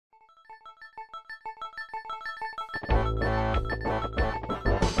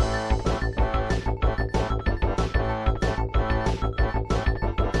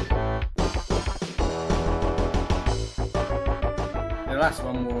last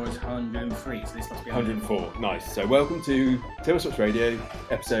one was 103, so this must be 104. Nice. So welcome to Table Swaps Radio,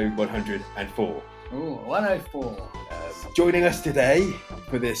 episode 104. Ooh, 104. Joining us today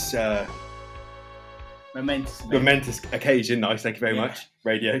for this momentous occasion. Nice, thank you very much.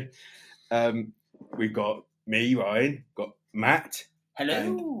 Radio. We've got me, Ryan. Got Matt.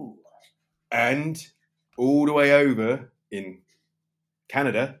 Hello. And all the way over in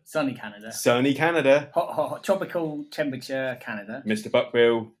Canada. Sunny Canada. Hot, tropical temperature Canada. Mr.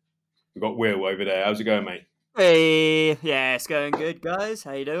 Buckbill. We've got Will over there. How's it going, mate? Hey, yeah, it's going good, guys.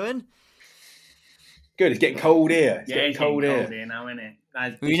 How you doing? Good. It's getting cold here. It's getting cold here now, isn't it?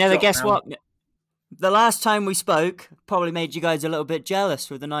 You never guess what? The last time we spoke probably made you guys a little bit jealous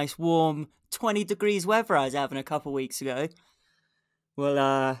with the nice warm 20 degrees weather I was having a couple weeks ago.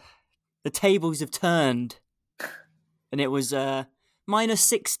 Well, the tables have turned, and it was minus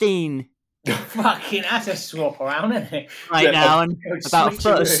 16. Fucking, that's a swap around, isn't it? Right now, and about a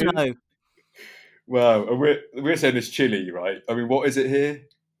foot of snow. Wow, we're saying it's chilly, right? I mean, what is it here?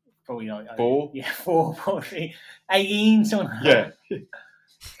 Probably like 4? Yeah, 4, probably 18, something like Yeah. that.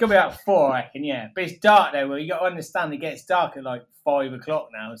 It's gonna be about 4, I reckon. Yeah, but it's dark though. Well, you got to understand it gets dark at like 5 o'clock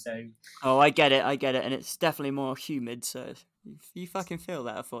now. So. Oh, I get it, and it's definitely more humid. So you fucking feel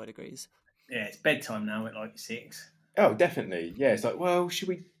that at 4 degrees. Yeah, it's bedtime now at like 6. Oh, definitely. Yeah, it's like, well, should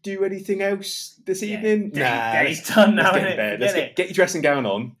we do anything else this evening? It's done now. Let's get in bed. Get your dressing gown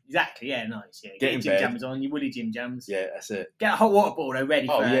on. Exactly. Yeah, nice. Yeah, Get your gym bed. jams on. Your woolly gym jams. Yeah, that's it. Get a hot water bottle though ready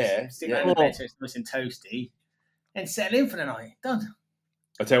first. Yeah. Stick that in the bed so it's nice and toasty, and settle in for the night. Done.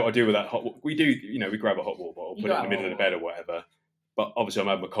 I'll tell you what I do with that hot. We do, we grab a hot water bottle, put it in the middle of the bed or whatever. But obviously, I'm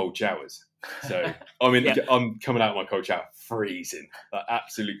having my cold showers, so I'm coming out of my cold shower freezing, like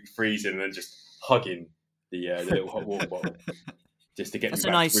absolutely freezing, and then just hugging the little hot water bottle just to get me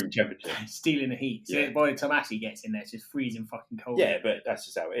back to room temperature. Stealing the heat. So by the time Ashley gets in there, it's just freezing fucking cold. Yeah, but that's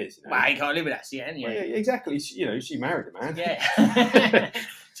just how it is. Well, you can't live with that shit anyway. Well, yeah, exactly. She married a man. Yeah.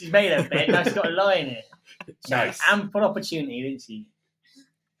 She's made her bed. Now she's got a lie in it. Nice. Ample opportunity, didn't she?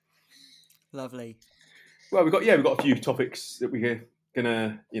 Lovely. Well, we've got a few topics that we're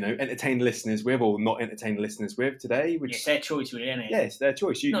gonna, entertain listeners with, or not entertain listeners with today. Which it's their choice, really, isn't it? Yeah, it's their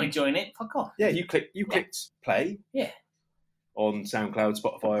choice. You're not enjoying it? Fuck off. Yeah, you clicked play. Yeah. On SoundCloud,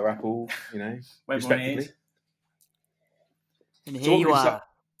 Spotify, or Apple, respectively. And here you are.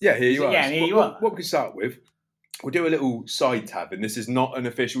 Here you are. Yeah, here you are. What we can start with, we'll do a little side tab, and this is not an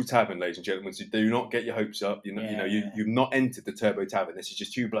official tavern, ladies and gentlemen. So do not get your hopes up. You've not entered the Turbo Tavern. This is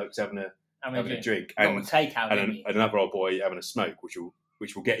just two blokes having a drink and another old boy having a smoke, which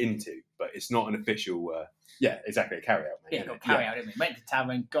we'll get into. But it's not an official. Exactly, a carry out. Mate, got carry out, didn't we? Went to the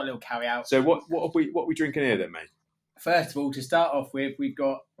tavern, got a little carry out. So what are we drinking here then, mate? First of all, to start off with, we've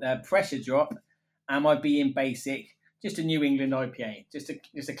got Pressure Drop, Am I Being Basic? Just a New England IPA, just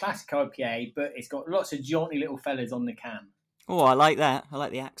a classic IPA, but it's got lots of jaunty little fellas on the can. Oh, I like that. I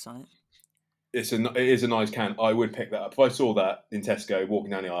like the axe on it. It is a nice can. I would pick that up if I saw that in Tesco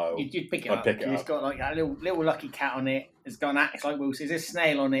walking down the aisle. You'd pick it I'd up. pick it It's up. got like a little lucky cat on it. It's got an axe like Wilson. There's a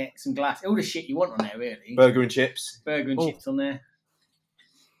snail on it. Some glass. All the shit you want on there, really. Burger and chips. Chips on there.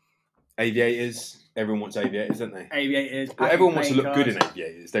 Aviators. Everyone wants aviators, don't they? Aviators. Well, everyone wants to look good in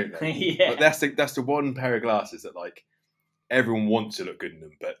aviators, don't they? Yeah. But that's the one pair of glasses that everyone wants to look good in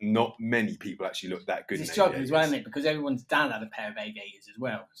them, but not many people actually look that good in it's a struggle aviators. as well, isn't it? Because everyone's dad had a pair of aviators as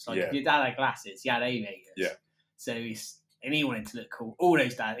well. It's like if your dad had glasses, you had aviators. Yeah. So and he wanted to look cool. All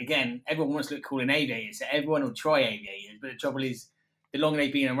those dads, again, everyone wants to look cool in aviators, so everyone will try aviators. But the trouble is, the longer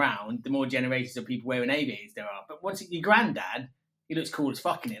they've been around, the more generations of people wearing aviators there are. But once your granddad, he looks cool as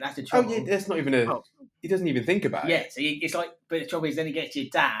fucking it. That's the trouble. Oh yeah, that's not even he doesn't even think about it. Yeah, so it's like, but the trouble is, then he gets to your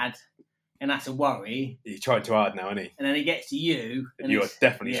dad, and that's a worry. He's trying too hard now, isn't he? And then he gets to you, and you are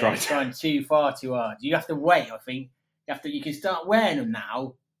definitely trying far too hard. You have to wait. I think you can start wearing them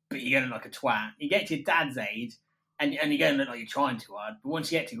now, but you're gonna look like a twat. You get to your dad's age, and you're gonna look like you're trying too hard. But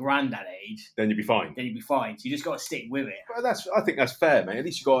once you get to granddad age, then you'll be fine. So you just got to stick with it. Well, I think that's fair, mate. At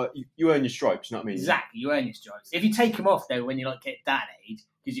least you earn your stripes. You know what I mean? Exactly, you earn your stripes. If you take them off though, when you get dad age,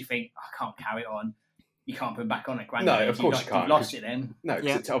 because you think I can't carry it on, you can't put them back on at granddad. No, age. of course you can't. You've lost it then. No,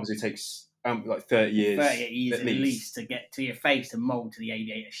 because it obviously takes 30 years. 30 years at least to get to your face to mould to the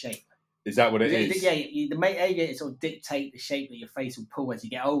aviator shape. Is that what it is? Yeah, the aviators sort of dictate the shape that your face will pull as you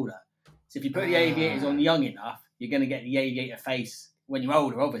get older. So if you put the aviators on young enough, you're going to get the aviator face when you're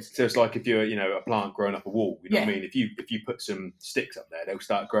older, obviously. So it's like if you're, a plant growing up a wall. You know what I mean? If you put some sticks up there, they'll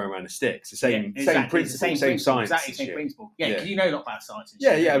start growing around the sticks. The same principle, same science. Exactly, same principle. Yeah, because you know a lot about science. And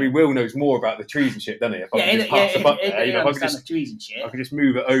shit. Yeah. I mean, Will knows more about the trees and shit, doesn't he? If I could just pass the buck there, if I could just trees and shit. I could just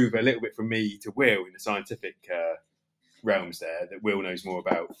move it over a little bit from me to Will in the scientific realms there that Will knows more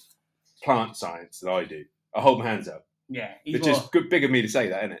about plant science than I do. I hold my hands up. Yeah. It's just big of me to say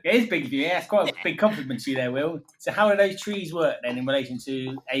that, isn't it? It is big of you, yeah. It's quite a big compliment to you there, Will. So how do those trees work then in relation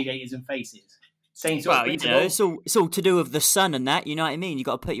to aviators and faces? Same sort of principle? It's all to do with the sun and that, you know what I mean? You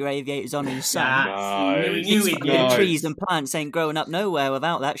got to put your aviators on in the sun. Nice. Trees and plants ain't growing up nowhere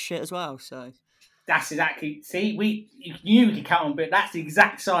without that shit as well, so... That's exactly... See, you knew we could count on, but that's the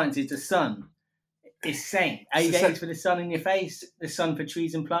exact science is the sun. It's same. Aviators for the sun in your face, the sun for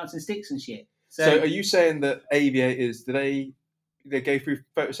trees and plants and sticks and shit. So are you saying that aviators, do they go through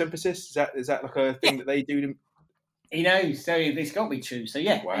photosynthesis? Is that like a thing that they do? You know, so it's got to be true. So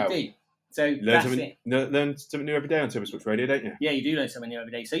yeah, they do. So learn something new every day on Turbo Sports Radio, don't you? Yeah, you do learn something new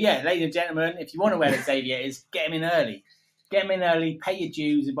every day. So yeah, ladies and gentlemen, if you want to wear those aviators, get them in early. Get them in early, pay your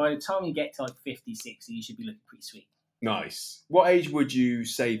dues, and by the time you get to like 50, 60, you should be looking pretty sweet. Nice. What age would you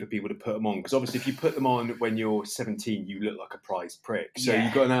say for people to put them on? Because obviously if you put them on when you're 17, you look like a prize prick. So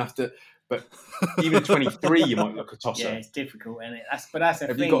you're going to have to... But even at 23, you might look a tosser. Yeah, it's difficult, isn't it? But that's the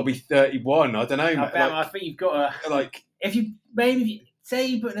thing. You've got to be 31. I don't know. I think you've got to... If you... Maybe... Say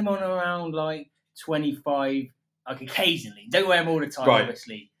you put them on around, 25, occasionally. Don't wear them all the time,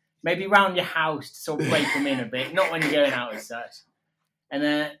 obviously. Maybe around your house to sort of break them in a bit. Not when you're going out as such. And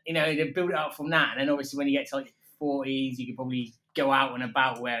then, they build it up from that. And then obviously when you get to 40s, you could probably go out and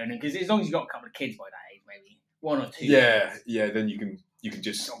about wearing them. Because as long as you've got a couple of kids by that age, maybe 1 or 2. Yeah, then you can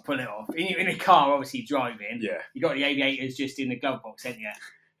just pull it off. In a car, obviously driving. Yeah. You got the aviators just in the glove box, haven't you? And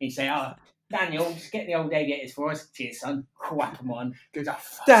you say, Daniel, just get the old aviators for us. Cheers, son. Whap them on. Goes,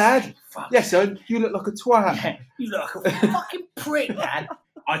 Dad. Yes, son. You look like a twat. Yeah, you look like a fucking prick, Dad.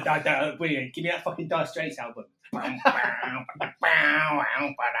 I don't. Brilliant. Give me that fucking Dire Straits album.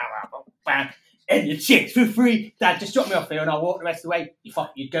 And your chicks for free. Dad, just drop me off there and I'll walk the rest of the way.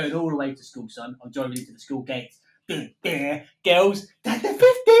 You're going all the way to school, son. I'm driving you to the school gates. Girls, Dad, they're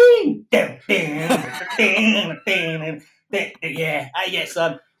 15. Yeah,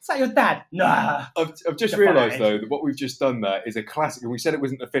 son. Is that your dad? Nah. I've just realised, though, that what we've just done there is a classic. And we said it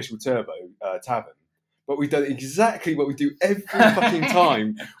wasn't official Turbo Tavern. But we've done exactly what we do every fucking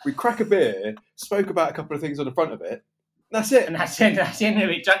time. We crack a beer, spoke about a couple of things on the front of it. That's it. And that's the end of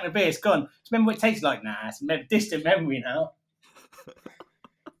it. Drank the beer, it's gone. Just remember what it tastes like now. It's a distant memory now.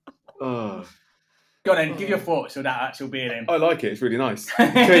 Oh. Go on then, give your thoughts on that actual beer then. I like it. It's really nice.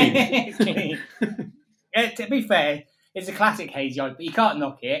 Clean. Yeah, to be fair, it's a classic hazy IPA, but you can't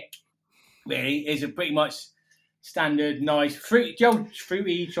knock it. Really, it's a pretty much standard, nice, fruity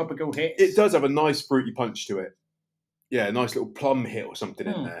tropical hit. It does have a nice fruity punch to it. Yeah, a nice little plum hit or something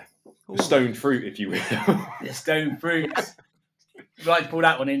in there. The stone fruit, if you will. The stone fruit. We like to pull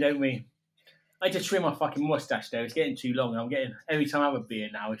that one in, don't we? I just trim my fucking mustache though. It's getting too long. Every time I have a beer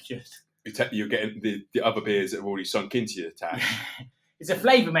now, it's just... You're getting the other beers that have already sunk into your tap. It's a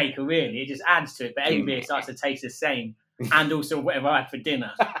flavour maker, really. It just adds to it. But every beer starts to taste the same. And also whatever I had for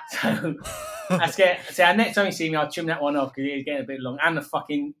dinner. So next time you see me, I'll trim that one off because it is getting a bit long. And the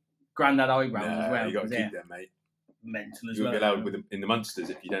fucking grandad eyebrows as well. You got to keep them, mate. Mental as you well. You won't be allowed in the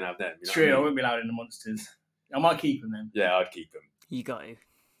Munsters if you don't have them. You know True, I won't be allowed in the Munsters. I might keep them then. Yeah, I'd keep them. You got to.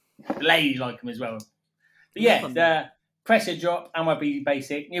 The ladies like them as well. But yeah, the Pressure Drop, NYB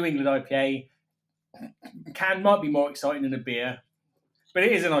Basic, New England IPA might be more exciting than a beer, but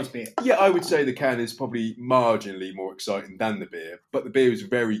it is a nice beer. Yeah, I would say the can is probably marginally more exciting than the beer, but the beer is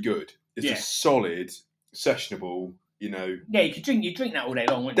very good. It's a solid, sessionable, Yeah, you drink that all day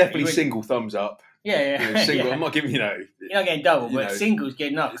long, wouldn't Definitely you? Single thumbs up. Yeah. Single. Yeah. I'm not giving, You're not getting double, but single's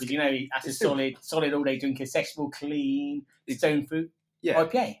good enough because, that's a solid all day drinker, sessionable, clean, stone fruit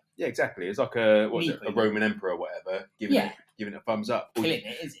IPA. Yeah, exactly. It's like a Roman emperor or whatever, giving it a thumbs up. Killing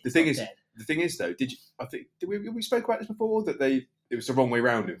it, is it? The thing is, though, did we spoke about this before that it was the wrong way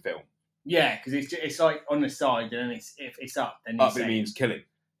round in film? Yeah, because it's like on the side, and then if it's up, then up it means killing.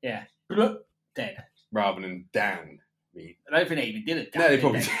 Yeah, dead rather than down. I don't think they even did it. No, they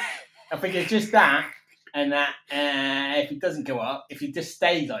probably. I think it's just that, and that if it doesn't go up, if it just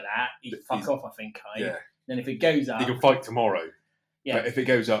stays like that, you fuck off. I think. Yeah. Then if it goes up, he can fight tomorrow. Yeah. But if it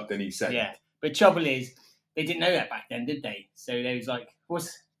goes up, then he's safe. Yeah. But trouble is, they didn't know that back then, did they? So they was like,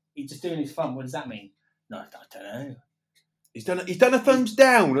 he's just doing his thumb. What does that mean? No, I don't know. He's done a thumbs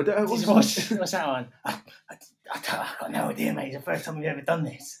down. I don't know. What's that one? I've got no idea, mate. It's the first time we've ever done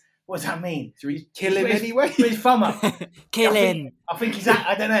this. What does that mean? Should we kill him anyway? Put his thumb up. Kill him. I think he's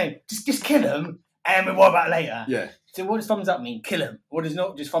I don't know. Just kill him, and we'll worry about it later. Yeah. So what does thumbs up mean? Kill him. What does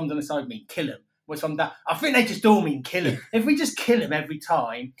not just thumbs on the side mean? Kill him. What's thumbs down? I think they just all mean kill him. If we just kill him every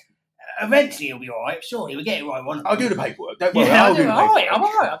time, eventually he'll be all right. Surely we'll get it right one. I'll do the paperwork. Don't worry. Yeah, I'll do the paperwork. I'm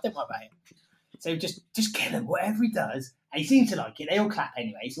all right. I don't worry about it. So just kill him, whatever he does. And he seems to like it. They all clap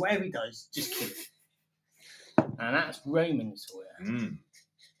anyway. So whatever he does, just kill him. And that's Romans for you. Mm.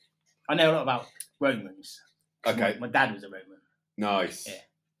 I know a lot about Romans. Okay. My dad was a Roman. Nice. Yeah.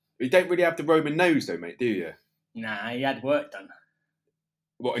 You don't really have the Roman nose, though, mate, do you? Nah, he had work done.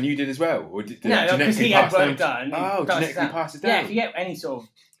 What, and you did as well? Or did no, because he had work done. Oh, genetically passed it down? Yeah, if you get any sort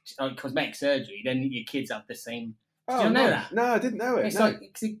of cosmetic surgery, then your kids have the same. Did you know that? No, I didn't know it. It's like,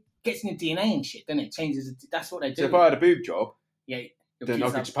 because it gets in your DNA and shit, doesn't it? Changes. That's what they do. So if I had a boob job, yeah, then I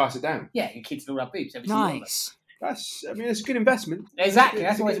could just pass it down. Yeah, your kids will all have boobs. Nice. It's a good investment. Exactly.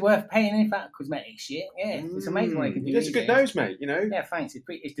 That's why it's worth paying any that cosmetic shit. Yeah, it's amazing what you can do. It's a good nose, mate. You know. Yeah, thanks.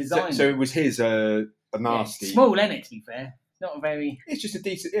 It's designed. So it was his a nasty. Yeah, small, isn't it? To be fair, not a very. It's just a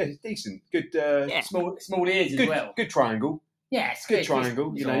decent. Yeah, it's decent. Good. Small ears as well. Good triangle. Yeah, it's good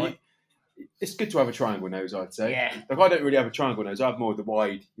triangle. You know, it's good to have a triangle nose, I'd say. Yeah. Like I don't really have a triangle nose. I have more of the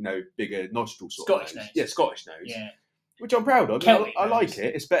wide, bigger nostril sort Scottish of nose. Yeah, Scottish nose. Yeah. Which I'm proud of. I like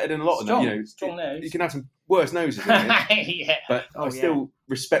it. It's better than a lot of them. Strong nose. You can have some worse noses than it. Yeah. But I still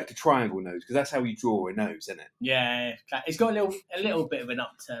respect a triangle nose because that's how you draw a nose, isn't it? Yeah. It's got a little bit of an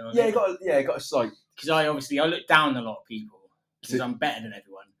upturn on it. It got a slight. Because I look down on a lot of people because I'm better than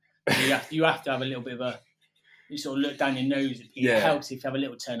everyone. You have to have a little bit of you sort of look down your nose at people. It helps if you have a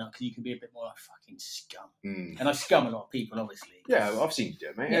little turn up because you can be a bit more like fucking scum. Mm. And I scum a lot of people, obviously. Yeah, I've seen you do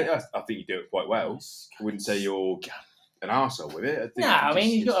it, mate. Yeah. I think you do it quite well. I wouldn't say you're an arsehole with it. I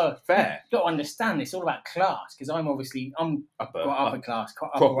think you've got to understand it's all about class because I'm upper class,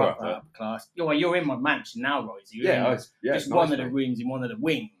 upper class. You're in my mansion now, Royce. Just one of the rooms in one of the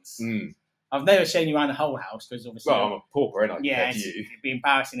wings. Mm. I've never shown you around the whole house because obviously. Well, I'm a pauper, ain't I? Yeah, it'd be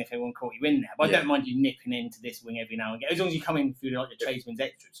embarrassing if everyone caught you in there. But I don't mind you nipping into this wing every now and again, as long as you come in through like the tradesman's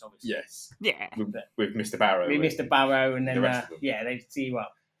extras, obviously. Yes. Yeah. With Mr. Barrow. With Mr. Barrow, and then the rest of them. they see you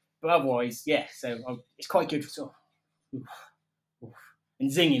up. But otherwise, yeah. So it's quite good for sort of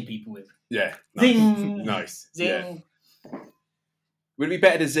and zinging people with. Yeah. Nice. Zing. Nice. Zing. Yeah. Would it be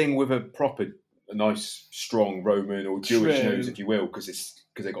better to zing with a nice, strong Roman or Jewish nose, if you will, because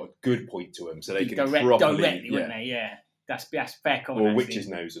they've got a good point to them, so they can directly, wouldn't they? Yeah, that's fair comment. Or a witch's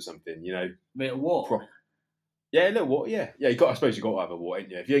nose or something, you know. A bit of water. Yeah, a little water. Yeah. I suppose you got to have a wart,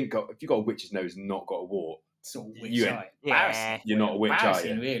 ain't you? If you got a witch's nose and not got a wart, sort of witch eye. Yeah. You're not a witch, are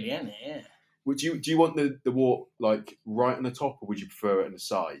you? Really, isn't it? Yeah. Do you want the wart like right on the top, or would you prefer it on the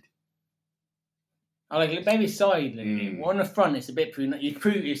side? I like maybe side. On the front, it's a bit you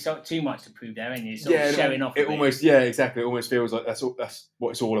prove yourself too much to prove there, and you're sort of showing off. It almost, exactly. It almost feels like that's what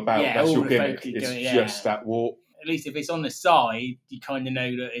it's all about. Yeah, that's all your the gimmick. focus It's going, just that wart. At least if it's on the side, you kind of know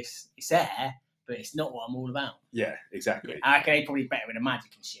that it's there, but it's not what I'm all about. Yeah, exactly. I reckon they're probably better with the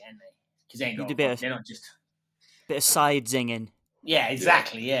magic and shit, aren't they? Because they're not just bit of side zinging. Yeah,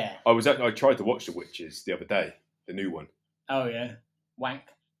 exactly. Yeah. I tried to watch The Witches the other day, the new one. Oh yeah, wank.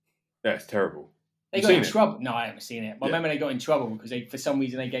 Yeah, it's terrible. They got in trouble. No, I haven't seen it. But I remember they got in trouble because for some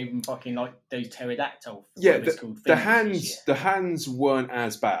reason they gave them fucking like those pterodactyl. Yeah, the hands weren't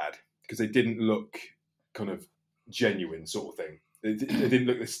as bad because they didn't look kind of genuine, sort of thing. They didn't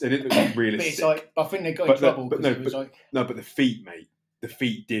look realistic. But it's like I think they got in trouble because it was like but the feet, mate. The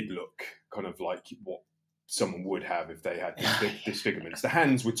feet did look kind of like what someone would have if they had disfigurements. The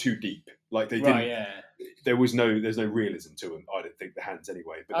hands were too deep. Like they didn't. Right, yeah. There's no realism to them. I don't think the hands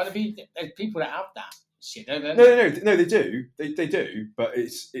anyway. But there's people that have that shit, don't they? No, they do. They do. But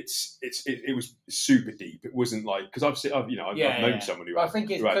it was super deep. It wasn't like because I've known someone who. I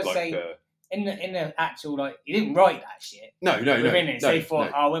think it's because in the actual you didn't write that shit. No. Within so they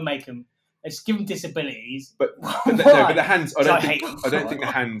thought, we'll make them. Let's give them disabilities. But the hands. I don't think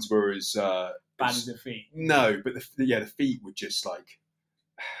the hands were as bad as the feet. No, but the feet were just like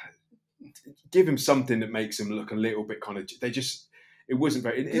give him something that makes them look a little bit kind of. It wasn't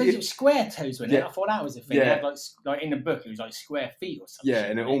very. It was square toes, wasn't it? I thought that was the thing. Yeah. They had like in the book, it was like square feet or something. Yeah,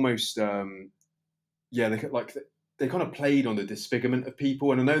 and it almost. They kind of played on the disfigurement of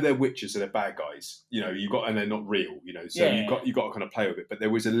people, and I know they're witches, so they're bad guys. You know, and they're not real. You know, so you got to kind of play with it. But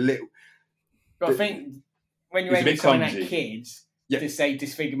there was a little. But I think when you're aiming someone at kids. To say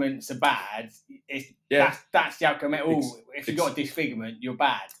disfigurements are bad, that's the outcome. If you've got a disfigurement, you're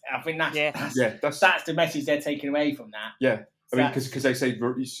bad. I think that's the message they're taking away from that. Yeah, I mean, because they say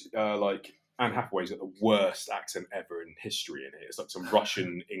like Anne Hathaway's got the worst accent ever in history in it. It's like some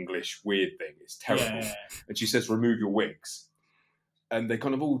Russian English weird thing. It's terrible. Yeah. And she says, "Remove your wigs," and they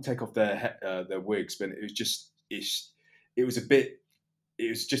kind of all take off their wigs, but it was just it was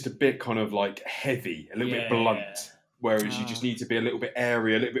just a bit kind of like heavy, a little bit blunt. Whereas you just need to be a little bit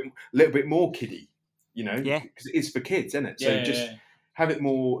airy, a little bit more kiddie, you know? Yeah. Because it is for kids, isn't it? So have it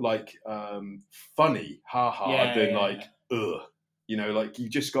more like funny, than like ugh. You know, like you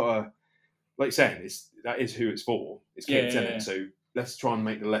just gotta, like saying, that is who it's for. It's kids, isn't it? So let's try and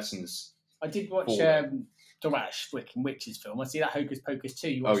make the lessons. I did watch talk about Wicked Witches film. I see that Hocus Pocus 2.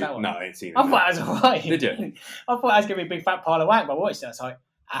 You watched that one? No, I ain't seen it. I thought it was alright. Did you? I thought it was gonna be a big fat pile of wank, but I watched it. I was like,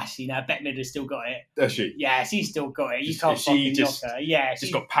 actually, no, Bette Midler's still got it. Does she? Yeah, she's still got it. You can't fucking knock her. Yeah,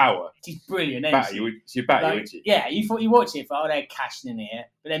 she's got power. She's brilliant, She's batty, isn't she? Yeah, you thought you watch it, they're cashing in here.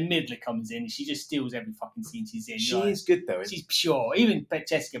 But then Midler comes in and she just steals every fucking scene she's in. She is good, though. She's pure. Even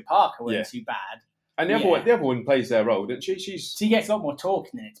Jessica Parker wasn't too bad. And the other one plays their role, doesn't she? She gets a lot more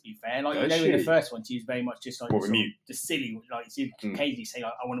talking in it, to be fair. Like, in the first one, she was very much just like the silly, like, she occasionally say,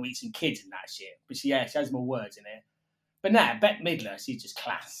 like, I want to eat some kids and that shit. But she has more words in it. But no, Bette Midler, she's just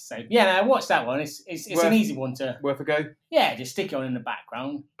class. So yeah, watch that one. It's an easy one to worth a go. Yeah, just stick it on in the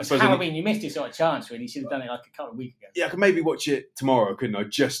background. It's Halloween. You missed your sort of chance. Really, you should have done it like a couple of weeks ago. Yeah, I could maybe watch it tomorrow, couldn't I?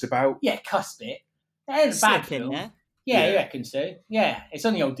 Just about. Yeah, cusp it. That is a bad film. Yeah, you reckon so? Yeah, it's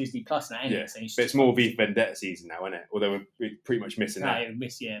on the old Disney Plus now, isn't it? So but it's more V Vendetta season now, isn't it? Although we're pretty much missing that.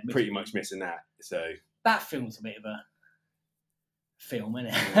 Pretty much missing that. So that film's a bit of a film, isn't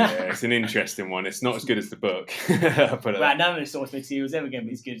it? Yeah, it's an interesting one. It's not as good as the book. Right, none of the source material is ever going to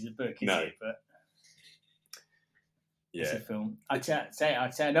be as good as the book, is it? But it's a film. I'd say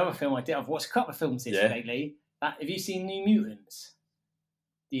another film I did. I've watched a couple of films lately. Have you seen New Mutants?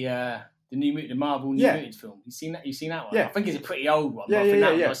 The Marvel New Mutants film. You seen that? You seen that one? Yeah. I think it's a pretty old one.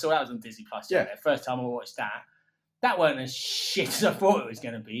 I saw that was on Disney Plus. Yeah. First time I watched that. That weren't as shit as I thought it was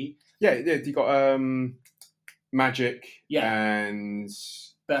going to be. Yeah. You got Magic and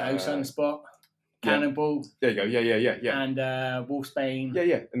Berto Sunspot, Cannonball. There you go. Yeah. And Wolfsbane.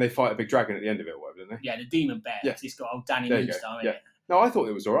 Yeah. And they fight a big dragon at the end of it, or whatever, don't they? Yeah, the Demon Bear. Yeah. It's got old Danny Moonstar in it. No, I thought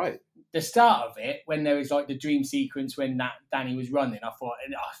it was all right. The start of it, when there was like the dream sequence when that Danny was running, I thought,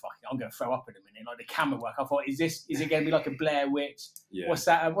 I'm going to throw up in a minute. Like the camera work, I thought, is it going to be like a Blair Witch? Yeah. What's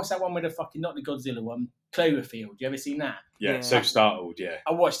that one with the fucking, not the Godzilla one, Cloverfield? You ever seen that? Yeah. So startled. Yeah.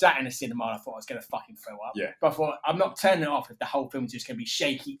 I watched that in the cinema and I thought I was going to fucking throw up. Yeah. But I thought, I'm not turning it off if the whole film's just going to be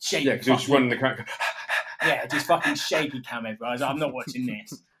shaky. Yeah, because you're just running the camera. Yeah, just fucking shaky camera. I was like, I'm not watching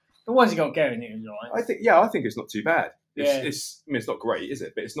this. But once it got going, it was all right. I think it's not too bad. It's not great, is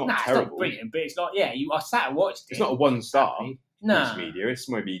it? But it's not terrible. It's not brilliant, but it's not. Yeah, I sat and watched it. It's not a 1-star. No, media. It's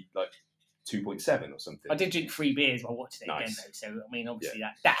maybe like 2.7 or something. I did drink 3 beers while watching it again, though. So I mean, obviously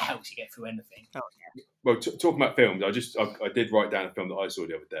that helps you get through anything. Oh, yeah. Well, talking about films, I did write down a film that I saw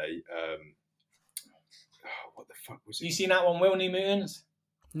the other day. What the fuck was it? You seen that one, Will, New Mutants?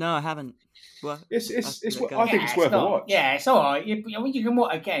 No, I haven't. Well, I think it's worth a watch. Yeah, it's all right. You can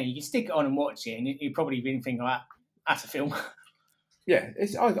watch again. You can stick it on and watch it, and you probably even think, that's a film. Yeah,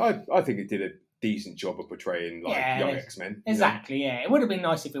 I think it did a decent job of portraying young X-Men. Exactly. Yeah, it would have been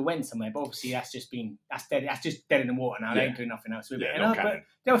nice if it went somewhere, but obviously that's just dead in the water now. They ain't doing nothing else with it. But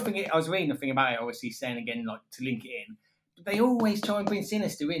the other thing, I was reading a thing about it, obviously saying again, like to link it in, but they always try and bring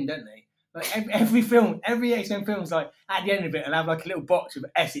Sinister in, don't they? Like every film, every X-Men film's like at the end of it, it'll have like a little box with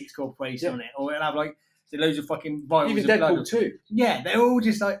Essex Corporation on it, or it'll have like loads of fucking vials. Even Deadpool 2. Yeah, they're all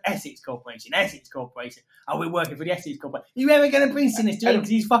just like Essex Corporation. Oh, we're working for the Essex Corporation. Are you ever going to bring Sinister in because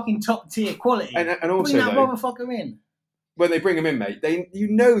he's fucking top tier quality? And also, bring that motherfucker in. When they bring him in, mate, they're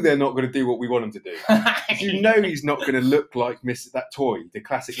not going to do what we want him to do. He's not going to look like that toy, the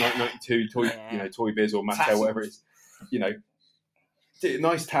classic 1992 toy, Toy Biz or Mattel, whatever it is.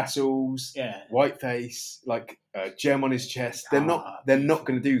 Nice tassels, white face, like gem on his chest. They're not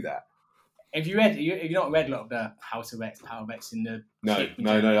going to do that. Have you not read a lot of the House of X, Power of X in the No,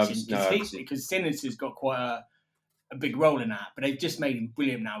 because Sinister's got quite a big role in that, but they've just made him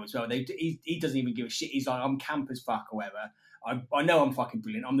brilliant now as well. He doesn't even give a shit. He's like, I'm camp as fuck or whatever. I know I'm fucking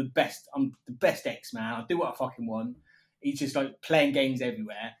brilliant. I'm the best X-Man. I do what I fucking want. He's just like playing games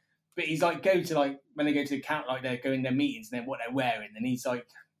everywhere. But he's like when they go to the camp, like they're going to their meetings and then what they're wearing, and he's like,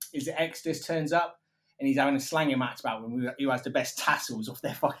 is it X just turns up? And he's having a slanging match about who has the best tassels off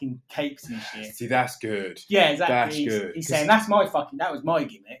their fucking capes and shit. See, that's good. Yeah, exactly. He's saying that was my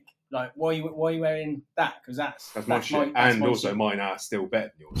gimmick. Like, why are you wearing that? Because that's my shit. And also, shit. Mine are still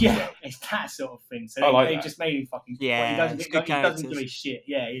better than yours. Yeah, it's that sort of thing. So they just made him fucking. Yeah, he doesn't give a shit.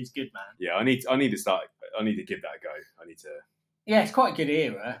 Yeah, he's good, man. Yeah, I need to start. I need to give that a go. I need to. Yeah, it's quite a good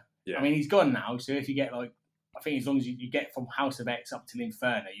era. Yeah. I mean, he's gone now. So if you get like, I think as long as you get from House of X up to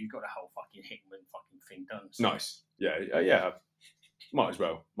Inferno, you've got the whole fucking Hickman fucking thing done. So. Nice. Yeah. Might as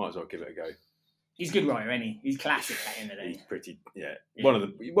well give it a go. He's a good writer, isn't he? He's classic at the end of the day. He's pretty,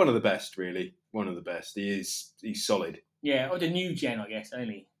 one of the best, really. One of the best. He's solid. Yeah, or the new gen, I guess,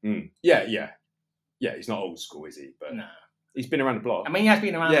 only. Yeah. He's not old school, is he? But no. He's been around the block. I mean, he has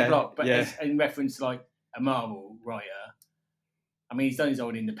been around the block, but in reference to like a Marvel writer, I mean, he's done his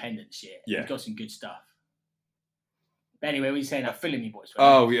old independent shit. Yeah. He's got some good stuff. But anyway, what are you saying? That film you watched?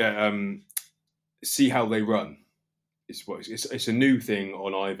 Oh, yeah. See How They Run. It's a new thing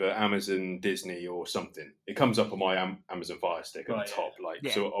on either Amazon, Disney, or something. It comes up on my Amazon Fire Stick at the top.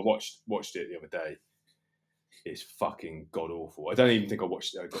 So I watched it the other day. It's fucking god awful. I don't even think I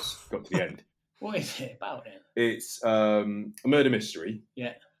watched it. I got to the end. What is it about then? It's a murder mystery.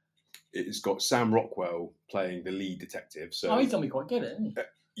 Yeah. It's got Sam Rockwell playing the lead detective. So he's done me quite good, hasn't he?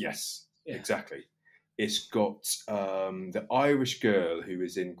 Yes, exactly. It's got the Irish girl who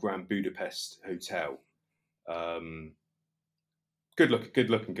is in Grand Budapest Hotel. Good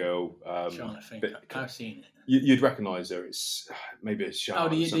looking girl. I'm trying to think. I've seen it. You'd recognise her. It's maybe it's Shannon. Oh,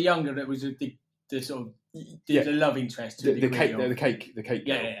 the younger that was the sort of the love interest. The cake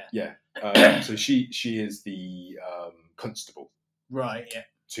girl. Yeah. So she is the constable. Right. Yeah.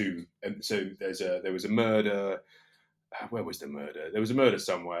 So there was a murder. Where was the murder? There was a murder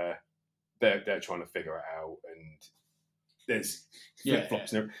somewhere. They're trying to figure it out, and there's flip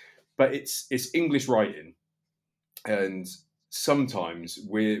flops. But it's English writing, and sometimes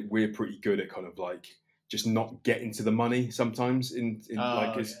we're pretty good at kind of like just not getting to the money. Sometimes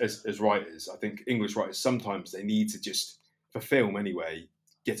as writers, I think English writers sometimes they need to just, for film anyway,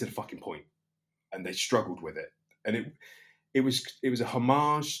 get to the fucking point, and they struggled with it, and it was a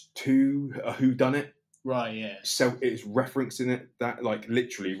homage to a whodunit. Right, yeah. So it's referencing it, that like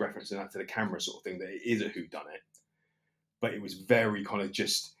literally referencing that to the camera sort of thing, that it is a whodunit. But it was very kind of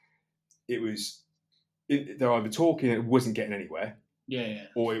just, they're either talking and it wasn't getting anywhere. Yeah.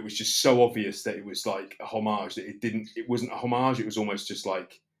 Or it was just so obvious that it was like a homage that it wasn't a homage, it was almost just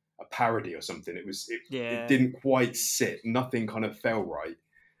like a parody or something. It didn't quite sit. Nothing kind of felt right.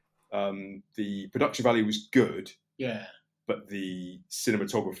 The production value was good. Yeah. But the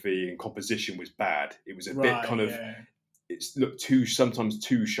cinematography and composition was bad. It was a bit kind of, it looked sometimes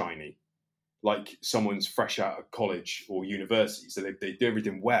too shiny, like someone's fresh out of college or university. So they do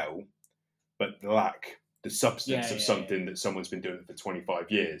everything well, but lack the substance of something that someone's been doing for 25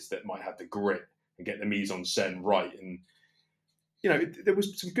 years that might have the grit and get the mise en scène right. And, there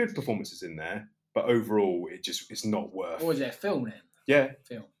was some good performances in there, but overall it's not worth. What was it, a film then? Yeah.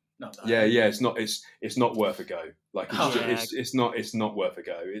 Film. Yeah, it's not worth a go. Like it's not worth a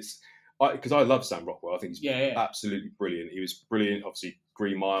go. Because I love Sam Rockwell. I think he's absolutely brilliant. He was brilliant. Obviously,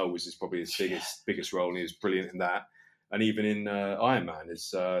 Green Mile was probably his biggest role, and he was brilliant in that. And even in Iron Man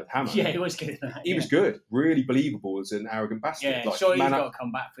as Hammer. Yeah, he was good in that. He was good, really believable as an arrogant bastard. Yeah, sure, he's got to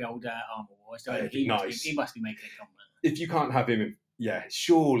come back for the old Armour Wars. He must be making a comeback. If you can't have him,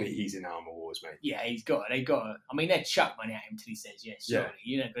 surely he's in Armour Wars, mate. Yeah, they got to. I mean, they'd chuck money at him till he says yes. Surely,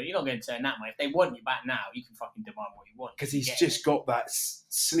 you're not going to turn that way. If they want you back now, you can fucking demand what you want. Because he's just got that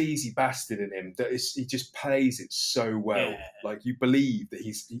sleazy bastard in him that he just plays it so well. Yeah. Like you believe that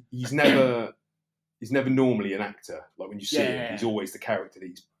he's never normally an actor. Like when you see him, he's always the character that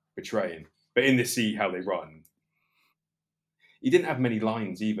he's portraying. But in this See How They Run, he didn't have many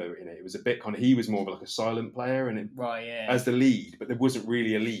lines either in it. It was a bit kind of, he was more of like a silent player as the lead, but there wasn't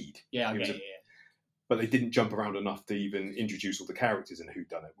really a lead. Yeah, But they didn't jump around enough to even introduce all the characters in Who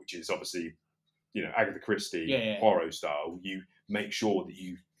Done It, which is obviously, Agatha Christie, Poirot style. You make sure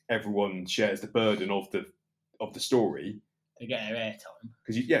that everyone shares the burden of the story. To get their airtime.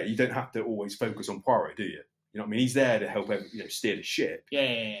 Because you don't have to always focus on Poirot, do you? You know what I mean? He's there to help steer the ship.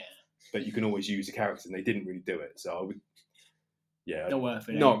 Yeah. But you can always use the character, and they didn't really do it. So I would. Yeah, not worth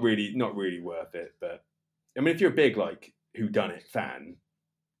it. Not really worth it. But I mean, if you're a big whodunit fan,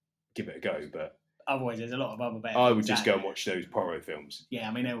 give it a go. But otherwise, there's a lot of other better. I would just go and watch those Poirot films. Yeah,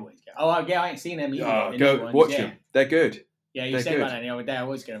 I mean, they always go. Oh, yeah, I ain't seen them either. Go watch them. They're good. Yeah, you said about that the other day. I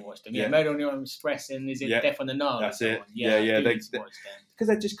was going to watch them. Yeah, Murder on the Orient Express and is it Death on the Nile? That's it. Yeah. Because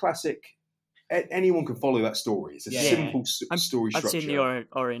they're just classic. Anyone can follow that story. It's a simple story structure. I've seen the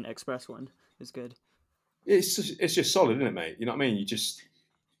Orient Express one. It's good. It's just solid, isn't it, mate? You know what I mean?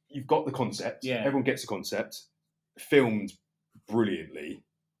 You've got the concept. Yeah. Everyone gets the concept. Filmed brilliantly,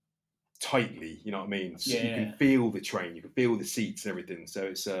 tightly. You know what I mean? So you can feel the train. You can feel the seats and everything. So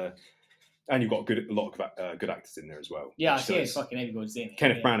it's and you've got a lot of good actors in there as well. Yeah, I see it's fucking everyone's in it.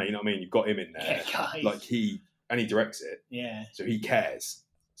 Kenneth Branagh, you know what I mean? You've got him in there. Yeah, he directs it. Yeah. So he cares.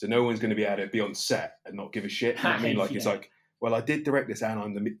 So no one's going to be able to be on set and not give a shit. You know what I mean? It's like, well, I did direct this and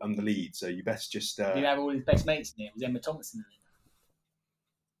I'm the lead, so you best just... Did he have all his best mates in it? Was Emma Thompson in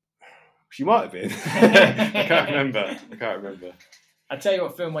it? She might have been. I can't remember. I'll tell you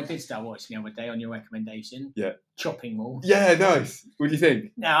what film I did start watching the other day on your recommendation. Yeah. Chopping Mall. Yeah, nice. What do you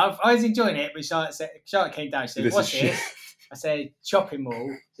think? No, I was enjoying it, but Charlotte came down and said, "What's this?" I said, shopping mall.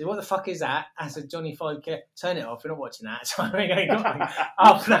 He said, what the fuck is that? I said, Johnny 5 Killer. Turn it off. We're not watching that. So I got like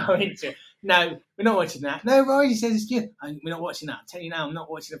half an hour into it. No, we're not watching that. No, right. He says, it's good. We're not watching that. I'm telling you now, I'm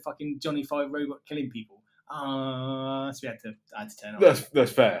not watching a fucking Johnny 5 robot killing people. So I had to turn it off.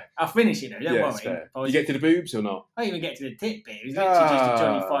 That's fair. I'll finish it though. Don't worry. Fair. You get to the boobs or not? I didn't even get to the tit bit. It was literally just a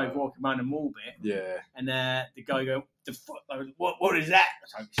Johnny 5 walking around the mall bit. Yeah. And the guy go, the fuck? What is that?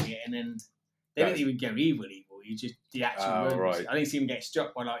 Type of shit. And then they didn't even go evil. You just the actual words. Right. I didn't see him get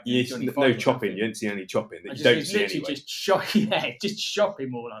struck by like Johnny 5. No chopping. You didn't see any chopping. That you don't see anyway. Just shot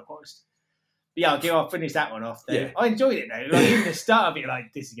him all like what? But yeah, I'll finish that one off. Then. Yeah. I enjoyed it though. Like even the start of it,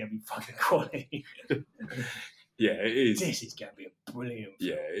 like this is gonna be fucking quality. Yeah, it is. This is going to be a brilliant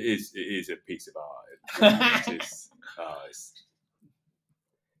film. Yeah, it is. It is a piece of art.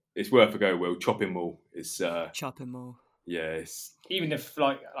 It's worth a go. Will Chopping Mall is Chopping Mall. Yeah, it's even if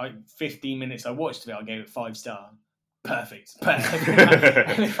like 15 minutes I watched of it, I gave it 5 stars. Perfect.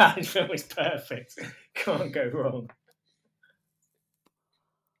 The film was perfect. Can't go wrong.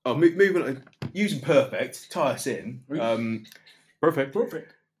 Oh, moving on. Using perfect tie us in. Perfect.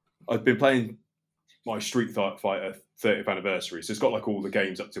 I've been playing my Street Fighter 30th anniversary, so it's got like all the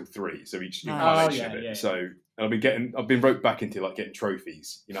games up till 3, so each incarnation of it. Yeah. So I've been roped back into like getting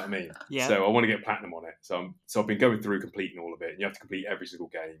trophies. You know what I mean? Yeah. So I want to get platinum on it. So I've been going through completing all of it, and you have to complete every single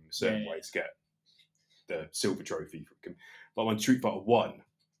game a certain way to get the silver trophy. But I'm on Street Fighter 1. And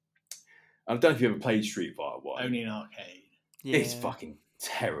I don't know if you ever played Street Fighter 1. Only in arcade. Yeah. It's fucking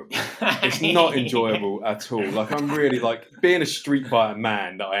terrible. It's not enjoyable at all. Like I'm really like being a Street Fighter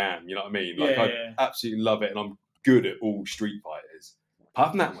man that I am, you know what I mean? Like I absolutely love it and I'm good at all Street Fighters. Apart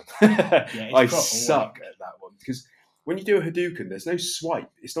from that one. I suck at that one because when you do a Hadouken, there's no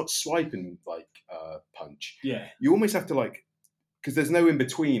swipe. It's not swiping like punch. Yeah. You almost have to like because there's no in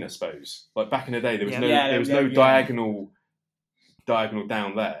between, I suppose. Like back in the day there was no diagonal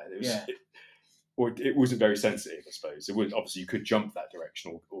down there. It wasn't very sensitive, I suppose. It would obviously you could jump that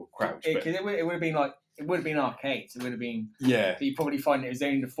direction or crouch. It would have been like it would have been arcades. It would have been But you probably find it was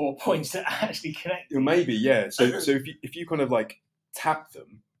only the 4 points that actually connect. Maybe So if you kind of like tap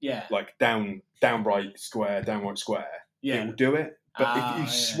them, like down right square, it will do it. But if you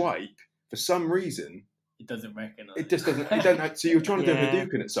swipe for some reason. It doesn't recognise. It just doesn't. It don't. So you're trying to do a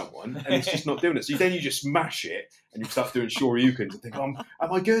Hadouken at someone, and it's just not doing it. So then you just smash it, and you start doing Shoryukens and think, "Am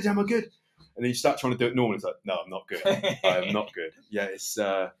I good? Am I good?" And then you start trying to do it normally. It's like, no, I'm not good. I am not good. Yeah, it's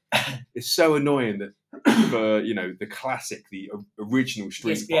so annoying that for the classic, the original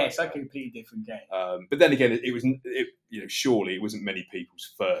Street Fighter. Yeah, it's like a completely different game. But then again, surely it wasn't many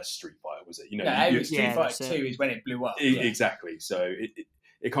people's first Street Fighter, was it? Street Fighter 2 is when it blew up. Exactly. So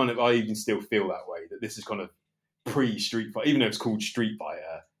it kind of, I even still feel that way, that this is kind of pre-Street Fighter, even though it's called Street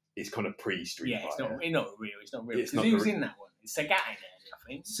Fighter, it's kind of pre-Street Fighter. It's not real. It's not real. Who's in that one? It's Sagat in there, I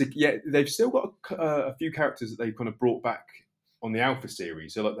think. So, yeah, they've still got a few characters that they've kind of brought back on the Alpha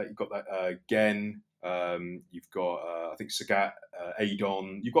series. So like you've got that Gen, you've got I think Sagat,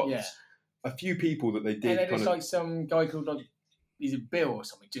 Adon. You've got a few people that they did. And then there's like some guy called is it Bill or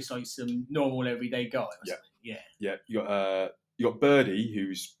something? Just like some normal everyday guy. Or something. Yeah. You got Birdie,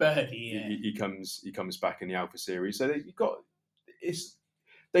 who's Birdie. He comes back in the Alpha series. So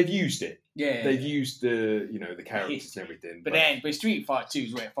they've used it. Yeah. They've used the characters and everything. But Street Fighter 2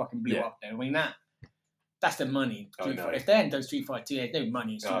 is where it fucking blew up though. I mean that's the money. If they hadn't done Street Fighter 2, there's no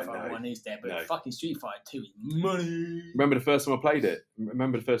money in Street Fighter 1, is there? But fucking Street Fighter 2 is money. Remember the first time I played it?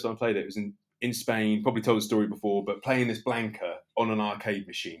 It was in Spain, probably told the story before, but playing this Blanca on an arcade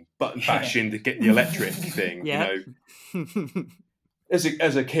machine, button bashing to get the electric thing, As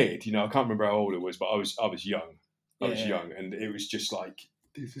a kid, I can't remember how old it was, but I was young. I was young, and it was just like,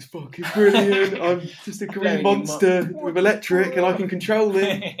 this is fucking brilliant. I'm just a green monster with electric, and I can control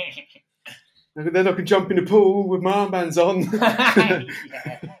it. And then I can jump in the pool with my armbands on.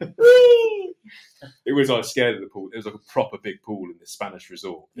 It was, I was scared of the pool. It was like a proper big pool in the Spanish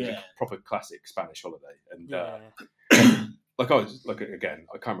resort. It was a proper classic Spanish holiday. And I was, again,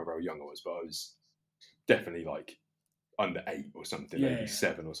 I can't remember how young I was, but I was definitely like under 8 or something, maybe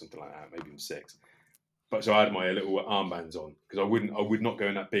 7 or something like that, maybe even 6. But so I had my little armbands on because I would not go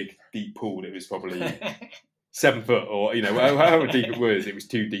in that big deep pool. It was probably 7 foot or however deep it was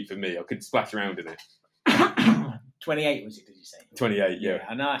too deep for me. I could splash around in it. 28 was it? Did you say? 28, yeah.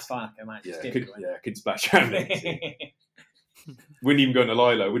 I know it's fine. I could splash around in it. Wouldn't even go in the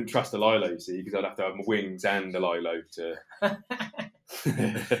Lilo. Wouldn't trust the Lilo, you see, because I'd have to have my wings and the Lilo to.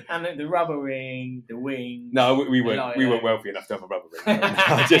 And the rubber ring, the wing. No, we weren't wealthy enough to have a rubber ring. No.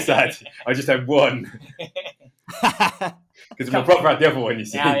 I just had one. Because my brother had the other one, you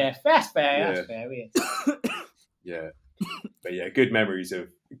see. Yeah, that's fair. That's fair. Yeah. But yeah, good memories of.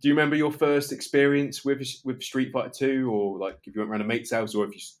 Do you remember your first experience with Street Fighter 2, or like if you went around a mate's house, or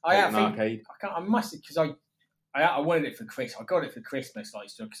if you an arcade? I must have, because I wanted it for Christmas. I got it for Christmas, like,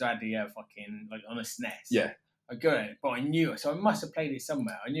 because I had the fucking, like, on a SNES. Yeah. I got it, but I knew it, so I must have played it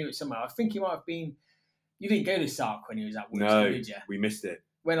somewhere. I knew it somewhere. I think it might have been. You didn't go to Sark when you was at work, did you? We missed it.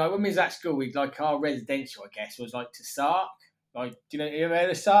 When we was at school, we'd like our residential, I guess, was like to Sark. Like, do you ever heard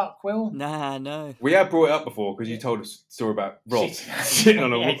of Sark, Will? Nah, no. We have brought it up before because you told us a story about Rob sitting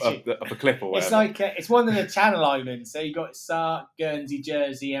on a cliff or whatever. It's like it's one of the Channel Islands. So you got Sark, Guernsey,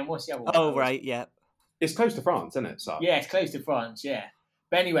 Jersey, and what's the other one? Oh, right, yeah. It's close to France, isn't it, Sark? Yeah, it's close to France. Yeah,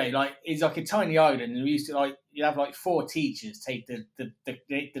 but anyway, like, it's like a tiny island, and we used to, like, you have like 4 teachers take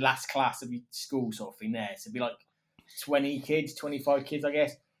the last class of your school sort of thing there. So it'd be like 20 kids, 25 kids, I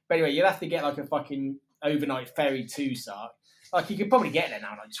guess. But anyway, you'd have to get like a fucking overnight ferry to Sark. Like, you could probably get there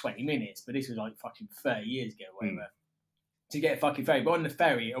now in like 20 minutes, but this was like fucking 30 years ago, whatever. To get a fucking ferry. But on the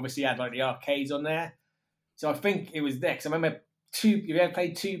ferry, obviously, you had like the arcades on there. So I think it was there, because I remember have you ever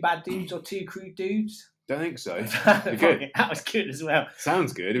played Two Bad Dudes or Two Crude Dudes? Don't think so. Good. That was good as well.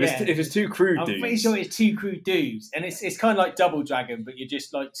 Sounds good. If it's Two Crude Dudes. I'm pretty sure it's Two Crude Dudes. And it's kind of like Double Dragon, but you're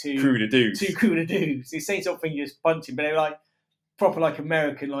just like two cruder dudes. Two cruder dudes. It's the same sort of thing, you're just punching, but they're like proper like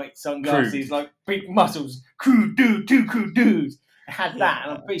American like sunglasses, crude. Like big muscles. Crude dude, 2 crude dudes. I had that,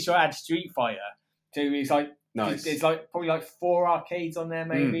 and I'm pretty sure I had Street Fighter. So it's like nice. There's like probably like 4 arcades on there,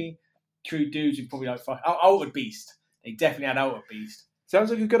 maybe. Crude Dudes would probably like Altered Beast. They definitely had Altered Beast. Sounds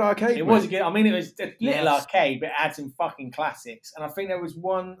like a good arcade. It was a good. I mean, it was a little arcade, but it had some fucking classics. And I think there was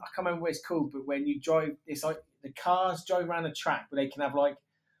one. I can't remember what it's called, but when you drive, it's like the cars drive around a track, but they can have like,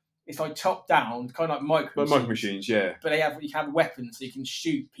 it's like top down, kind of like micro machines, yeah. But you can have weapons, so you can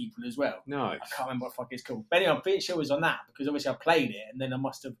shoot people as well. Nice. I can't remember what the fuck it's called. But anyway, I'm pretty sure it was on that, because obviously I played it, and then I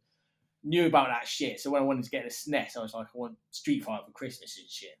must have knew about that shit. So when I wanted to get a SNES, I was like, I want Street Fighter for Christmas and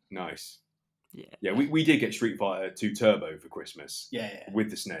shit. Nice. Yeah, we did get Street Fighter 2 Turbo for Christmas. Yeah. With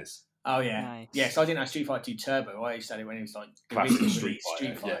the SNES. Oh yeah, nice. Yeah. So I didn't have Street Fighter 2 Turbo. I used to have it when it was like classic Street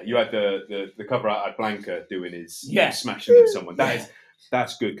Fighter. Yeah, you had the cover art had Blanca doing his smashing into someone.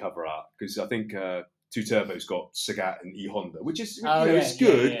 That's good cover art, because I think 2 Turbo's got Sagat and E Honda, which is it's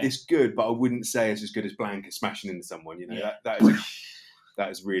good. Yeah. It's good, but I wouldn't say it's as good as Blanca smashing into someone. You know that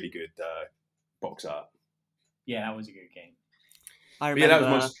is really good box art. Yeah, that was a good game. I remember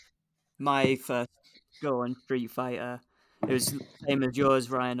that was my first go on Street Fighter. It was the same as yours,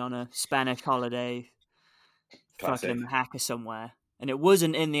 Ryan, on a Spanish holiday, fucking hacker somewhere. And it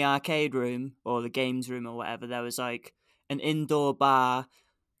wasn't in the arcade room or the games room or whatever. There was like an indoor bar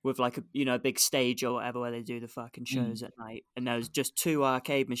with like a big stage or whatever where they do the fucking shows at night. And there was just 2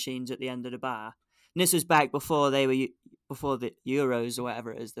 arcade machines at the end of the bar. And this was back before the Euros or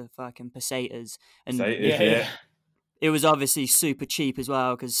whatever it is, the fucking pesetas. And it was obviously super cheap as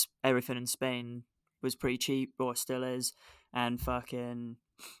well, because everything in Spain was pretty cheap, or still is. And fucking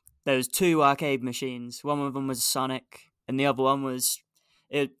there was 2 arcade machines. One of them was Sonic, and the other one was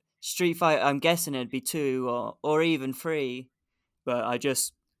Street Fighter. I'm guessing it'd be 2 or even 3, but I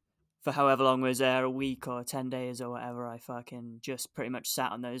just, for however long I was there, a week or 10 days or whatever, I fucking just pretty much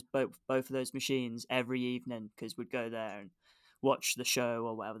sat on those both of those machines every evening, because we'd go there and watch the show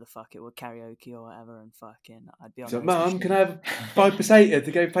or whatever the fuck it would, karaoke or whatever, and fucking I'd be on. So, Mum, can I have 5 peseta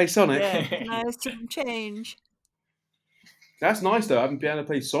to go play Sonic? Yeah, can I have some change? That's nice though. I haven't been able to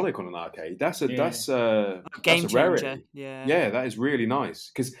play Sonic on an arcade. That's a game rarity. Yeah, that is really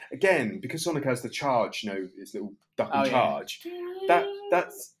nice. Because again, because Sonic has the charge, its little duck and charge.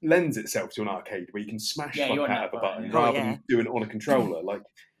 That lends itself to an arcade where you can smash fuck out of a button rather than doing it on a controller. Like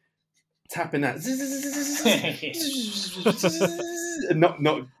tapping that and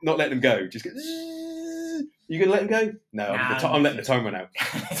not letting them go. Just go. You gonna let him go? No, I'm letting the time run out.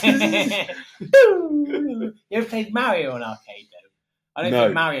 You ever played Mario on arcade though? I don't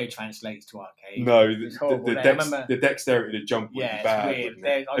think Mario translates to arcade. No, the dexterity to jump would be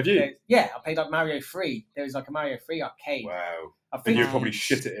bad. Have you? I played like Mario 3. There was like a Mario 3 arcade. Wow. And you probably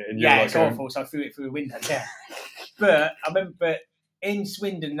shit at it. And it's awful, so I threw it through a window. Yeah. But I remember in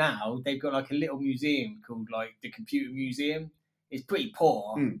Swindon now, they've got like a little museum called like the Computer Museum. It's pretty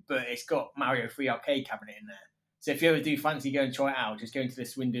poor, but it's got Mario 3 arcade cabinet in there. So if you ever do fancy go and try it out, just go into the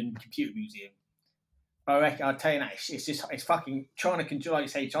Swindon Computer Museum. I reckon, I'll tell you that, it's fucking trying to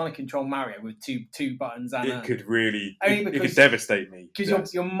control Mario with two buttons. And it could really, it could devastate me.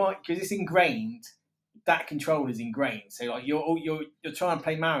 Because because it's ingrained, that controller's ingrained. So like you're trying to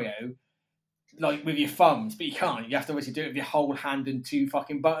play Mario like with your thumbs, but you can't. You have to obviously do it with your whole hand and 2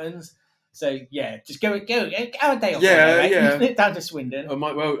 fucking buttons. So yeah, just go have a day off. Down to Swindon.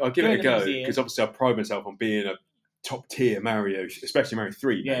 I'll give it a go, because obviously I pride myself on being top tier Mario, especially Mario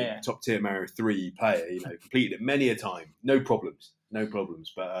 3. Yeah. Top tier Mario 3 player. Completed it many a time. No problems.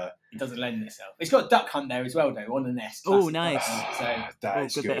 But it doesn't lend itself. It's got Duck Hunt there as well, though, on the NES. Oh, nice. That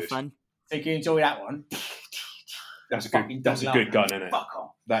is good bit of fun. So you can enjoy that one. That's a good gun, isn't it? Fuck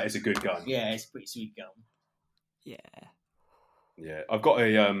off. That is a good gun. Yeah, it's a pretty sweet gun. Yeah. I've got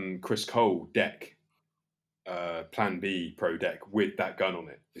a Chris Cole deck, Plan B Pro deck with that gun on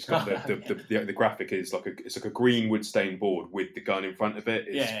it. It's got the graphic is like a green wood stained board with the gun in front of it.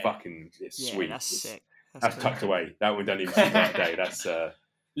 It's sweet. That's sick. That's tucked away. That one don't even see the light of day. That's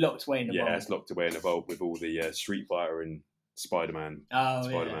locked away in the vault. Yeah, it's locked away in the vault with all the Street Fighter and Spider-Man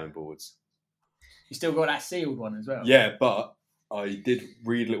boards. You still got that sealed one as well? Yeah, but I did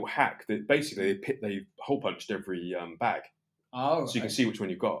read a little hack that basically they hole punched every bag. Oh, so you can see which one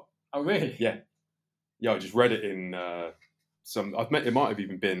you've got. Oh, really? Yeah. I just read it in some. It might have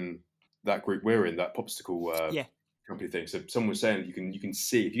even been that group we're in, that popsicle company thing. So someone was saying you can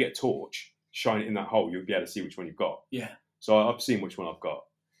see if you get a torch, shine it in that hole, you'll be able to see which one you've got. Yeah. So I've seen which one I've got.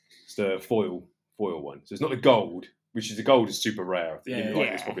 It's the foil one. So it's not the gold, which is the gold is super rare. I think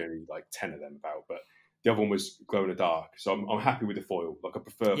there's probably only like 10 of them about, but the other one was glow in the dark. So I'm happy with the foil. Like I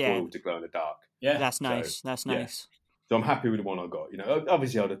prefer foil to glow in the dark. Yeah, that's nice. That's nice. So I'm happy with the one I got.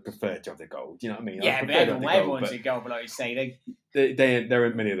 Obviously I'd have preferred to have the gold. You know what I mean? Yeah, but everyone's a gold, but like you say, there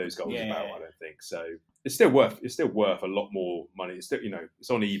aren't many of those golds about. I don't think so. It's still worth a lot more money. It's still it's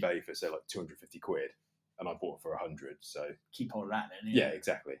on eBay for say like 250 quid, and I bought it for 100. So keep all that then. Yeah,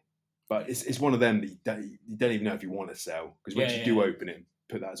 exactly. But it's one of them that you don't even know if you want to sell, because once you do open it,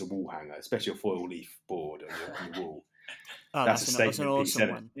 put that as a wall hanger, especially a foil leaf board on your wall. Oh, that's a statement piece, isn't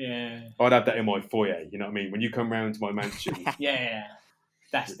it? Yeah. I'd have that in my foyer, you know what I mean? When you come round to my mansion. Yeah.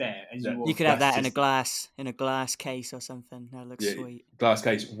 That's there. You could have that in a glass case or something. That looks sweet. Glass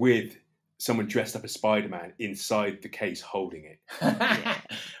case with someone dressed up as Spider-Man inside the case holding it.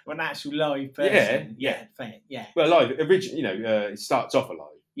 An actual live person. Yeah. Well, live, originally, it starts off alive.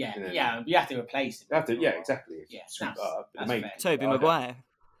 Yeah, you have to replace it. Exactly. That's Tobey Maguire.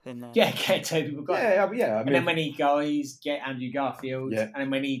 Get Tobey Maguire. Yeah. And then when he dies, get Andrew Garfield. Yeah. And then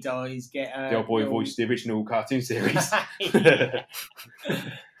when he dies, get the old boy voiced the original cartoon series. Just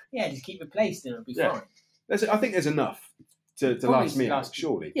keep replacing him. It'll be fine. I think there's enough to last me,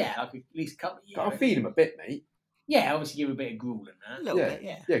 surely. Yeah, like at least a couple of years. I'll feed him a bit, mate. Yeah, obviously give him a bit of gruel and that. A little bit,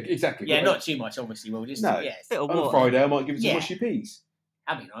 Yeah, exactly. Yeah, not too much, obviously. We'll just a bit of water. On Friday, I might give him some mushy peas.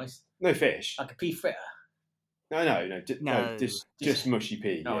 That'd be nice. No fish. Like a pea fritter. No, just mushy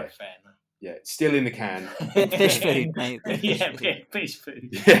pea. No, fair enough. Yeah, still in the can. Fish food, mate. Fish food.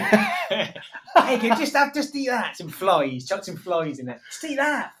 Yeah. Hey, just eat that. Some flies. Chuck some flies in there. Just eat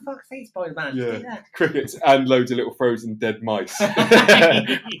that. Fuck's sake, Spider-Man. Just eat that. Crickets and loads of little frozen dead mice.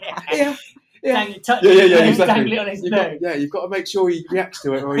 Yeah. Exactly. Dangle it on his nose. You've got to make sure he reacts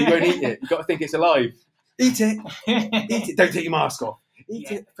to it or he won't eat it. You've got to think it's alive. Eat it. Don't take your mask off.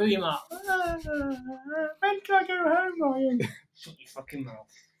 Eat it. Fill him up. When can I go home, Ryan? Shut your fucking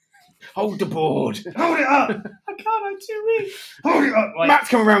mouth. Hold the board. Hold it up. I can't. I'm too weak. Hold it up. Right. Matt's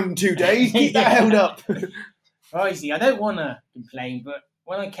coming around in 2 days. Keep that held up. Right, see, I don't want to complain, but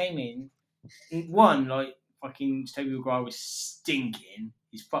when I came in, fucking Tobey Maguire was stinking.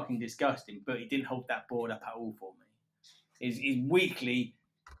 He's fucking disgusting, but he didn't hold that board up at all for me. He's weakly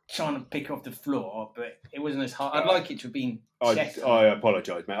trying to pick off the floor, but it wasn't as hard. I'd like it to have been. I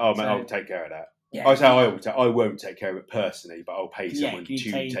apologise, mate. I'll take care of that. Yeah. I won't take care of it personally, but I'll pay someone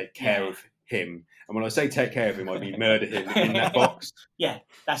to take care of him. And when I say take care of him, I mean murder him in that box. Yeah,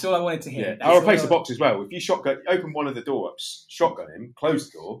 that's all I wanted to hear. Yeah. I'll replace the box as well. If you open one of the doors, shotgun him, close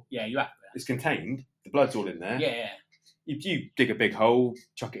the door. Yeah, you have to. It's contained. The blood's all in there. Yeah. You dig a big hole,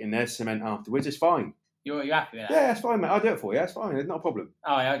 chuck it in there, cement afterwards. It's fine. You're happy with that? Yeah, it's fine, mate. I'll do it for you. That's fine. It's not a problem.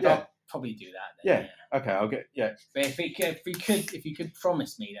 Oh, I'll probably do that. Then, Okay, I'll get. Yeah. But if you could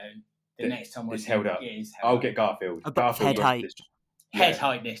promise me though. The next time it's held up. I'll get Garfield. Head height. Head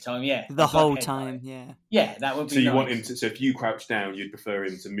height this time, yeah. The whole time, yeah. Yeah, that would be. So you want him to? So if you crouch down, you'd prefer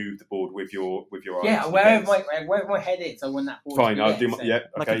him to move the board with your eyes. Yeah, wherever my head is, I want that board. Fine, I'll do my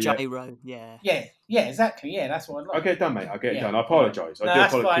like a gyro. Yeah. Yeah, exactly. Yeah, that's what I'd like. I'll get it done, mate. I'll get it done. I apologise. No,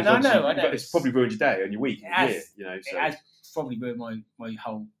 that's fine. I know. It's probably ruined your day and your week, and your year. It has probably ruined my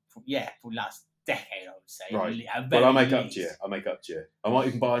whole for the last decade, I would say. Right. Well, I'll make up to you. I might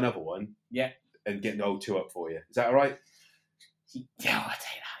even buy another one. Yeah. And get the old 2 up for you. Is that all right? Yeah, I'll take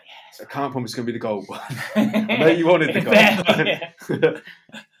that. Yeah. I can't promise it's going to be the gold one. I know you wanted the gold one.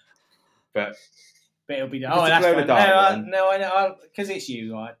 But But it'll be that's fine. No, I know because it's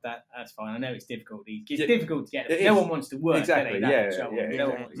you. Right? That's fine. I know it's difficult. It's difficult to get. No one wants to work. Exactly.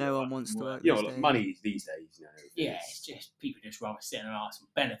 No one wants to work. Money these days. Yeah, it's just people just rather sit on their arse and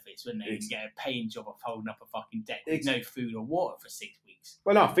benefits, wouldn't they? And get a paying job of holding up a fucking deck with no food or water for 6 weeks.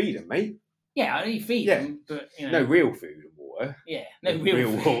 Well, I feed them, mate. Yeah, I only feed them, but no real food and water. Yeah, no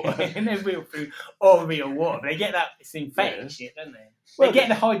real water, no real food or real water. But they get that synthetic shit, don't they? They get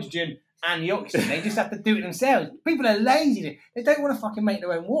the hydrogen and the oxygen. They just have to do it themselves. People are lazy. They don't want to fucking make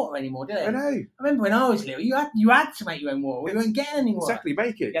their own water anymore, do they? I know. I remember when I was little, you had to make your own water. We weren't getting any water. Exactly,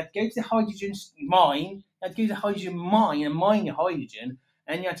 make it. You had to go to the hydrogen mine. You had to go to the hydrogen mine and mine your hydrogen.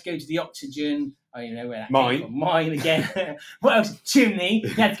 And then you had to go to the oxygen. I don't know where that came from. Mine again. What else? Chimney. You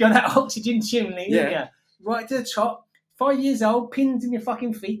had to go to that oxygen chimney. Yeah. Right to the top. 5 years old, pins in your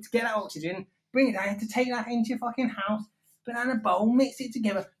fucking feet to get that oxygen. Bring it down. You have to take that into your fucking house. Put that in a bowl, mix it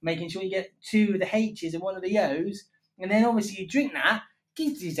together, making sure you get 2 of the H's and 1 of the O's, and then obviously you drink that.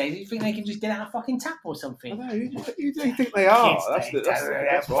 Kids these days, you think they can just get out a fucking tap or something? I know, you do think they are.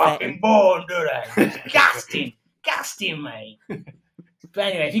 That's fucking born, do they? Disgusting, mate. But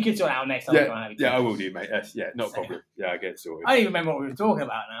anyway, if you could sort it out next time, I will do, mate. Not a problem. Yeah, I get it sorted. I don't even remember what we were talking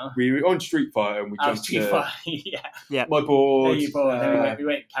about now. We were on Street Fighter and we jumped Street Fighter, yeah. My board. Then we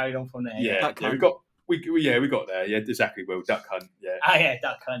went carried on from there. We got there. Yeah, exactly. Well, Duck Hunt. Yeah. Oh yeah,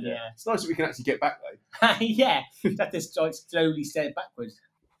 Duck Hunt. Yeah. It's nice that we can actually get back though. Yeah, that just slowly step backwards.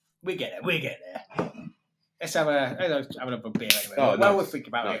 We get there. Let's have another beer anyway. We'll think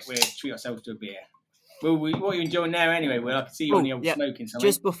about it. We'll treat ourselves to a beer. What are you enjoying there anyway? Well, I can see you on the old smoking something.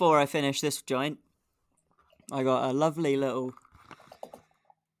 Just before I finish this joint, I got a lovely little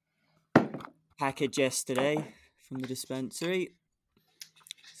package yesterday from the dispensary.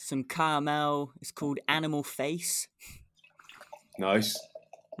 Some caramel. It's called Animal Face. Nice.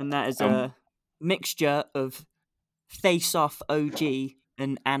 And that is a mixture of Face Off OG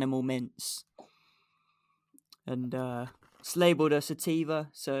and Animal Mints. And it's labelled a sativa,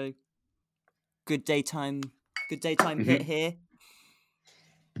 so good daytime hit here.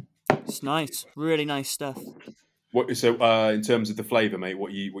 It's nice, really nice stuff. In terms of the flavour, mate,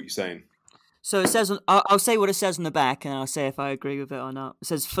 what you saying? So it says, I'll say what it says on the back, and I'll say if I agree with it or not. It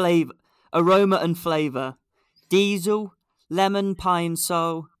says flavor, aroma and flavour, diesel, lemon, pine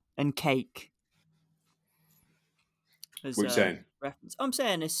sol, and cake. What are you saying? Reference. I'm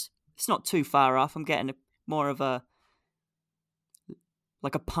saying it's not too far off. I'm getting more of a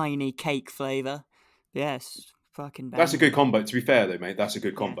piney cake flavour. Yes, fucking bad. That's a good combo. To be fair though, mate, that's a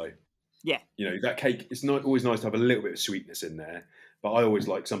good combo. Yeah. That cake, it's not always nice to have a little bit of sweetness in there, but I always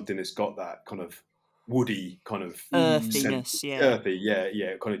like something that's got that kind of woody kind of earthiness. Earthy, yeah.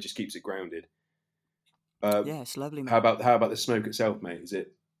 It kind of just keeps it grounded. It's lovely, mate. How about the smoke itself, mate? Is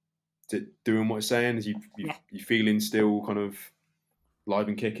it doing what it's saying? Is you feeling still kind of live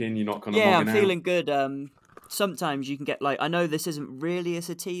and kicking? You're not kind of I'm feeling good. Sometimes you can get I know this isn't really a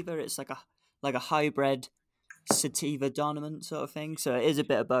sativa. It's like a hybrid sativa dominant sort of thing. So it is a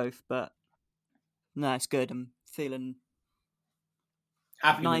bit of both, but no, it's good. I'm feeling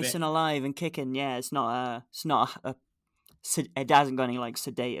happy nice and alive and kicking. Yeah, it hasn't got any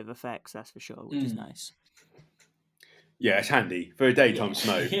sedative effects, that's for sure, which is nice. Yeah, it's handy for a daytime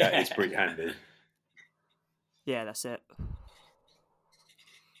smoke. That is pretty handy. Yeah, that's it.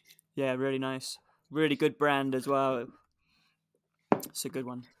 Yeah, really nice. Really good brand as well. It's a good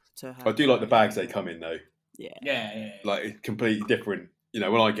one to have. I do like the bags they come in though. Yeah. Like completely different. When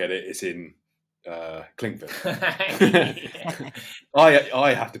I get it, it's in cling film.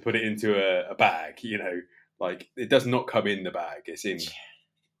 I have to put it into a bag. It does not come in the bag. It's in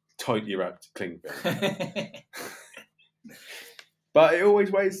tightly wrapped cling film. But it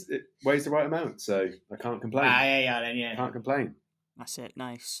always weighs the right amount, so I can't complain. Can't complain. That's it.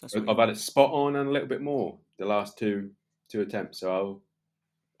 Nice. I've had it spot on and a little bit more the last two attempts, so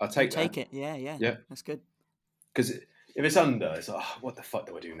I'll take it. Yeah. That's good. Because if it's under, it's like, what the fuck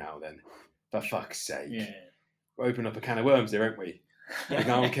do I do now then? For fuck's sake. Yeah. We'll open up a can of worms here, won't we?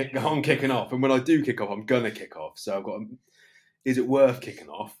 Go on kicking off. And when I do kick off, I'm going to kick off. So I've got is it worth kicking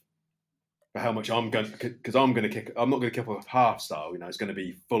off? For how much I'm going to, because I'm going to kick. I'm not going to kick off half style. It's going to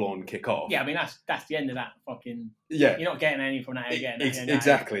be full on kick off. Yeah, I mean that's the end of that fucking. Yeah, you're not getting any from that again.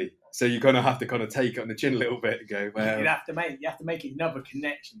 Exactly. So you're going to have to kind of take it on the chin a little bit and go. Well, you have to make another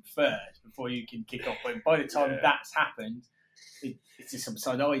connection first before you can kick off. But by the time that's happened, it's just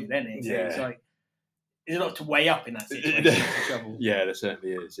subsided, isn't it? So it's like there's a lot to weigh up in that situation. Yeah, there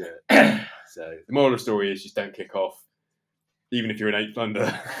certainly is. Yeah. So the moral of the story is just don't kick off, even if you're an 8th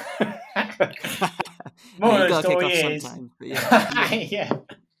under. More of the story is,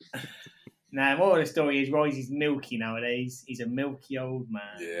 Now, more of the story is Risey's milky nowadays. He's a milky old man.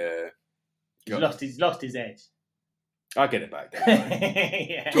 Yeah. He's lost his edge. I'll get it back.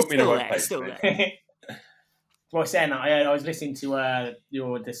 Yeah. Drop me in the right place. Still there. Well, I was saying that I was listening to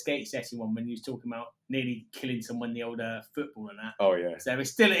the skate session one when you was talking about nearly killing someone, the old football and that. Oh yeah. So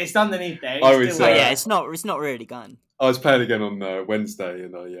it's underneath there. It's not really gone. I was playing again on Wednesday,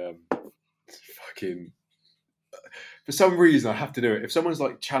 and I fucking for some reason I have to do it. If someone's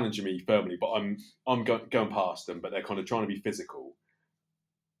like challenging me firmly, but I'm going past them, but they're kind of trying to be physical.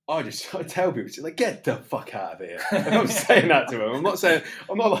 I tell people, like, get the fuck out of here. And I'm saying that to them. I'm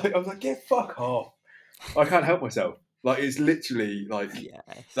like, get fuck off. I can't help myself. Like, it's literally like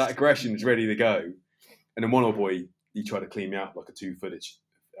that aggression is ready to go. And then one old boy, he tried to clean me out like a 2-footed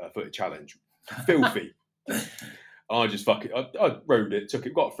challenge. Filthy. I just I rode it, took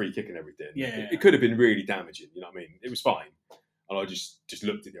it, got a free kick and everything. Yeah. It could have been really damaging, you know what I mean? It was fine. And I just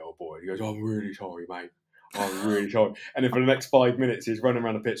looked at the old boy. He goes, I'm really sorry, mate. I'm really sorry. And then for the next 5 minutes, he's running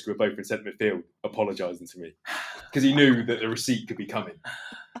around the pitch with both in centre midfield, apologising to me. Because he knew that the receipt could be coming.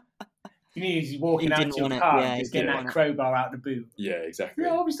 You knew he's walking out to your car, just getting that crowbar out the boot. Yeah, exactly.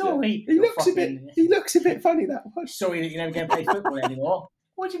 Yeah, I'm sorry. He looks a bit funny, that one. Sorry that you never get to play football anymore.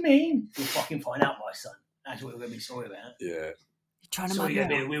 What do you mean? You'll fucking find out, my son. That's what we're going to be sorry about. Yeah. You're trying to sorry, you're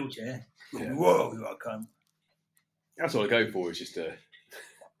going to be in a wheelchair. Yeah. Whoa, you got to come. That's what I go for, is just the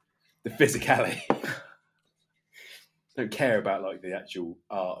physicality. Don't care about like the actual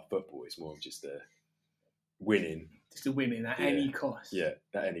art of football. It's more of just the winning. Just the winning at any cost. Yeah,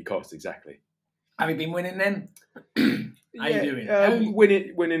 at any cost, exactly. Have you been winning then? How you doing?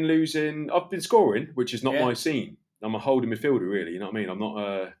 Winning, losing. I've been scoring, which is not my scene. I'm a holding midfielder, really. You know what I mean? I'm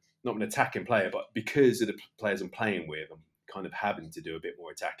not an attacking player, but because of the players I'm playing with, I'm kind of having to do a bit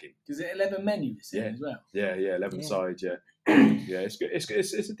more attacking. Is it 11 men you were as well? Yeah, 11 sides. Yeah, yeah. It's good.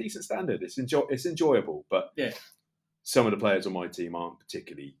 It's a decent standard. It's enjoyable, but some of the players on my team aren't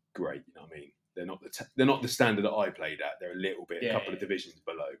particularly great. You know what I mean? They're not the standard that I played at. They're a little bit, a couple of divisions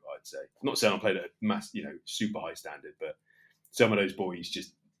below, I'd say. I'm not saying I played at a super high standard, but some of those boys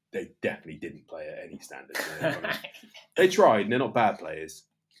they definitely didn't play at any standard. You know what I mean? They tried, and they're not bad players.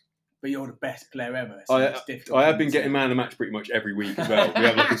 But you're the best player ever. So I have been getting man of the match pretty much every week as well. We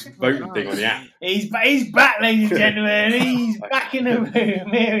have like this voting thing on the app. He's back, ladies and gentlemen. He's back in the room.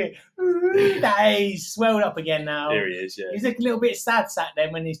 He's swelled up again now. Here he is, yeah. He's a little bit sad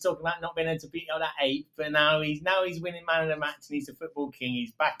then when he's talking about not being able to beat on that 8th, but now he's winning man of the match and he's the football king.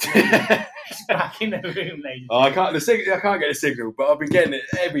 He's back in the room, ladies. I can't get a signal, but I've been getting it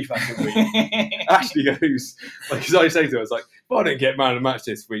every fucking week. Ashley goes, like, as I say to her, I was like, if I don't get man of the match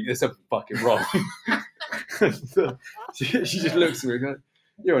this week, there's something fucking wrong. she just looks at me and goes,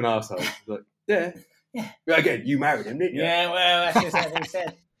 you're an arsehole. I was like, yeah. But again, you married him, didn't you? Yeah, well, that's just what he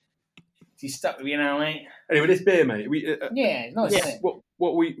said. She's stuck with you now, mate. Anyway, this beer, mate. Nice, isn't it?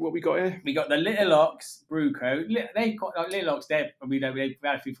 What we got here? We got the Little Ox Brew Co. They've got Little Ox. They've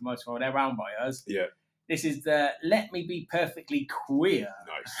had a few from us. They're round by us. Yeah. This is the Let Me Be Perfectly Queer.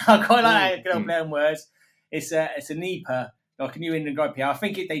 Nice. I quite like good old playing words. It's a NEPA, like a New England IPA. I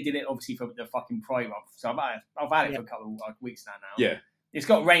think they did it obviously for the fucking Pride month. So I've had it for a couple of weeks now. Yeah. It's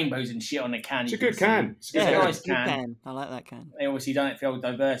got rainbows and shit on the can. It's a good can. It's a nice can. I like that can. They obviously done it for old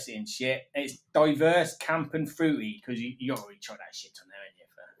diversity and shit. It's diverse, camp and fruity because you got to really try that shit on there, ain't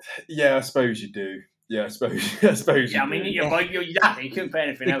you? Yeah, I suppose you do. Yeah, I suppose you I mean, you're happy. You couldn't put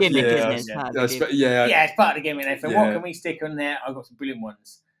anything else. It's part of the gimmick. What can we stick on there? I've got some brilliant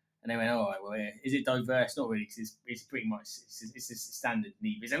ones. And they went, all right, well, is it diverse? Not really, because it's pretty much it's a standard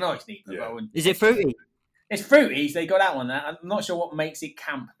NEPA. It's a nice NEPA. Yeah. Is it fruity? It's fruity, so they got that one. I'm not sure what makes it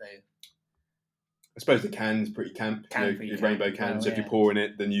camp, though. I suppose the can's pretty camp. Rainbow can. So if you're pouring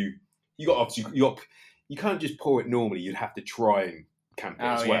it, then you can't just pour it normally. You'd have to try and camp it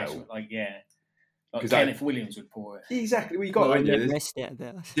as well. Like Kenneth Williams would pour it. Exactly. Well, you got it. A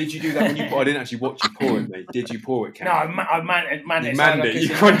bit. Did you do that when you? I didn't actually watch you pour it, mate. Did you pour it? No, I manned it. You manned it.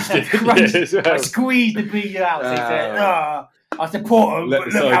 You crunched it. I squeezed the beer out. I have to pour them. But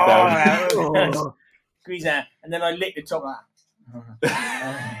look how I squeeze that, and then I lick the top of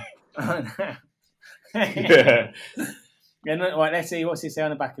that. Right, let's see what's it say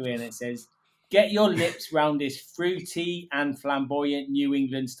on the back of it. And it says, "Get your lips round this fruity and flamboyant New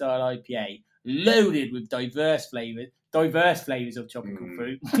England style IPA, loaded with diverse flavors of tropical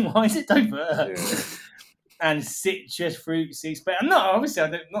fruit." Why is it diverse? Yeah. And citrus fruit seeds. But I'm not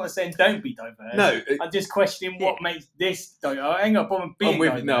saying don't be diverse. No, I'm just questioning what makes this diverse. I ain't got a problem being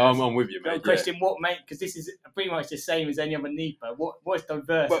diverse. I'm with you, mate. I'm questioning what makes, because this is pretty much the same as any other NEPA. What's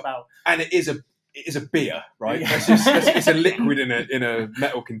diverse about? And it is it is a beer, right? It's a liquid in a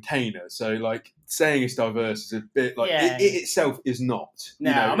metal container. So, like, saying it's diverse is a bit like it itself is not.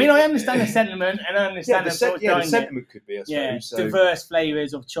 No, I mean, I understand the sentiment, and I understand the sentiment could be, I suppose. So. Diverse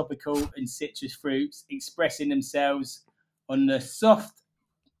flavours of tropical and citrus fruits expressing themselves on the soft,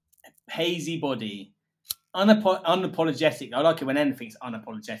 hazy body. Unapologetic. I like it when anything's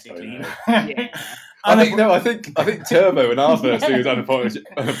unapologetically. I think Turbo and our first thing was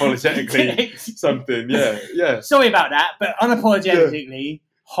unapologetically something. Yeah. Sorry about that, but unapologetically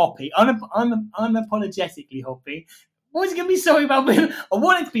hoppy. Unapologetically hoppy. What is it going to be sorry about? I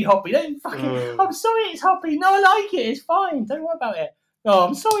want it to be hoppy. Don't fucking. I'm sorry, it's hoppy. No, I like it. It's fine. Don't worry about it. Oh,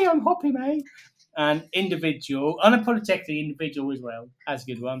 I'm sorry, I'm hoppy, mate. And individual, unapologetically individual as well. That's a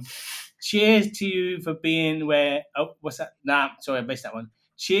good one. Cheers to you for being where... Oh, what's that? Nah, sorry, I missed that one.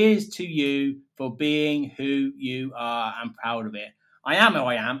 Cheers to you for being who you are. I'm proud of it. I am who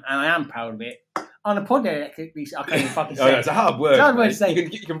I am, and I am proud of it. Unapologetically, I can't even fucking say it. It's a hard word. It's a hard word to say.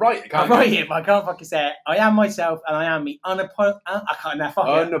 You can write it, can't you? I write it, but I can't fucking say it. I am myself, and I am me.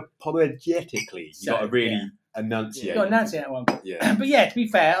 Unapologetically. You've got to really enunciate. You've got to enunciate that one. Yeah. But yeah, to be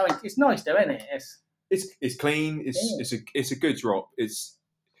fair, it's nice though, isn't it? It's clean. It's a good drop.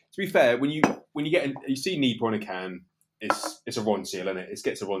 To be fair, when you see Nipa on a can, it's a Ronseal, isn't it? It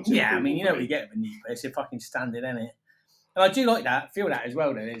gets a Ronseal. Yeah, I mean, you know what you get with Nipa. It's a fucking standard, isn't it? And I do like that. Feel that as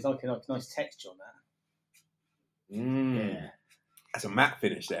well. Though there's like a nice texture on that. Yeah, that's a matte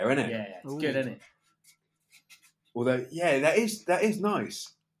finish there, isn't it? Yeah, it's good, isn't it? Although, yeah, that is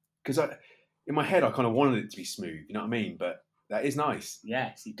nice because in my head I kind of wanted it to be smooth. You know what I mean? But that is nice.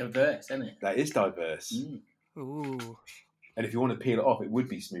 Yeah, it's diverse, isn't it? That is diverse. Ooh. And if you want to peel it off, it would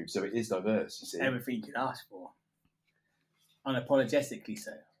be smooth. So it is diverse, you see. Everything you could ask for. Unapologetically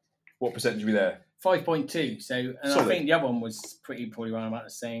so. What percentage are we there? 5.2. So, and I think the other one was probably around about the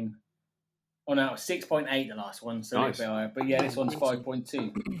same. Oh no, 6.8 the last one. So nice. A bit higher. But yeah, this one's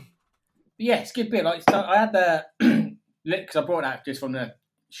 5.2. But yeah, it's a good beer. Like, I had the... Because I brought that just from the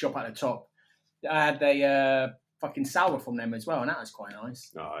shop at the top. I had a... fucking sour from them as well, and that was quite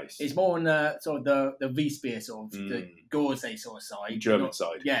nice. Nice. It's more on the sort of the Weissbier sort of the Gorsay sort of side, German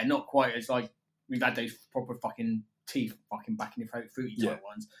side. Yeah, not quite as like we've had those proper fucking teeth fucking back in your throat fruity type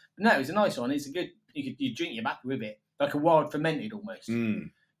ones. But no, it was a nice one. It's a good. You drink your back with it like a wild fermented almost.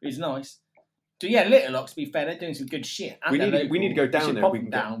 It's nice. So yeah, Little Ox, to be fair, they're doing some good shit. We need to go down there.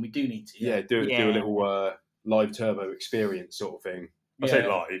 We do need to. Yeah, do a little live Turbo experience sort of thing. I say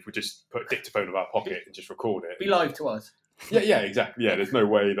live, we just put a dictaphone in our pocket and just record it. Be live to us. Yeah, exactly. Yeah, there's no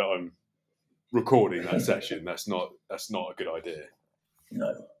way that I'm recording that session. That's not a good idea.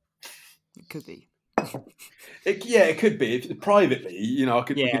 No. It could be. It could be. Privately, I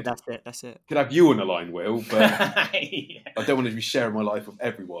could... Yeah, that's it. Could have you on the line, Will, but I don't want to be sharing my life with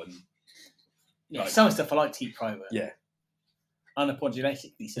everyone. Yeah, some stuff I like to keep private. Yeah.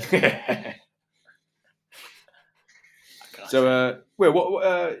 Unapologetically so. So, Will,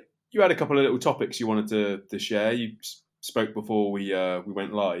 what you had a couple of little topics you wanted to share. You spoke before we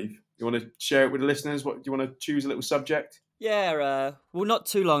went live. You want to share it with the listeners? What do you want to choose a little subject? Yeah, well, not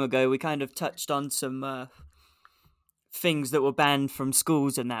too long ago, we kind of touched on some things that were banned from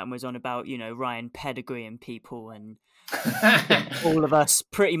schools and that, and was on about, Ryan Pedigree and people, and all of us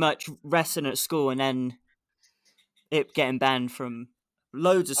pretty much wrestling at school, and then it getting banned from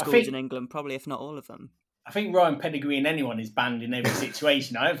loads of schools in England, probably if not all of them. I think Ryan Pedigree and anyone is banned in every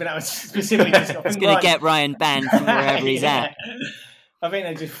situation. I don't think that was specifically just... It's going to get Ryan banned from wherever he's at. I think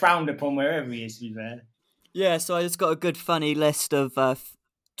they're just frowned upon wherever he is, to be fair. Yeah, so I just got a good funny list of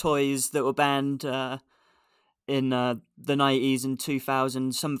toys that were banned in the 90s and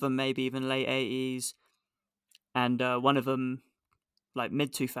 2000s, some of them maybe even late 80s, and one of them like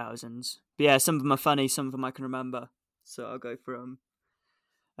mid-2000s. But yeah, some of them are funny, some of them I can remember. So I'll go through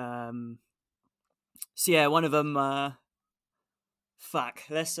them. So yeah, one of them,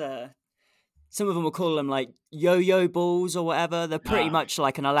 some of them will call them like yo-yo balls or whatever. They're pretty much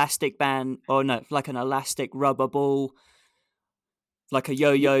like an elastic band, or no, like an elastic rubber ball, like a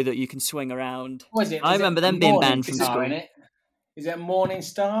yo-yo that you can swing around. What is it? I remember them being banned from school. Is it a Morning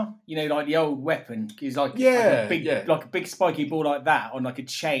Star? Like the old weapon. It's like a big spiky ball like that on like a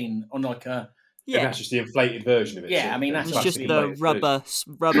chain on like a... Yeah, and that's just the inflated version of it. Yeah, I mean that's just the rubber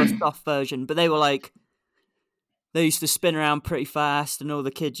soft version. But they were like, they used to spin around pretty fast, and all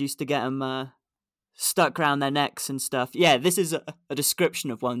the kids used to get them stuck around their necks and stuff. Yeah, this is a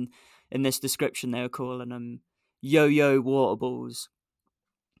description of one. In this description, they were calling them yo-yo water balls.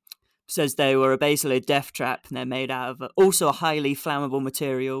 Says they were basically a death trap, and they're made out of also a highly flammable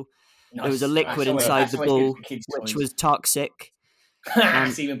material. Nice. There was a liquid inside the ball, which was toxic.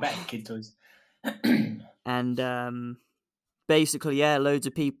 It's even better than kid toys. And basically, yeah, loads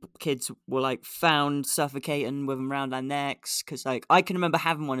of kids were like found suffocating with them around their necks. Because like I can remember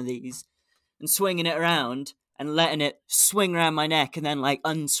having one of these and swinging it around and letting it swing around my neck and then like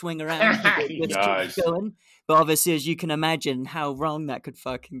unswing around. Nice. But obviously, as you can imagine, how wrong that could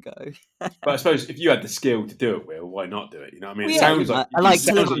fucking go. But I suppose if you had the skill to do it, Will, why not do it? You know what I mean? Well, it sounds like I like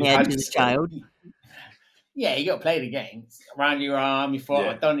to live on the edge as a child. Yeah, you got to play the game. Around your arm, you thought,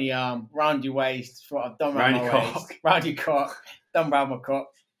 I've done the arm. Round your waist, thought, I've done round my waist. Round your cock, done round my cock.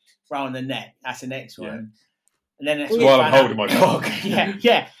 Round the neck, that's the next one. And then that's while I'm holding my cock.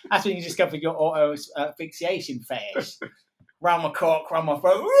 yeah. That's when you discover your auto asphyxiation fetish. Round my cock, round my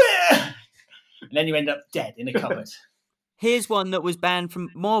throat. And then you end up dead in a cupboard. Here's one that was banned from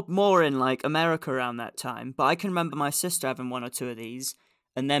more in like America around that time. But I can remember my sister having one or two of these,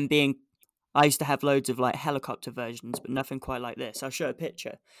 and then I used to have loads of like helicopter versions, but nothing quite like this. I'll show a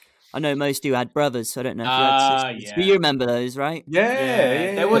picture. I know most of you had brothers, so I don't know if you had sisters. But you remember those, right?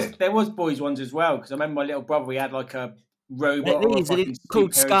 Yeah. There was boys ones as well, because I remember my little brother, he had like a robot. It's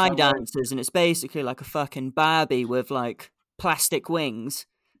called Sky Dancers, and it's basically like a fucking Barbie with like plastic wings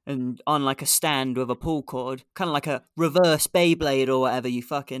and on like a stand with a pull cord, kind of like a reverse Beyblade or whatever you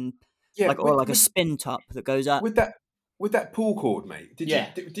fucking or a spin top that goes up. With that pull cord, mate, did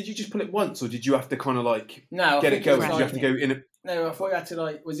you just pull it once, or did you have to kind of like get it going? Did you have to go in it? No, I thought you had to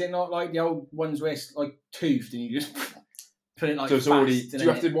like. Was it not like the old ones where it's like toothed and you just put it like? So it's already. Do you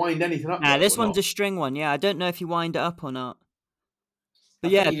have to wind anything up? Nah, this one's a string one. Yeah, I don't know if you wind it up or not. But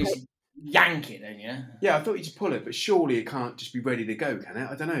you just yank it, don't you? Yeah, I thought you just pull it, but surely it can't just be ready to go, can it?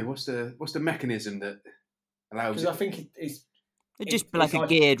 I don't know. What's the mechanism that allows it? Because I think it's just like a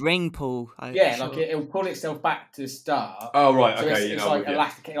geared ring pull. Like it'll pull itself back to start. Oh right, so okay. It's like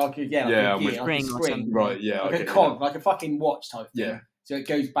elastic, like a spring, right? Yeah, like a cog, like a fucking watch type thing. Yeah. So it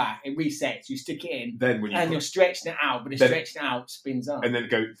goes back, it resets. You stick it in, then you're stretching it out, but stretching it out spins up, and then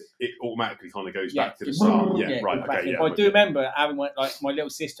it automatically kind of goes back to the start. Yeah, right. Okay, I do remember having one, like my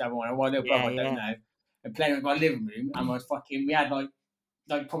little sister having one, and my little brother, I don't know, and playing with my living room, and we had like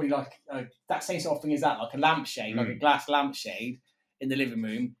probably like that same sort of thing as that, like a lampshade, like a glass lampshade in the living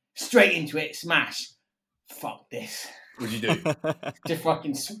room, straight into it, smash. Fuck this. What'd you do? Just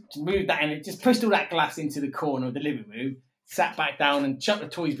fucking move that and just pushed all that glass into the corner of the living room, sat back down and chucked the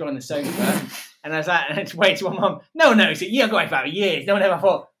toys behind the sofa. And I was like, and I just waited to my mum. No one knows it. You got it for years. No one ever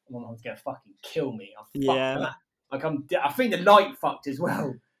thought, my mum's going to fucking kill me. I'm fucked for that. I think the light fucked as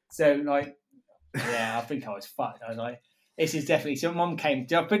well. So, like, yeah, I think I was fucked. I was like, this is definitely... So mum came...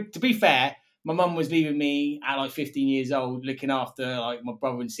 To be fair, my mum was leaving me at like 15 years old, looking after like my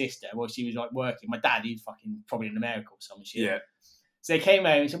brother and sister while she was like working. My dad, he's fucking probably in America or some shit. Yeah. So they came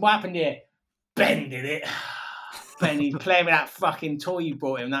home and said, "What happened here?" Ben did it. Ben, he's playing with that fucking toy you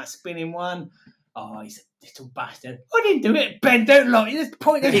brought him, that spinning one. Oh, he's a little bastard. I didn't do it. Ben, don't lie. There's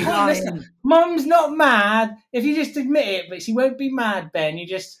pointless. Mum's not mad if you just admit it, but she won't be mad, Ben. You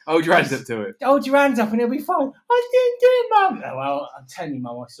just hold your hands up to it. Hold your hands up and it'll be fine. I didn't do it, Mum. Oh, well, I'm telling you,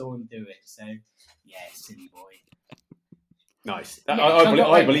 Mum, I saw him do it. So, yeah, silly boy. Nice.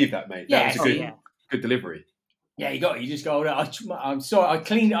 I believe that, mate. That was a good delivery. Yeah, you just go. I'm sorry, I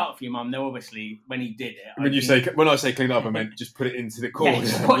cleaned it up for you, Mum. Though obviously, when he did it, when I say clean it up, I meant just put it into the corner. Yeah,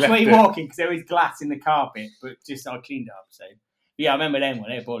 just watch where you're walking because there is glass in the carpet. But just I cleaned it up. So yeah, I remember them when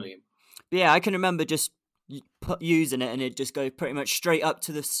they were bullying. Yeah, I can remember just using it and it just go pretty much straight up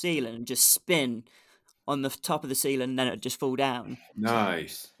to the ceiling and just spin on the top of the ceiling, and then it would just fall down.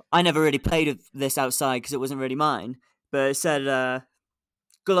 Nice. I never really played with this outside because it wasn't really mine. But it said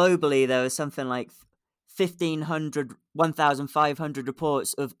globally there was something like 1,500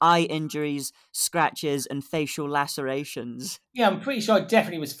 reports of eye injuries, scratches, and facial lacerations. Yeah, I'm pretty sure I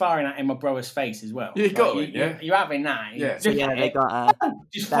definitely was firing that in my brother's face as well. You got it, yeah? You're having that. Yeah, they got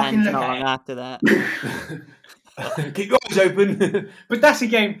just fucking look at it. After that. Keep your eyes open. But that's a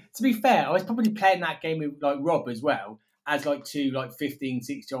game, to be fair, I was probably playing that game with like Rob as well, as like two like 15,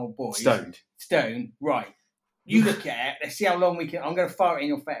 16-year-old boys. Stoned, right. You look at it, let's see how long we can. I'm going to fire it in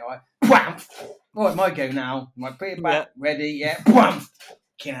your face, right? Bam! Right, my go now. My put it back, ready, yeah. Bam!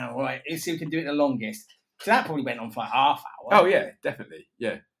 Okay, now, right. Let's see if we can do it the longest. So that probably went on for like half hour. Oh, yeah, definitely,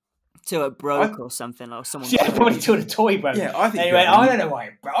 yeah. Till it broke or something, or someone. Yeah, probably till the toy broke. Yeah, I think. Anyway, I don't know why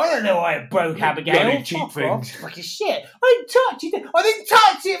it broke, Abigail. Cheap things. Fucking shit. I didn't touch it. I didn't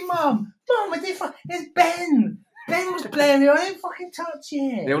touch it, Mum. Mum, I didn't. It's Ben. Ben was playing it. I didn't fucking touch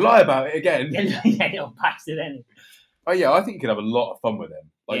it. He'll lie about it again. Yeah, little bastard, anyway. Oh yeah, I think you could have a lot of fun with them.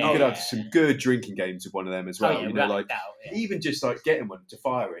 Like you could have some good drinking games with one of them as well. You know, like even just like getting one to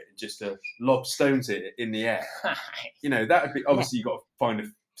fire it and just to lob stones it in the air. You know, that would be obviously you got to find a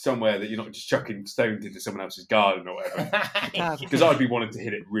somewhere that you're not just chucking stones into someone else's garden or whatever. Because I'd be wanting to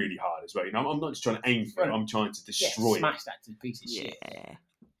hit it really hard as well. You know, I'm not just trying to aim for it. I'm trying to destroy smash that to a piece of shit.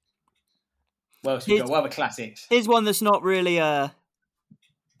 Well, what other classics? Here's one that's not really a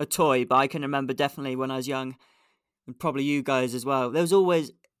toy, but I can remember definitely when I was young, and probably you guys as well. There was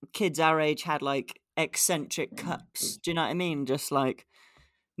always kids our age had like eccentric cups. Do you know what I mean? Just like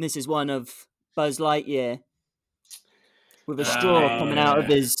this is one of Buzz Lightyear with a straw coming out of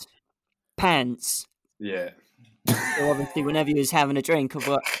his pants. Yeah. So obviously, whenever he was having a drink of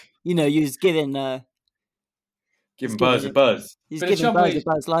what you was giving. Giving Buzz a buzz. He's giving Buzz a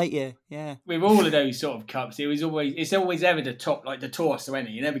Buzz Lightyear, yeah. With all of those sort of cups, it's always ever the top, like the torso, isn't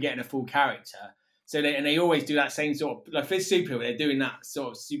it? You're never getting a full character. So they always do that same sort of, like for Super, they're doing that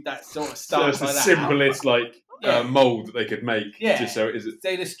sort of stuff. So it's the simplest mould that they could make. Yeah. Just so it is.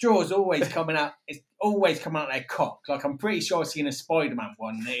 So the straw's always coming out. It's always coming out their cock. Like I'm pretty sure I've seen a Spider-Man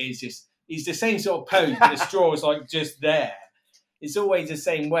one. And it is just he's the same sort of pose, but the straw's like just there. It's always the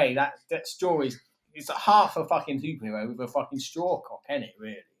same way. That straw is. It's like half a fucking superhero with a fucking straw cock, isn't it,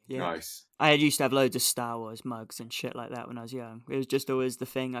 really? Yeah. Nice. I used to have loads of Star Wars mugs and shit like that when I was young. It was just always the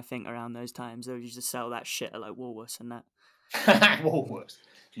thing, I think, around those times. They used to sell that shit at like Woolworths and that. Woolworths.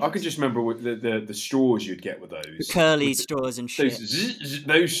 I can just remember the straws you'd get with those. The curly straws and shit.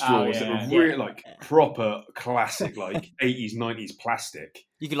 Those straws that were really proper classic, like 80s, 90s plastic.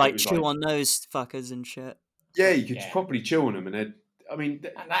 You could chew on those fuckers and shit. Yeah, you could properly chew on them and they'd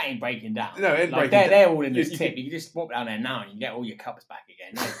that ain't breaking down. No, it ain't breaking down. They're all in this tip. You can just walk down there now and you get all your cups back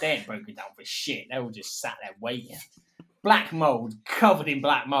again. No, they ain't broken down for shit. They're all just sat there waiting. Black mould, covered in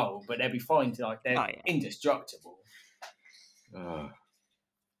black mould, but they'll be fine to they're indestructible.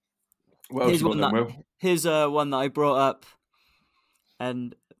 Here's one that I brought up,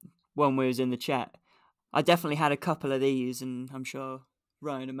 and when we was in the chat, I definitely had a couple of these, and I'm sure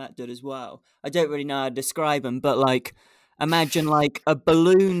Ryan and Matt did as well. I don't really know how to describe them, but imagine a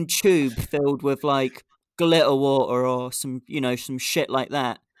balloon tube filled with glitter water or some shit like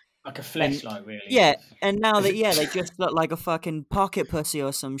that. Like a fleshlight, really. Yeah, and now they just look like a fucking pocket pussy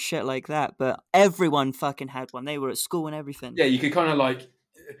or some shit like that. But everyone fucking had one. They were at school and everything. Yeah, you could kind of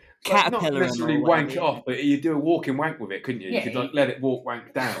caterpillar. Not necessarily wank it off, but you do a walking wank with it, couldn't you? Yeah, you could let it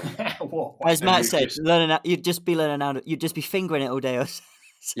wank down. As Matt said, you'd just be learning how to. You'd just be fingering it all day.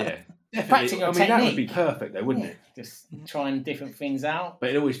 Yeah. Practicing your technique. That would be perfect though, wouldn't it? Just trying different things out. But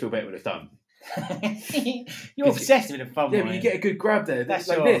it'd always feel better with a thumb. You're obsessed with a thumb. Yeah, but you get a good grab there. That's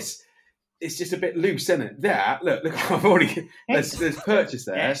like this. It's just a bit loose, isn't it? Look, I've already there's purchase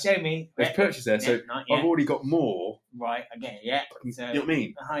there. Yeah, show me. There's purchase there, so I've already got more. Right, okay, yeah. So, you know what I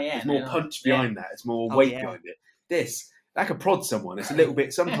mean? There's more punch behind that. It's more weight behind it. That could prod someone. It's a little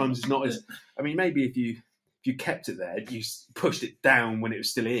bit. Sometimes it's not as. I mean, maybe if you kept it there, you pushed it down when it was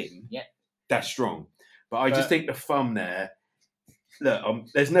still in. Yeah, that's strong. But I just think the thumb there. Look,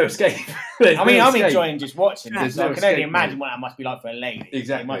 there's no escape. I'm enjoying just watching it. So I can only imagine what that must be like for a lady.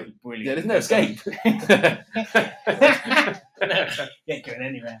 Exactly. It must be brilliant. Yeah, there's no escape. You ain't going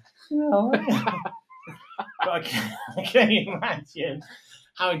anywhere. No. But I can imagine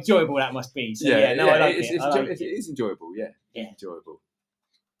how enjoyable that must be. So, I like it. It is enjoyable, yeah. Yeah. Enjoyable.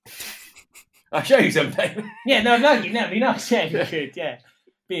 I'll show you something. Yeah, no, you'd never be nice. Yeah, you could, yeah.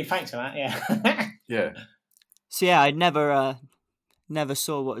 Thanks for that, yeah. Yeah. So, I never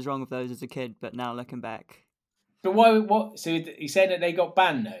saw what was wrong with those as a kid, but now looking back. But what? So you said that they got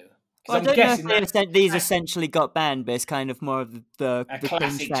banned, though? Well, I don't know if these essentially got banned, but it's kind of more of the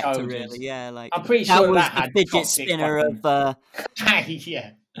classic factor, really. Yeah, I'm pretty sure that was the fidget spinner of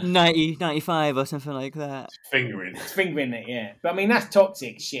 95 or something like that. Fingering it, yeah. But I mean, that's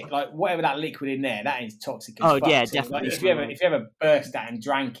toxic shit. Like whatever that liquid in there, that is toxic. As fuck. Yeah, so, definitely. If you ever burst that and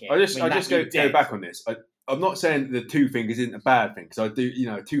drank it, I just go back on this. I'm not saying the two fingers isn't a bad thing because I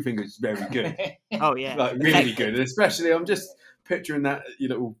do. Two fingers is very good. Oh yeah, really good. And especially, I'm just picturing that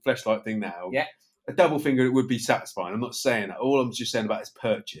little fleshlight thing now. Yeah. A double finger, it would be satisfying. I'm not saying that. All I'm just saying about is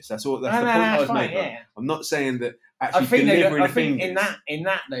purchase. That's all. That's the point I was making. Yeah. I'm not saying that actually delivering the fingers. In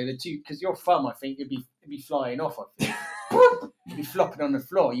that though, the two, because your thumb, I think, it'd be flying off. I think you'd be flopping on the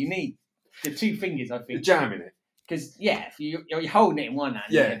floor. You need the two fingers. I think the jam in it. Because if you're holding it in one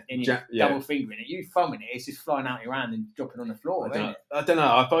hand and you're double fingering it, you thumbing it, it's just flying out your hand and dropping on the floor. I don't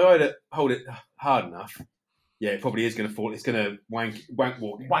know. If I hold it hard enough. Yeah, it probably is going to fall. It's going to wank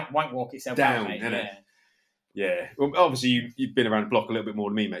walk itself down, out, isn't it? Yeah. Well, obviously you've been around the block a little bit more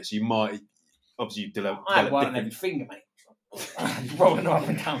than me, mate. So you might obviously develop. I have one on every finger, mate. Rolling up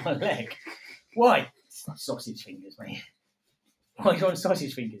and down my leg. Why? It's not sausage fingers, mate. Why you want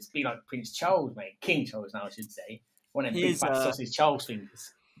sausage fingers? Be like Prince Charles, mate. King Charles now, I should say. One of them big fat sausage Charles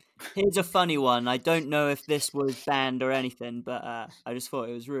fingers. Here's a funny one. I don't know if this was banned or anything, but I just thought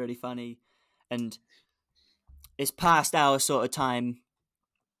it was really funny. And it's past our sort of time.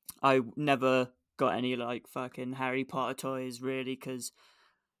 I never got any like fucking Harry Potter toys really because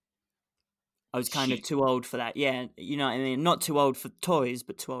I was kind of too old for that. Yeah, you know what I mean? Not too old for toys,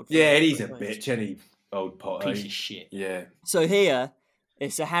 but too old for Yeah, he's a bitch, any old Potter. Piece of shit. Yeah. So here,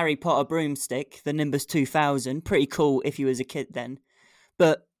 it's a Harry Potter broomstick, the Nimbus 2000. Pretty cool if you was a kid then.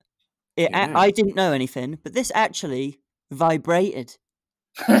 But I didn't know anything, but this actually vibrated.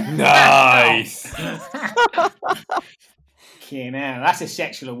 Nice. That's a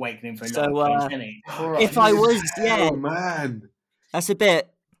sexual awakening for a lot of kids, isn't it? If I was, oh man, that's a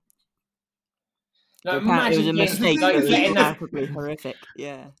bit. Like, it was a mistake. It was probably horrific.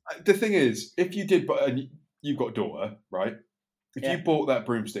 Yeah. The thing is, if you did, and you've got a daughter, right? If you bought that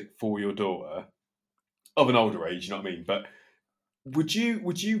broomstick for your daughter of an older age, you know what I mean? But would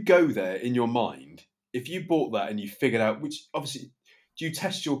you go there in your mind if you bought that and you figured out which obviously? Do you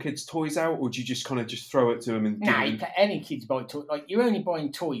test your kids' toys out, or do you just kind of just throw it to them? And any kids buy toys. Like you're only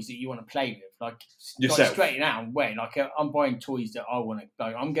buying toys that you want to play with, like straight out way. Like I'm buying toys that I want to.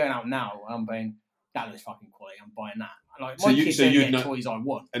 Like I'm going out now and I'm buying that looks fucking quality. I'm buying that. Like my kids don't get toys I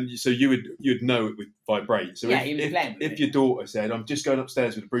want. And so you'd know it would vibrate. So if your daughter said, "I'm just going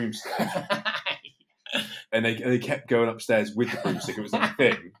upstairs with a broomstick," and they kept going upstairs with the broomstick, it was like a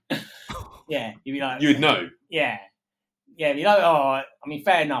thing. Yeah, you'd be like, you'd know. Yeah. Yeah, you know, I mean,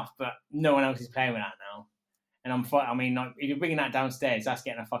 fair enough, but no one else is playing with that now. And like, if you're bringing that downstairs, that's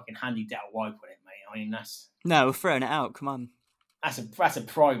getting a fucking handy Dettol wipe with it, mate. I mean, that's... No, we're throwing it out, come on. That's a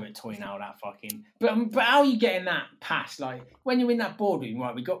private toy now, that fucking... But how are you getting that past? Like, when you're in that boardroom,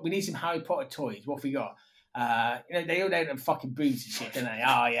 right, we need some Harry Potter toys. What have we got? They all know them fucking brooms and shit, don't they?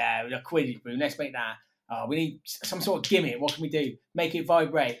 Oh, yeah, a Quidditch broom, let's make that. Oh, we need some sort of gimmick. What can we do? Make it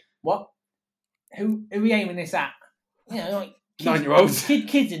vibrate. What? Who are we aiming this at? You know, like 9-year-olds,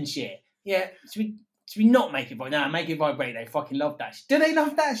 kids and shit. Yeah, should we not make it vibrate? No, make it vibrate. They fucking love that. Do they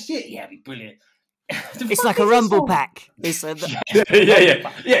love that shit? Yeah, it'd be brilliant. It's like a rumble pack. It's yeah.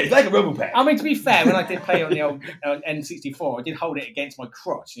 It's like a rumble pack. I mean, to be fair, when I did play on the old N64, I did hold it against my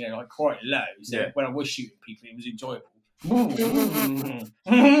crotch, you know, like quite low. So when I was shooting people, it was enjoyable.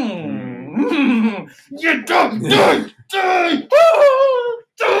 You don't die!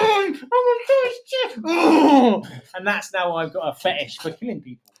 And that's now I've got a fetish for killing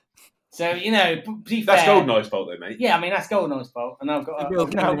people. So, you know, that's GoldenEye's fault though, mate. Yeah, I mean, that's GoldenEye's fault. And I've got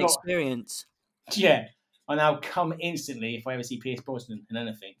a experience. Yeah. And I'll come instantly if I ever see Pierce Brosnan in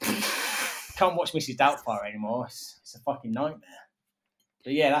anything. Can't watch Mrs. Doubtfire anymore. It's a fucking nightmare.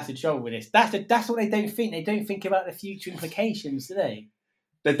 But yeah, that's the trouble with this. That's what they don't think. They don't think about the future implications, do they?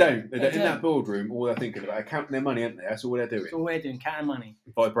 They don't. In that boardroom, all they're thinking about is counting their money, aren't they? That's all they're doing. That's all they're doing, counting money.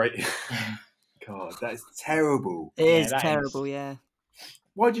 Vibrating. God, that is terrible. It is terrible, yeah.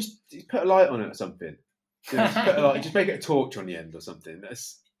 Why just put a light on it or something? Just make it a torch on the end or something.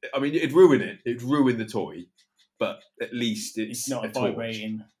 It'd ruin it. It'd ruin the toy. But at least it's not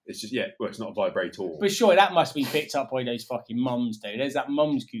vibrating. Torch. It's just, it's not a vibrator. But sure, that must be picked up by those fucking mums, though. There's that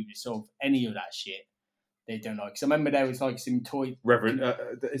mums group that solve any of that shit. They don't like. Because I remember there was like some toy. Reverend,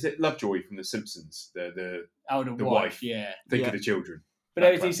 is it Lovejoy from The Simpsons? The wife. Yeah. Think of the children. But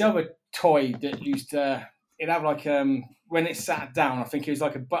there was this other toy that used to. It'd have like when it sat down, I think it was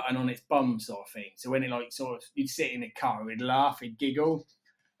like a button on its bum sort of thing. So when it like sort of you'd sit in the car, it'd laugh, it'd giggle,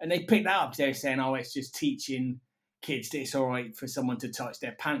 and they picked that up because they were saying, "Oh, it's just teaching kids that it's all right for someone to touch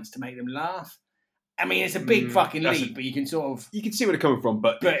their pants to make them laugh." I mean, it's a big fucking leap, but you can see where they're coming from,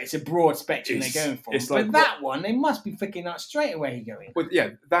 but it's a broad spectrum they're going for. But that one, they must be picking up straight away going. But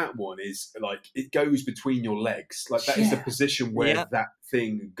yeah, that one is like it goes between your legs, like that is the position where that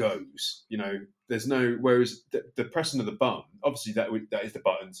thing goes. You know, there's no. Whereas the pressing of the bum, obviously that is the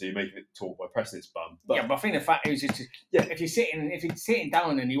button, so you're making it taut by pressing its bum. But I think the fact is just if you're sitting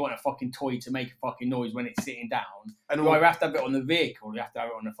down and you want a fucking toy to make a fucking noise when it's sitting down, and you have to have it on the vehicle, or you have to have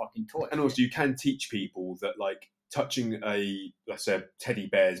it on the fucking toy. And also, you can teach people that like touching let's say a teddy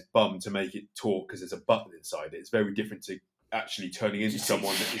bear's bum to make it taut because there's a button inside it. It's very different to actually turning into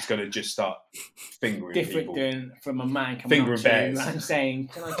someone that is going to just start fingering people. Than from a man coming up to you and saying,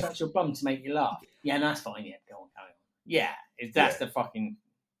 "Can I touch your bum to make you laugh?" Yeah, no, that's fine. Yeah, go on, carry on. Yeah, that's the fucking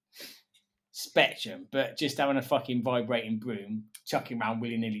spectrum. But just having a fucking vibrating broom, chucking around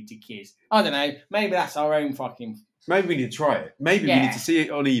willy-nilly to kids. I don't know. Maybe that's our own fucking... Maybe we need to try it. Maybe we need to see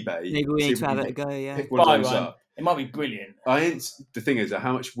it on eBay. Maybe we need to have it a go, yeah. Pick one of those up. It might be brilliant. The thing is,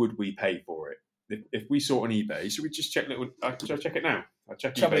 how much would we pay for it? If we saw it on eBay, should we just check it? Should I check it now? I'll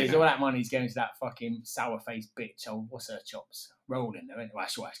check Trouble is, all that money's going to that fucking sour-faced bitch. Oh, what's her chops? rolling though. Well,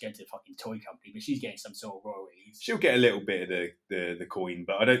 sure, it's going to the fucking toy company, but she's getting some sort of royalties. She'll get a little bit of the coin,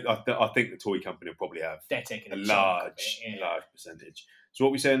 but I think the toy company will probably have they're taking a large percentage. So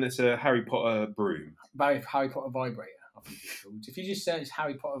what we're saying, it's a Harry Potter broom. Harry Potter vibrator, I think it's called. If you just search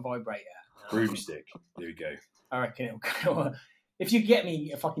Harry Potter vibrator. Broomstick. There we go. I reckon it'll go. If you get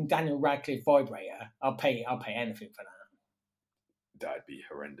me a fucking Daniel Radcliffe vibrator, I'll pay anything for that. That'd be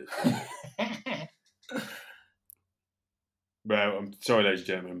horrendous. Well, I'm sorry, ladies and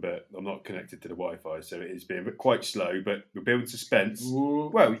gentlemen, but I'm not connected to the Wi-Fi, so it is being quite slow, but we're building suspense. Ooh.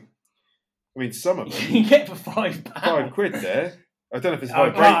 Well, I mean, some of them. You get for £5. £5 there. I don't know if it's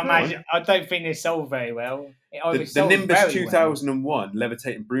I don't think they're sold very well. The Nimbus 2001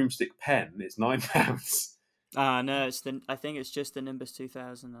 levitating broomstick pen is £9. No, I think it's just the Nimbus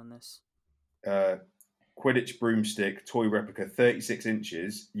 2000 on this. Quidditch broomstick toy replica, 36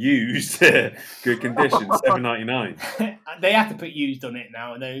 inches, used, good condition, $7.99. They have to put used on it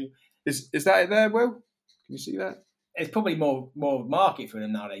now, though. Is that it there, Will? Can you see that? It's probably more market for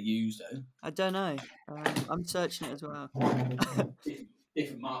them now. They're used though. I don't know. I'm searching it as well.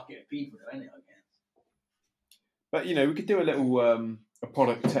 Different market of people, isn't it? I guess. But we could do a little a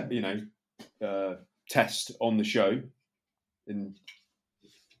product, test on the show and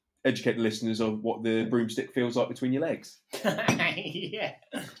educate the listeners of what the broomstick feels like between your legs. Yeah.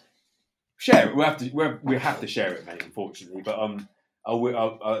 Share it. We have to share it, mate. Unfortunately, but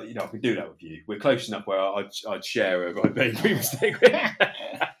I could do that with you. We're close enough where I'd share a broomstick.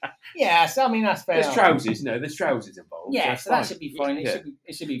 Yeah, so I mean that's fair. There's trousers, there's trousers involved. Yeah, so that should be fine.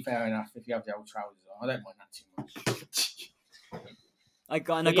 It should be fair enough if you have the old trousers on. I don't mind that too much. I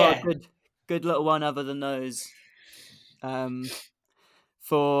got a good little one other than those.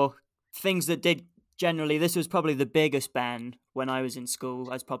 For things that did generally, this was probably the biggest ban when I was in school.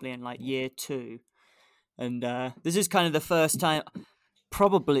 I was probably in like year 2. And this is kind of the first time,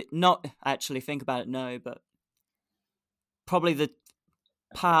 probably not actually think about it, no, but probably the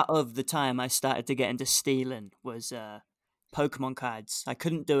part of the time I started to get into stealing was Pokemon cards. I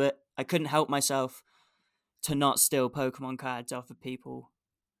couldn't do it. I couldn't help myself to not steal Pokemon cards off of people.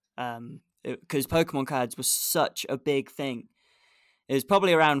 Because Pokemon cards was such a big thing. It was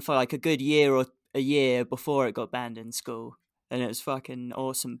probably around for like a good year or a year before it got banned in school. And it was fucking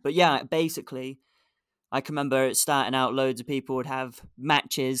awesome. But yeah, basically, I can remember it starting out, loads of people would have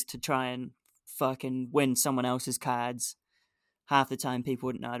matches to try and fucking win someone else's cards. Half the time people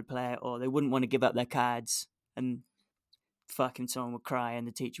wouldn't know how to play it, or they wouldn't want to give up their cards. And fucking someone would cry and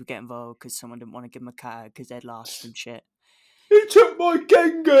the teacher would get involved because someone didn't want to give them a card because they'd lost and shit. He took my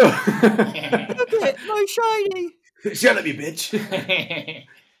Gengar! Look at it, no shiny! Shut up, you bitch!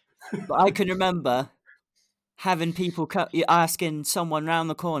 But I can remember having people asking someone round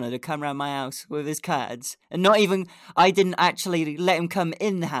the corner to come round my house with his cards. And I didn't actually let him come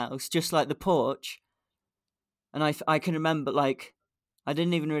in the house, just like the porch. And I can remember, like, I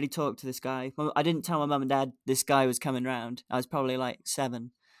didn't even really talk to this guy. I didn't tell my mum and dad this guy was coming round. I was probably like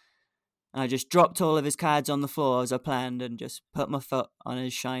 7. And I just dropped all of his cards on the floor as I planned and just put my foot on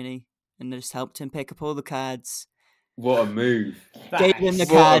his shiny and just helped him pick up all the cards. What a move. Gave him the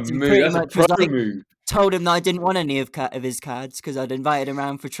cards and pretty That's much a pro move. Told him that I didn't want any of his cards because I'd invited him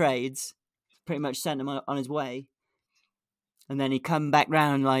around for trades. Pretty much sent him on his way. And then he come back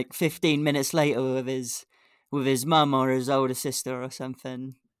round like 15 minutes later with his mum or his older sister or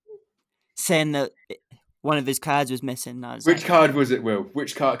something, saying that one of his cards was missing. Which card was it, Will?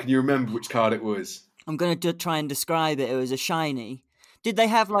 Which card? Can you remember which card it was? I'm going to try and describe it. It was a shiny. Did they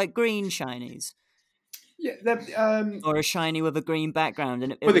have like green shinies? Yeah, or a shiny with a green background.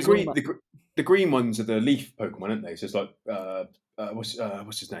 And the green ones are the leaf Pokemon, aren't they? So it's like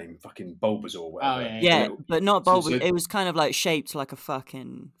what's his name? Fucking Bulbasaur or whatever. Oh, yeah, but not Bulbasaur. So, it was kind of like shaped like a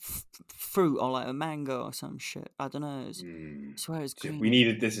fucking fruit or like a mango or some shit. I don't know. I swear it's green. We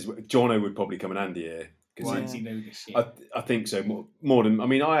needed this. Jono would probably come in handy here. Why does he know this shit? I think so. More than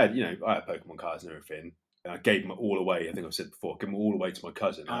I had Pokemon cards and everything. And I gave them all away. I think I've said before. I gave them all away to my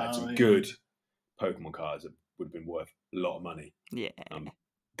cousin. I had some good Pokemon cards that would have been worth a lot of money. Yeah.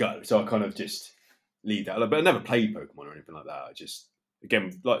 So I kind of just leave that. But I never played Pokemon or anything like that. I just,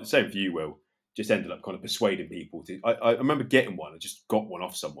 again, like the same for you, Will, just ended up kind of persuading people to. I remember getting one. I just got one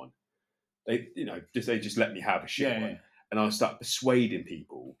off someone. They just let me have a shit one, and I started persuading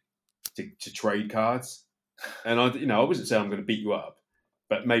people to trade cards. And I wasn't saying I'm going to beat you up,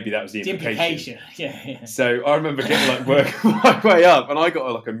 but maybe that was the implication. Yeah. So I remember getting working my way up, and I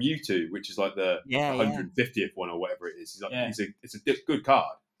got a Mewtwo, which is like the 150th one or whatever it is. It's a good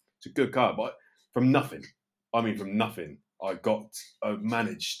card. It's a good card, but from nothing. I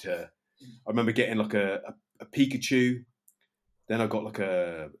managed to. I remember getting like a Pikachu. Then I got like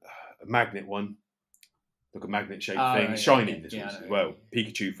a magnet one, like a magnet shaped thing, shiny this was as well.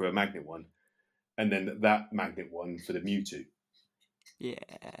 Pikachu for a magnet one, and then that magnet one for the Mewtwo. Yeah,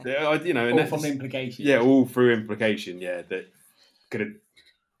 all from implication. Yeah, all through implication. Yeah, that could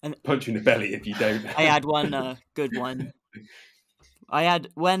have punch you in the belly if you don't. I had one good one. I had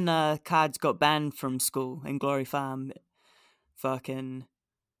when cards got banned from school in Glory Farm. Fucking,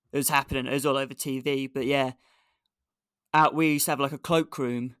 it was happening. It was all over TV. But yeah, we used to have like a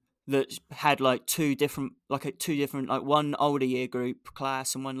cloakroom that had like two different, like one older year group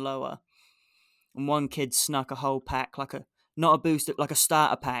class and one lower. And one kid snuck a whole pack, not a booster, like a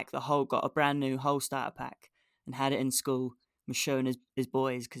starter pack. Got a brand new whole starter pack and had it in school. Was showing his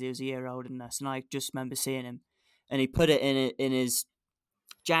boys because he was a year older than us, and I just remember seeing him. And he put it in his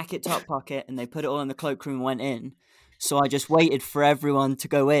jacket top pocket, and they put it all in the cloakroom and went in. So I just waited for everyone to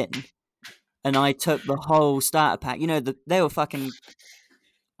go in, and I took the whole starter pack. They were fucking.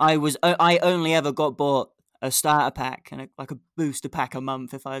 I only ever got bought a starter pack and a booster pack a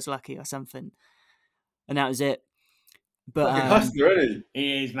month if I was lucky or something, and that was it. But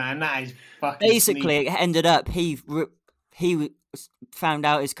he is, man. That is fucking. Basically, sneaky. It ended up he found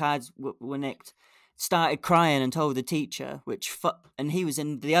out his cards were nicked. Started crying and told the teacher, and he was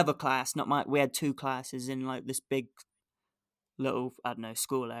in the other class, we had two classes in like this big little, I don't know,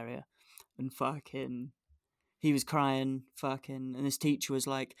 school area, and fucking, he was crying, fucking, and his teacher was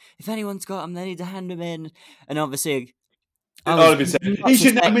like, if anyone's got them, they need to hand them in, and obviously, he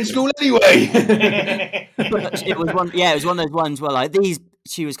shouldn't have been in school anyway. But it was one of those ones where like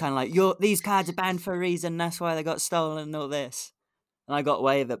she was kind of like, these cards are banned for a reason, that's why they got stolen and all this. And I got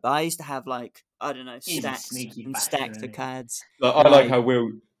away with it, but I used to have like, I don't know, stacks and stacks of cards. I like how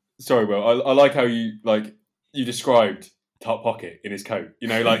Will. Sorry, Will. I like how you described top pocket in his coat. So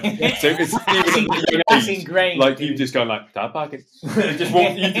it's ingrained. Like you just going like top pocket. You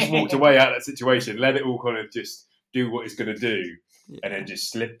just walked away out of that situation. Let it all kind of just do what it's going to do, and then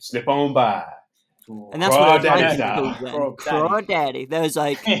just slip on by. And that's what Daddy. There was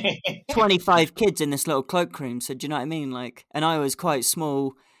like 25 kids in this little cloakroom, so do you know what I mean? Like, and I was quite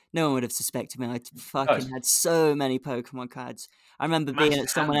small. No one would have suspected me. I fucking had so many Pokemon cards. I remember being at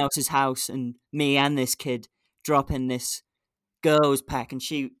someone else's house and me and this kid dropping this girl's pack, and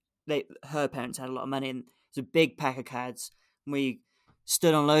her parents had a lot of money, and it was a big pack of cards. And we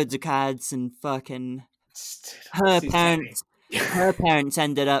stood on loads of cards, and fucking her parents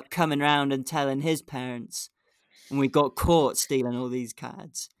ended up coming round and telling his parents, and we got caught stealing all these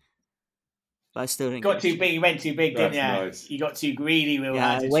cards. But I still didn't. Got too big. You went too big, didn't you? Nice. You got too greedy. We were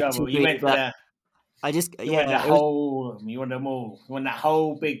out of trouble. You went for You want them all. You want that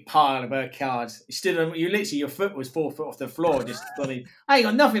whole big pile of her cards. You stood on. Your foot was 4 foot off the floor. Just I ain't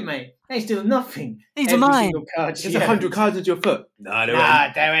got nothing, mate. I ain't stealing nothing. These are mine. There's 100 cards at your foot. No,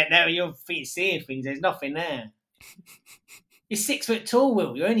 there ain't. No, your feet seeing things. There's nothing there. You're 6 foot tall,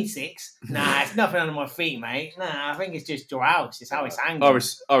 Will. You're only 6. Nah, it's nothing under my feet, mate. Nah, I think it's just your house. It's how it's angled.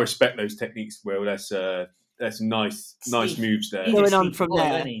 I respect those techniques, Will. That's nice moves there. Going on from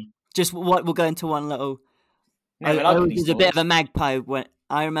there. Just what we'll go into one little. I was a bit of a magpie when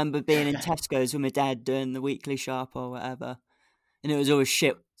I remember being in Tesco's with my dad doing the weekly shop or whatever, and it was always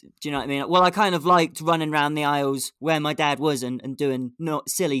shit. Do you know what I mean? Well, I kind of liked running around the aisles where my dad was and doing not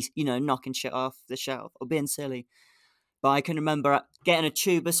silly, knocking shit off the shelf or being silly. But I can remember getting a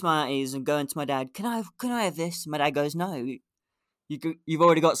tube of Smarties and going to my dad, can I have this? And my dad goes, no, you've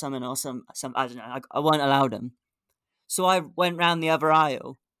already got something or some I don't know. I won't allow them. So I went round the other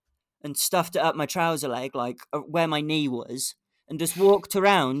aisle and stuffed it up my trouser leg, like where my knee was, and just walked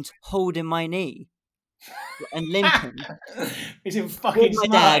around holding my knee and limping. Is it fucking my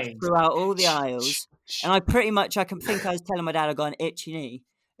dad throughout all the aisles, and I can think I was telling my dad I got an itchy knee,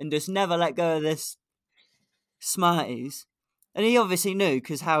 and just never let go of this Smarties. And he obviously knew,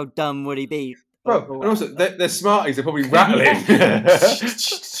 because how dumb would he be? Bro, and also, their Smarties are probably rattling.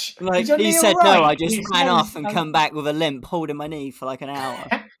 Like, he said no, I just ran off and come back with a limp, holding my knee for like an hour.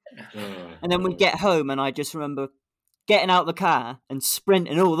 And then we'd get home, and I just remember getting out the car and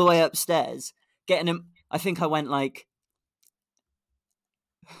sprinting all the way upstairs, getting him. I think I went like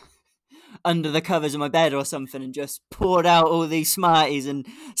under the covers of my bed or something and just poured out all these Smarties and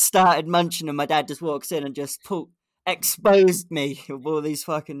started munching them. My dad just walks in and just exposed me with all these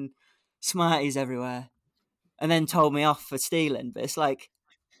fucking Smarties everywhere, and then told me off for stealing. But it's like,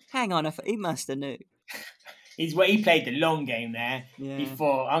 hang on, he must have knew. He played the long game there. Yeah.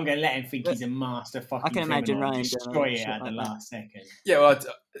 Before I'm going to let him think he's a master fucking. I can imagine Ryan destroy it at the last second. Yeah, well,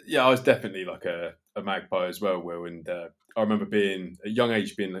 I was definitely like a magpie as well, Will. And I remember being at a young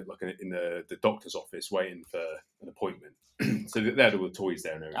age, being like in the doctor's office waiting for an appointment, So they had all the toys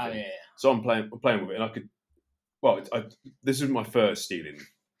there and everything. Oh, yeah. So I'm playing with it, and I could. Well, this is my first stealing.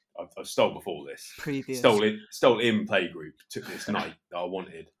 I stole before this. Previous. Stole in playgroup. Took this night that I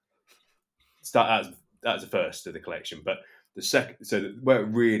wanted. That was the first of the collection, but the second. So where it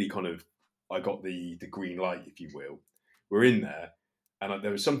really kind of, I got the green light, if you will. We're in there, and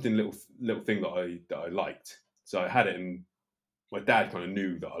there was something little thing that I liked. So I had it, and my dad kind of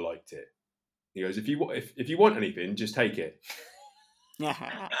knew that I liked it. He goes, if you want anything, just take it.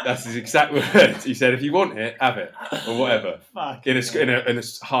 That's his exact words. He said, if you want it, have it, or whatever. In a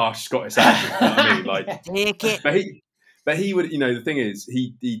harsh Scottish accent. You know what I mean? Like, take it. But he would, the thing is,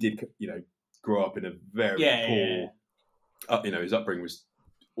 he did, grow up in a very poor, his upbringing was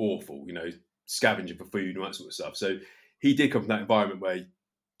awful, scavenging for food and that sort of stuff. So he did come from that environment where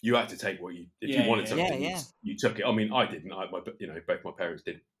you had to take what you wanted something, you took it. I mean, I didn't. Both my parents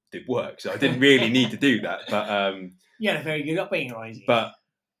did work, so I didn't really need to do that. But you had a very good upbringing, right? But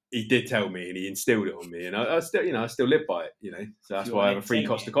he did tell me, and he instilled it on me, and I still, I still live by it. So that's why I have a free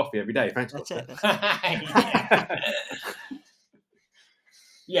Costa coffee every day. Thanks, Costa.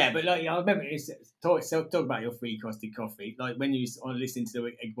 Yeah, but like I remember talk about your free Costa coffee. Like when you were listening to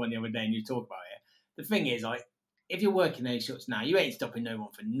the one the other day, and you talk about it. The thing is, like, if you're working those shots now, you ain't stopping no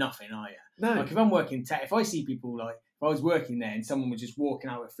one for nothing, are you? No. Like if I'm working, if I see people like if I was working there and someone was just walking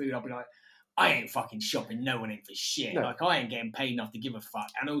out with food, I'd be like, I ain't fucking shopping no one in for shit. No. Like I ain't getting paid enough to give a fuck.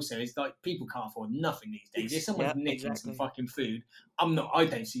 And also, it's like people can't afford nothing these days. If someone's nicking some fucking food, I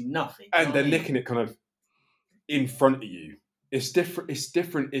don't see nothing. And they're nicking it kind of in front of you. It's different. It's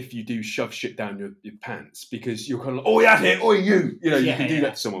different if you do shove shit down your pants because you're kind of like, oh, yeah, here, oh, you. You can do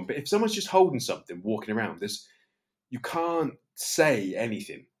that to someone. But if someone's just holding something, walking around, you can't say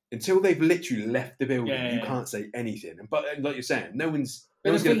anything until they've literally left the building. You can't say anything. But like you're saying, no one's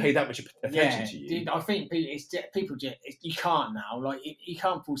going to pay that much attention to you. Dude, I think people you can't now. Like you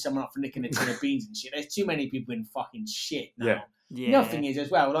can't pull someone up for nicking a tin of beans and shit. There's too many people in fucking shit now. Yeah. Nothing is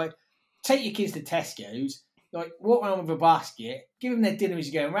as well. Like take your kids to Tesco's. Like, walk around with a basket, give them their dinner as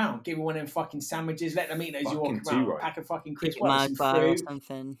you go around, give them one of them fucking sandwiches, let them eat those as you walk around, pack a fucking crisp bar or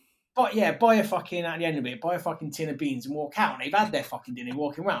something. But yeah, buy a fucking, at the end of it, buy a fucking tin of beans and walk out. And they've had their fucking dinner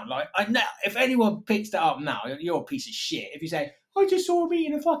walking around. Like, I know, if anyone picks that up now, you're a piece of shit. If you say, I just saw him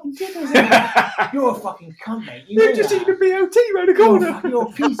eating a fucking dinner, you're a fucking cunt, mate. You're just eating a BOT round the corner. You're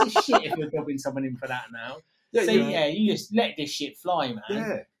a piece of shit if you're dubbing someone in for that now. You just let this shit fly, man.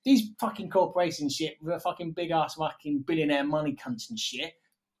 Yeah. These fucking corporations shit with a fucking big ass fucking billionaire money cunts and shit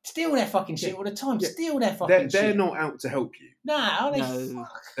steal their fucking shit all the time. Yeah. Steal their fucking shit. They're not out to help you. No.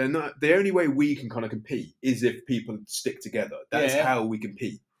 They're not. The only way we can kind of compete is if people stick together. That's how we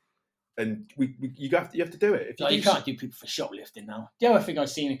compete. And you have to do it. You can't do people for shoplifting now. The other thing I've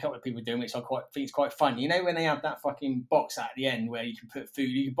seen a couple of people doing, which I think is quite funny, when they have that fucking box at the end where you can put food,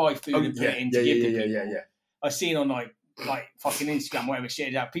 you can buy food and put it in to give to people. Yeah. I've seen on like fucking Instagram, whatever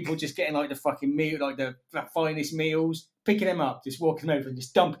shit out, people just getting like the fucking meal, like the finest meals, picking them up, just walking over and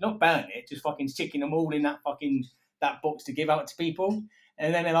just dumping, not burning it, just fucking sticking them all in that box to give out to people.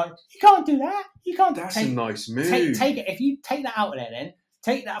 And then they're like, you can't do that. You can't. That's a nice move. Take it. If you take that out of there, then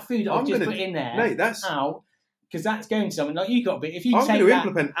take that food I've just put in there, mate, that's out. Because that's going to something like you got. But if you take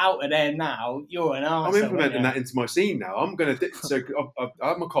that out of there now, you're an arsehole. I'm implementing that into my scene now. I'm going to so I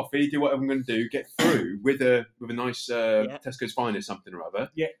have my coffee, do whatever I'm going to do, get through with a nice Tesco's Finest something or other.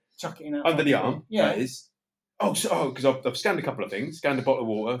 Yeah, chuck it in under the arm. Yeah, that is. Because I've scanned a couple of things. Scanned a bottle of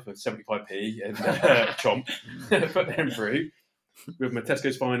water for 75p and chomp. Put them through with my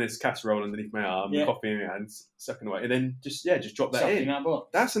Tesco's Finest casserole underneath my arm, the coffee in my hands, sucking away, and then just drop that in.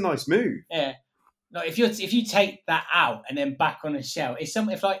 That's a nice move. Yeah. Like if you take that out and then back on the shelf,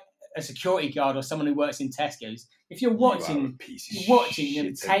 if like a security guard or someone who works in Tesco's, if you're watching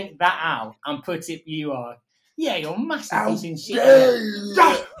them take that out and put it, you're a massive piece of shit.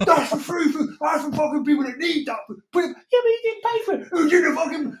 That's the truth. That's the fucking people that need that. But you didn't pay for it. Who's in the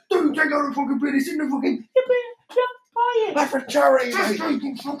fucking? Don't take out the fucking bin. It's in the fucking. Buy it. That's for charity. Just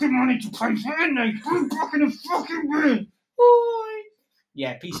taking fucking money to pay for it, and put it back in the fucking bin.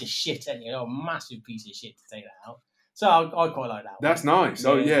 Yeah, piece of shit, ain't you? A massive piece of shit to take that out. So I quite like that. That's nice.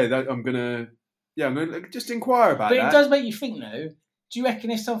 Oh yeah, I'm gonna just inquire about that. But it does make you think, though. Do you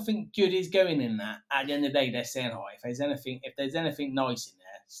reckon if something good is going in that, at the end of the day, they're saying, if there's anything nice in there,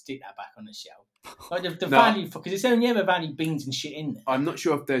 stick that back on the shelf. Like the value, because it's only ever value beans and shit in there. I'm not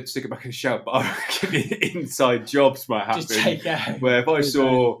sure if they'd stick it back in the shelf, but I reckon inside jobs might happen. Just take out. Where if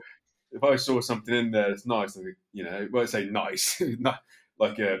I saw something in there that's nice, I say nice, not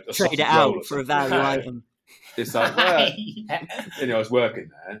like a trade it out for a value item. It's like, I was working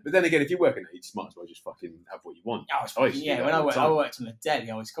there. But then again, if you're working there, you just might as well just fucking have what you want. When I worked in the deli,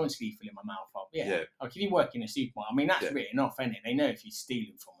 I was constantly filling my mouth up. Yeah. Like if you work in a supermarket, I mean, that's written off, isn't it? They know if you're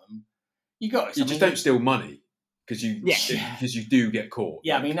stealing from them. You don't steal money because you do get caught.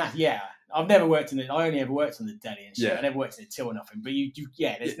 Yeah, I mean, I've never worked I only ever worked in the deli and shit. Yeah. I never worked in the till or nothing. But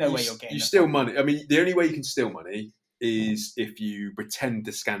there's no way you're getting. You steal money. I mean, the only way you can steal money is if you pretend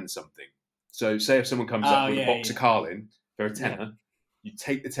to scan something. So, say if someone comes up with a box of Carlin for a tenner, you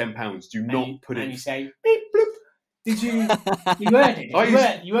take the £10. Do not put it. And you say, beep, bloop. Did you? You heard it.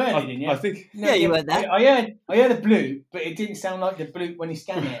 You heard it, didn't you? I think. No, you heard that. I heard a bloop, but it didn't sound like the bloop when you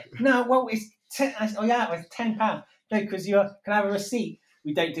scan it. No, well, it's it was £10. No, because you can I have a receipt.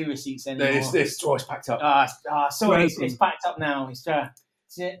 We don't do receipts anymore. No, it's packed up. Sorry, it's packed up now.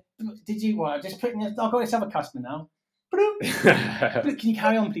 Did you? Well, just putting. I've got this other customer now. Bloop. Bloop. Can you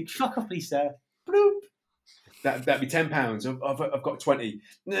carry on, please? Fuck off, please, sir. Bloop. That'd be £10. I've got 20.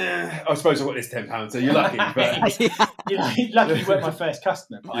 Nah, I suppose I've got this £10. So you're lucky. But you're lucky you weren't my first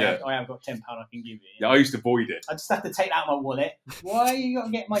customer. But I have got £10 I can give you. Yeah, I used to void it. I just have to take that out of my wallet. Why are you got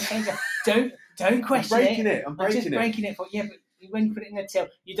to get my change? Don't question it. I'm just breaking it. But when you put it in the till,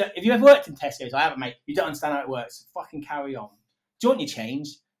 you don't. If you ever worked in Tesco's, I haven't, mate. You don't understand how it works. Fucking carry on. Do you want your change?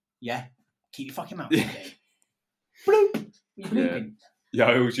 Yeah. Keep your fucking mouth. Bloop. You blooping? Yeah,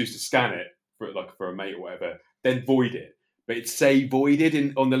 I always used to scan it for a mate or whatever, then void it. But it'd say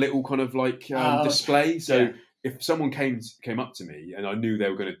voided on the little kind of like display. So if someone came up to me and I knew they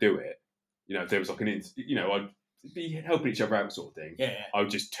were going to do it, if there was like I'd be helping each other out sort of thing. Yeah. I would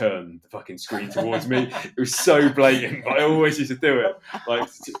just turn the fucking screen towards me. It was so blatant, but I always used to do it. Like,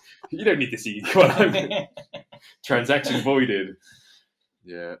 you don't need to see transaction voided.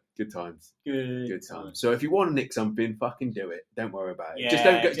 Yeah, good times. Good times. So if you want to nick something, fucking do it. Don't worry about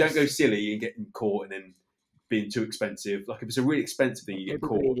it. Don't go silly and getting caught and then being too expensive. Like if it's a really expensive thing, you get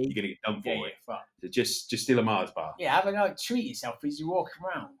caught, you're gonna get done for it. So just steal a Mars bar. Yeah, have a treat yourself as you walk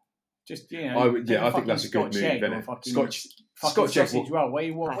around. Just I think that's a good move. Scotch sausage roll. Where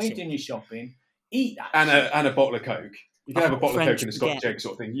you doing your shopping? Eat that. And a bottle of Coke. You can have a bottle of Coke and a Scotch egg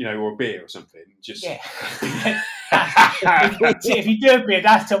sort of thing, or a beer or something. Just if you do a beer,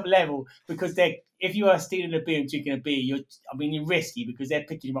 that's top level because if you are stealing a beer and drinking a beer, you're risky because they're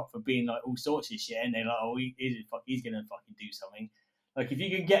picking him up for being like all sorts of shit, and they're like, oh, he's gonna fucking do something. Like if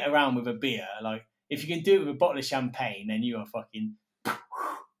you can get around with a beer, like if you can do it with a bottle of champagne, then you are fucking.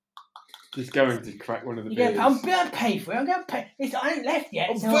 Just going to crack one of the beers. I'm going to pay for it. I'm going to pay. I ain't left yet.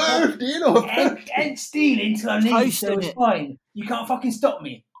 I ain't stealing until I leave, so it's fine. You can't fucking stop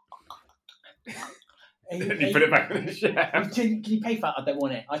me. You put it back in the shelf. Can you pay for it? I don't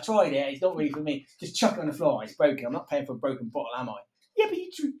want it. I tried it. It's not really for me. Just chuck it on the floor. It's broken. I'm not paying for a broken bottle, am I? Yeah, but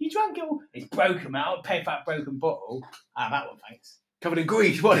you drank it all. It's broken, man. I'll pay for that broken bottle. That one, thanks. Covered in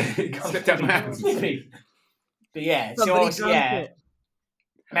grease. What? It slipped out my hands. But yeah, so obviously,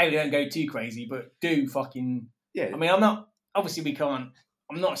 maybe don't go too crazy, but do fucking. Yeah. I mean, I'm not. Obviously, we can't.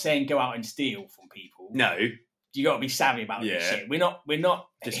 I'm not saying go out and steal from people. No. You got to be savvy about this shit. We're not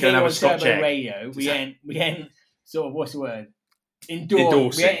just going to have a Scotch egg. Radio. We ain't sort of what's the word?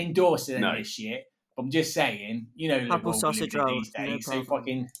 Endorsing. We ain't endorsing this shit. I'm just saying, Couple sausage rolls these days. So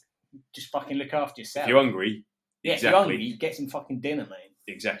just fucking look after yourself. If you're hungry, if you're hungry, get some fucking dinner, mate.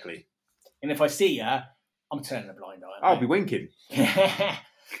 Exactly. And if I see you, I'm turning a blind eye. I'll be winking.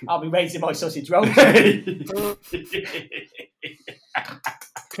 I'll be raising my sausage rolls.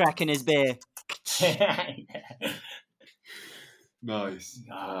 Cracking his beer. Nice.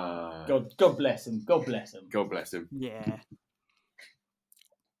 God bless him. God bless him. God bless him. Yeah.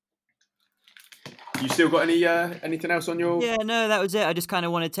 You still got anything else on your? Yeah, no, that was it. I just kind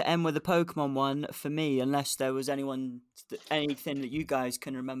of wanted to end with a Pokemon one for me, unless there was anything that you guys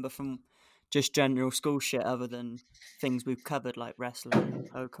can remember from just general school shit, other than things we've covered like wrestling,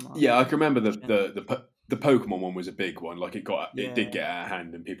 Pokemon. Yeah, I can remember the Pokemon one was a big one. Like it did get out of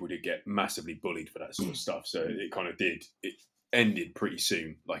hand, and people did get massively bullied for that sort of stuff. So it kind of did. It ended pretty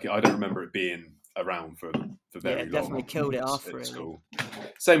soon. Like I don't remember it being around for very long. It definitely killed it off. Really. School.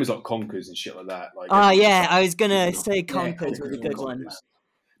 Same as like Conkers and shit like that. Like I was gonna say Conkers was a good one.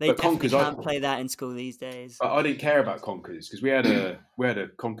 They definitely can't play that in school these days. I didn't care about Conkers because we had a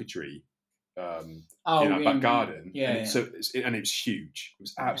Conker tree. In our back garden, and it was huge. It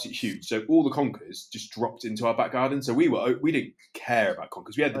was absolutely huge. So all the Conkers just dropped into our back garden. So we didn't care about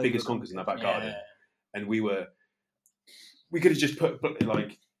Conkers. We had the biggest Conkers in our back garden, and we could have just put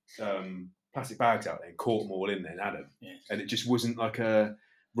like plastic bags out there and caught them all in there and had them, and it just wasn't like a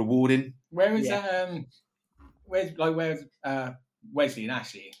rewarding. Where is that? Where's Wesley and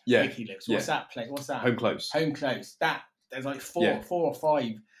Ashley. Yeah. Vicky lives. What's that place? What's that? Home Close. Home Close. There's like four or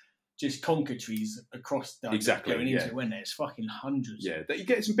five just conker trees across the going into it, weren't there? It's fucking hundreds. Yeah, you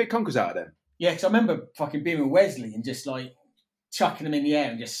get some big conkers out of them. Yeah, because I remember fucking being with Wesley and just like chucking them in the air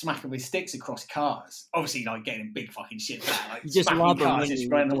and just smacking with sticks across cars. Obviously, like getting big fucking shit back, like just smacking cars,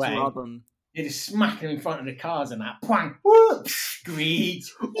 just running away. You're just smacking them in front of the cars and that. Pwang, whoop, screech.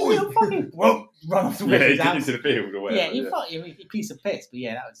 You fucking run off the Wesley's house. Into the field or whatever. Yeah, you fucking piece of piss. But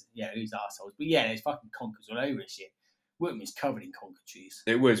yeah, those arseholes. But yeah, there's fucking conkers all over the shit. Workman's covered in conker trees.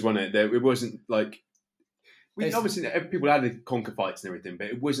 It was, wasn't it? It wasn't like... obviously, people had the conker fights and everything, but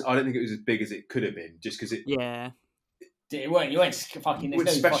it wasn't. I don't think it was as big as it could have been, just because it... Yeah. You weren't fucking... It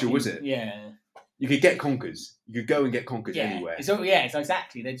wasn't special, was it? Yeah. You could get conkers. You could go and get conkers anywhere. It's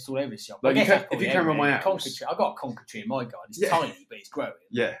exactly. They're just all over the shop. Like if you came around my house... I've got a conker tree in my garden. It's tiny, but it's growing.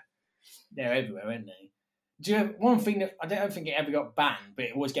 Yeah. They're everywhere, aren't they? Do you have one thing that... I don't think it ever got banned, but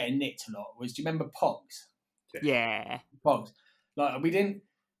it was getting nicked a lot, was... Do you remember Pogs? Yeah. Pogs. Like, we didn't...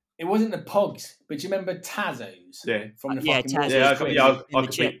 It wasn't the Pogs, but do you remember Tazos? Yeah. From the fucking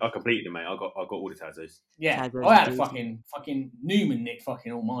Tazos. I completed them, mate. I got all the Tazos. Yeah. Tazos, I had a fucking Newman nick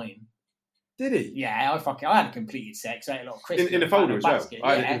fucking all mine. Did he? Yeah, I had a completed set, so I had a lot of Christmas. In the folder as well?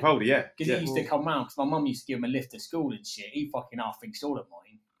 I had it in the folder, yeah. Because he used to come round, because my mum used to give him a lift to school and shit. He fucking half-fixed all of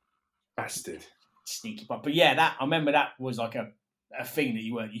mine. Bastard. Sneaky butt. But yeah, I remember that was like a thing that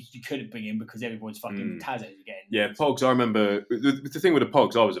you couldn't bring in because everyone's fucking Tazos again. Yeah, Pogs. I remember the thing with the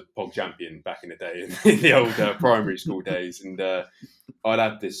Pogs. I was a Pog champion back in the day, in the old primary school days, and I'd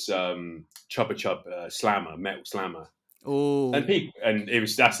had this Chubba Chub slammer, metal slammer. Oh, and it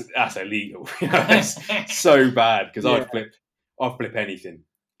was that's illegal. It's so bad because I'd flip anything,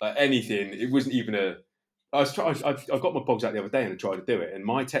 like anything. It wasn't even a. I got my Pogs out the other day and I tried to do it, and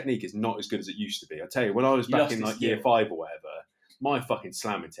my technique is not as good as it used to be. I tell you, when I was back in like year 5 or whatever, my fucking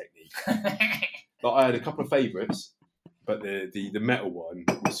slamming technique. Like I had a couple of favourites, but the metal one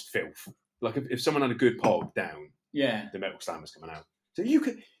was filth. Like if someone had a good Pog down, the metal slammer's coming out. So you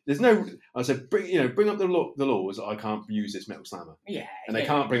could. There's no. I said, bring up the laws. I can't use this metal slammer. Yeah. And they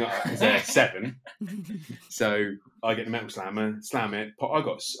can't bring it up because they're 7. So I get the metal slammer, slam it. I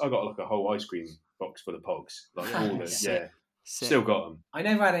got like a whole ice cream box full of Pogs. Like all the Sick. Still got them. I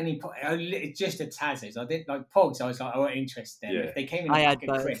never had any. Just the Tazos. I didn't like Pogs. I was like, I wasn't interested in. If they came in like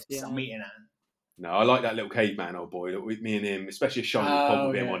a crisps, I'm eating that. No, I like that little caveman old boy. With me and him, especially a shiny Pog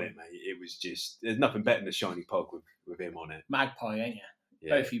with him on it, mate. It was just there's nothing better than a shiny Pog with him on it. Magpie, ain't you?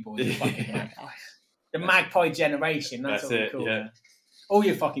 Yeah. Both you boys are fucking magpies. The magpie generation. That's what we call it. All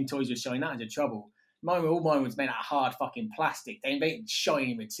your fucking toys were shiny. That was your trouble. All mine was made out of hard fucking plastic. They made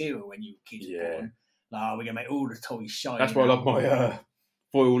shiny material when you were kids born. Like, we're gonna make all the toys shiny. That's why I love my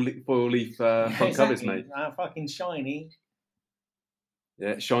foil leaf front covers, mate. Fucking shiny.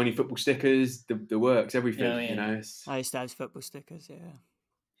 Yeah, shiny football stickers, the works, everything. You know. I used to have football stickers. Yeah.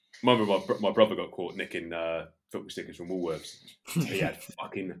 My brother got caught nicking football stickers from Woolworths. He had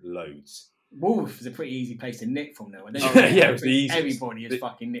fucking loads. Woolworths is a pretty easy place to nick from, though. Yeah, it was the easiest. Everybody is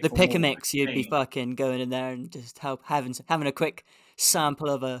fucking nicked the from pick and mix. You'd be fucking going in there and just having a quick sample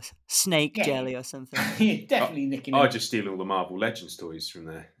of a snake jelly or something. You're definitely nicking. I just steal all the Marvel Legends toys from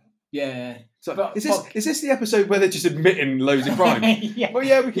there. Yeah. So, is this the episode where they're just admitting loads of crime? Yeah. Well,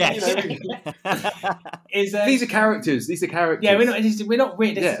 yeah, we can. You know, these are characters. These are characters. Yeah, we're not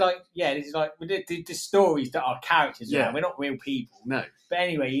weird. This is like we did the stories that are characters. Yeah, we're not real people. No. But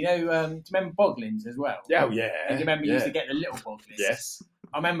anyway, do you remember Boglins as well? Yeah, yeah. And do you remember you used to get the little Boglins? Yes.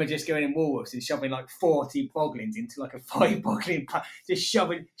 I remember just going in Woolworths and shoving like 40 Boglins into like a 5 Boglin pack, just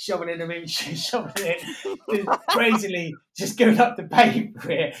shoving in them in, shoving it in, just crazily, just going up the pay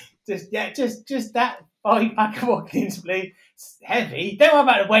for it. Just that 5 pack of Boglins, please. It's heavy. Don't worry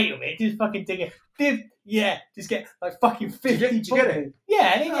about the weight of it. Just fucking dig it. Yeah, just get like fucking 50. Did you get it?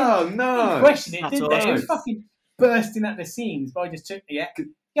 Yeah. Oh no! Question it, didn't they? It was fucking bursting at the seams. But I just took You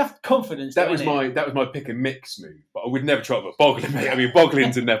have confidence. That was my pick and mix move, but I would never try it with Boglin, mate. I mean,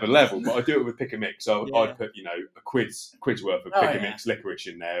 Boglins are never level, but I do it with pick and mix. So I'd put a quid's worth of pick and mix licorice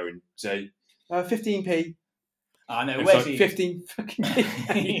in there and say 15p. I know. Where's like 15 fucking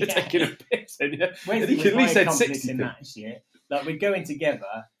p? You're taking a piss. Wesley was at least said 60 in that shit. Like we'd go in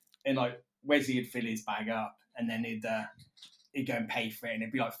together, and like Wesley would fill his bag up, and then he'd go and pay for it, and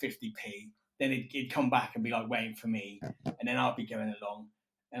it'd be like 50p. Then he'd come back and be like waiting for me, and then I'd be going along.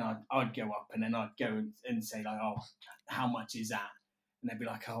 And I'd go up and then I'd go and say like, oh, how much is that? And they'd be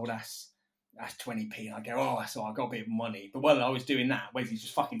like, oh, that's 20p. And I'd go, oh, that's all, I got a bit of money. But while I was doing that, Wesley's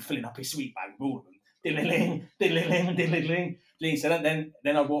just fucking filling up his sweet bag with all of them. Diddling, diddling, diddling, diddling. So then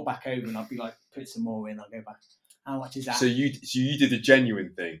I'd walk back over and I'd be like, put some more in. I'd go back. How much is that? So you did the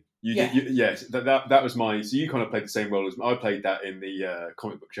genuine thing. Yes, that was mine. So you kind of played the same role as me. I played that in the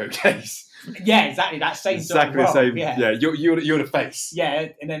comic book showcase. Yeah, exactly. That same exactly sort of role. the same. Yeah, you're the face. Yeah,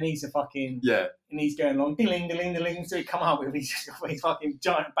 and then he's a fucking and he's going along ding ding ding. So he come out with his fucking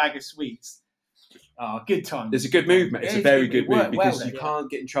giant bag of sweets. Oh, good time. It's a good move, mate. It's a very good move because you can't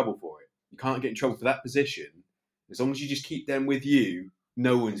get in trouble for it. You can't get in trouble for that position. As long as you just keep them with you,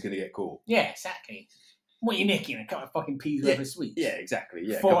 no one's going to get caught. Yeah, exactly. What are you nicking? A couple of fucking peas worth of sweets? Yeah, exactly.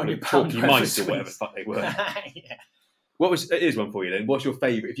 Yeah, £400 mice or whatever the fuck they were. Yeah. Here's one for you then. What's your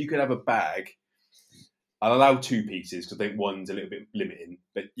favourite? If you could have a bag, I'll allow 2 pieces because I think one's a little bit limiting.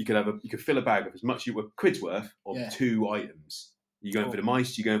 But you could fill a bag of as much you were quid's worth of 2 items. Are you going for the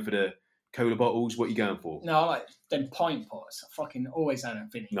mice? Are you going for the cola bottles? What are you going for? No, I like them pint pots. I fucking always had a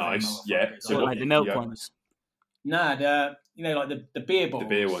Vinny. Nice, yeah. So like the milk ones. Nah, like the beer bottles.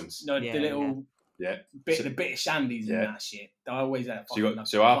 The beer ones. No, the little the bit of shandies and that shit. I always had.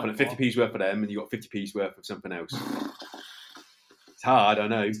 So I'll put 50p's worth of them, and you got 50p's worth of something else. It's hard, I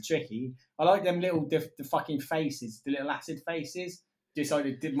know. It's tricky. I like them little the fucking faces, the little acid faces, just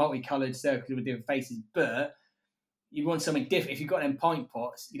like the multicoloured circles with different faces. But you want something different. If you've got them pint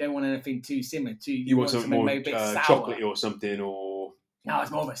pots, you don't want anything too similar to. You want something more maybe chocolatey or something, or no,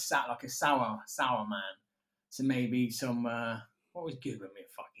 it's more of a sour man. So maybe some. What was good when we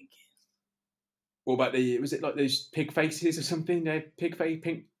were fucking kids? What about was it like those pig faces or something? Pig faces,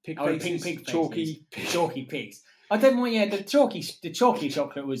 pink chalky pigs. I don't mind. Yeah, the chalky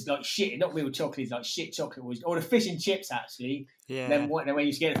chocolate was like shit. Not real chocolate, it's like shit chocolate was, or the fish and chips actually. Yeah. Then when you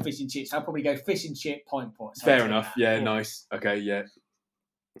used to get the fish and chips, I'll probably go fish and chip pint pot. So fair enough. Yeah, nice. Okay, yeah.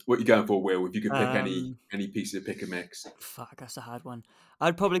 What are you going for, Will? If you could pick any piece of pick and mix. Fuck, that's a hard one.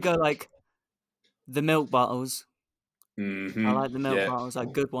 I'd probably go like the milk bottles. Mm-hmm. I like the milk bottles,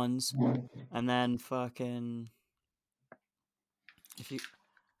 like good ones, and then fucking if you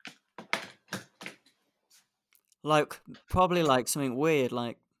like, probably like something weird,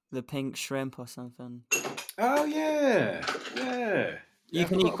 like the pink shrimp or something. Oh yeah. You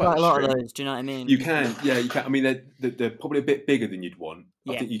can eat quite a lot of those. Do you know what I mean? You can, yeah, you can. I mean, they're probably a bit bigger than you'd want.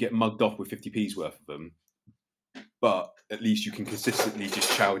 Yeah. I think you get mugged off with 50p's worth of them, but at least you can consistently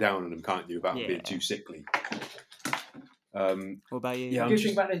just chow down on them, can't you, without them being too sickly. What about you? Yeah, the good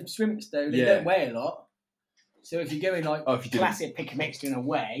thing about the shrimps though, they don't weigh a lot. So if you're going like classic pick and mix in a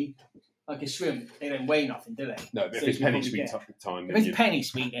way, like a shrimp, they don't weigh nothing, do they? No, but if it's penny sweet time, if it's penny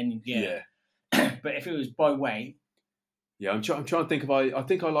sweet, then yeah. But if it was by weight. Yeah, I'm trying to think if I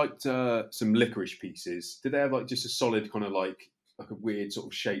think I liked some licorice pieces. Did they have like just a solid kind of like a weird sort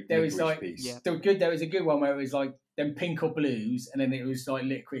of shaped licorice piece? Yeah. There was a good one where it was like them pink or blues, and then it was like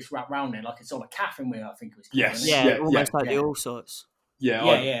licorice wrapped round it, like it's sort of a Catherine wheel, I think it was. Yes. Almost like the All Sorts. Yeah,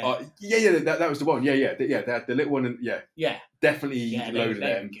 that was the one. Yeah. They had the little one, and definitely loaded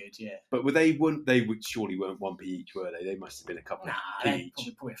them. Good, yeah. But they surely weren't 1p each, were they? They must have been a couple. Nah, each.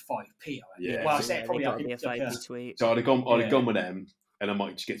 Probably a 5p. Yeah. Well, I said probably like a 5p sweet. So I'd have gone with them, and I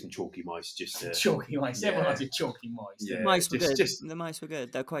might just get some chalky mice. Chalky mice. Everyone likes a chalky mice. Yeah. The mice were good. The mice were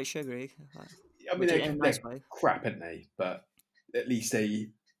good. They're quite sugary. I mean, they're crap, aren't they? But at least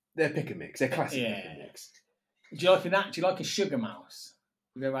they're pick and mix. They're classic pick and mix. Do you like a sugar mouse?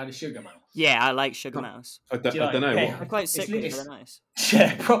 Have you ever had a sugar mouse? Yeah, I like sugar mouse. I don't know. They're quite sick, but they're nice.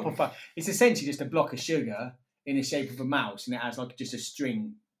 Yeah, proper fun. It's essentially just a block of sugar in the shape of a mouse, and it has like just a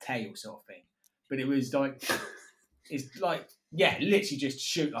string tail sort of thing. But it was like, it's like, literally just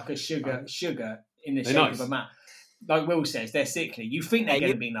sugar in the shape of a mouse. Like Will says, they're sickly. You think they're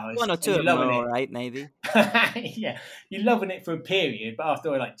going to be nice. One or two of them are all right, maybe. Yeah, you're loving it for a period, but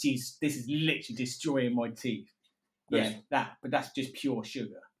after like, geez, this is literally destroying my teeth. Yeah, but that's just pure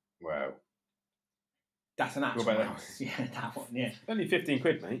sugar. Wow. That's an actual mouse. Yeah, that one, yeah. Only 15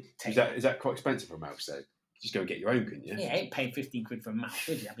 quid, mate. Is that quite expensive for a mouse, though? Just go and get your own, couldn't you? Yeah, ain't paying 15 quid for a mouse,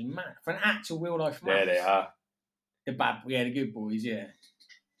 would you? I'd be mad. For an actual real life mouse. There they are. The good boys, yeah.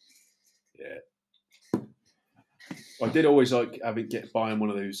 Yeah. I did always like buying one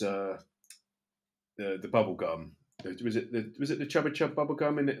of those, the bubble gum. Was it the Chubba Chub bubble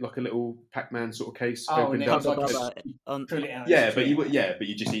gum in it, like a little Pac-Man sort of case? Opened up. Pull it out. But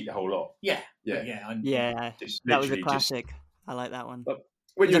you just eat the whole lot. Yeah. That was a classic. I like that one.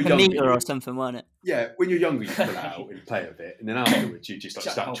 When you're like a meter or something, wasn't it? Yeah, when you're younger, you pull it out and play with it, and then afterwards you just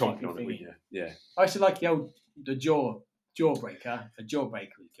start chomping on it, wouldn't you? Yeah. I used to like the jawbreaker. A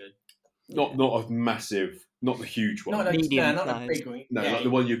jawbreaker was good. Not a massive, not the huge one. Not the big one. No, like the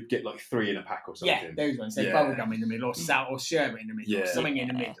one you get like 3 in a pack or something. Yeah, those ones. There's bubblegum in the middle, or sherbet in the middle, or something in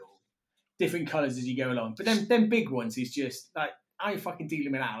the middle. Different colours as you go along. But them big ones is just like, how you fucking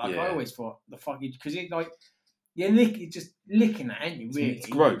dealing with that? Like I always thought the fucking, because it like you're just licking that, ain't you? Really, it's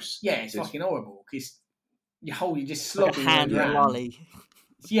gross. Yeah, it's fucking horrible because you're just slogging hand around. lolly.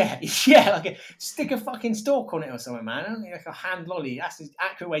 Yeah, like stick a fucking stalk on it or something, man. Like a hand lolly. That's an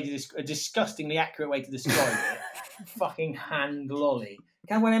accurate way to a disgustingly accurate way to describe it. Fucking hand lolly.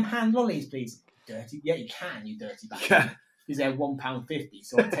 Can I have one of them hand lollies, please? Dirty. Yeah, you can, you dirty bastard. Because they're £1.50,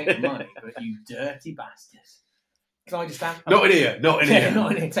 so I'll take the money. But you dirty bastards. Can I just have... Not in here. Not in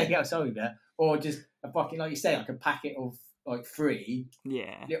here. Take it outside there. Or just a fucking, like you say, like a packet of like 3.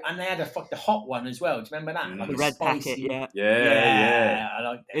 Yeah. And they had the hot one as well. Do you remember that? Like the red spicy... packet, Yeah. I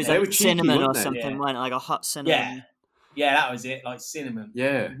like that. It was They like were cinnamon cheeky, or weren't they? something, wasn't it? Like a hot cinnamon. Yeah, that was it. Like cinnamon.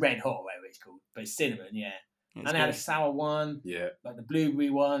 Yeah. Red hot, whatever it's called. But it's cinnamon, yeah. And And they had a sour one. Yeah. Like the blueberry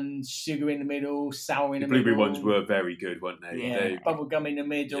ones, sugar in the middle, sour in the blueberry middle. ones were very good, weren't they? Yeah, bubble gum in the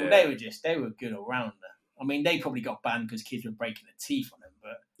middle. Yeah. They were good all round. I mean, they probably got banned because kids were breaking their teeth on them,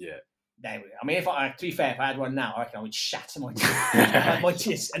 but yeah. They were. I mean, to be fair, if I had one now, I reckon I would shatter my teeth. My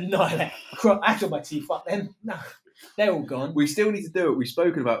teeth annihilate. After my teeth, fuck them. No, they're all gone. We still need to do it. We've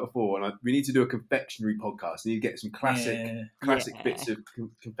spoken about it before, and we need to do a confectionery podcast. We need to get some classic bits of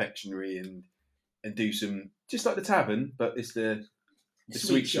confectionery and do some, just like the tavern, but it's the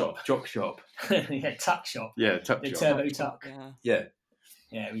sweet shop, jock shop. Yeah, tuck shop. Yeah, tuck shop. The turbo tuck. Yeah.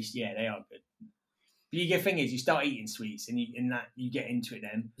 Yeah, they are good. The good thing is, you start eating sweets, and you get into it.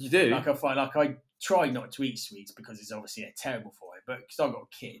 Then you do. I try not to eat sweets because it's obviously terrible for it. But because I've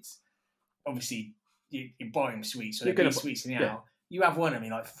got kids, obviously you're buying sweets, so they're sweets in the out. You have one of me,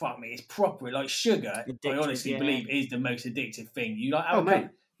 like fuck me, it's proper like sugar. I honestly believe is the most addictive thing. You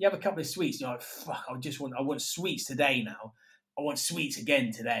you have a couple of sweets, you're like fuck. I want sweets today now. I want sweets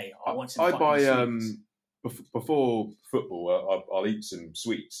again today. I want some. I buy sweets. Before football, I'll eat some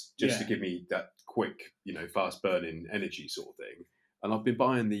sweets just to give me that quick, fast burning energy sort of thing. And I've been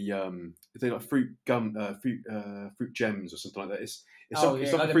buying the like fruit gems or something like that. It's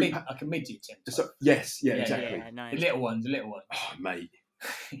like a midget gem. Exactly. Yeah, nice. The little ones. Oh, mate,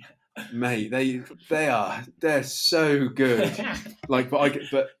 they're so good. But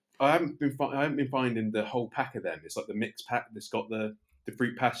I haven't been finding the whole pack of them. It's like the mixed pack that's got the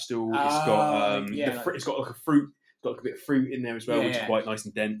fruit pastel. It's got like a fruit. It's got like a bit of fruit in there as well, which is quite nice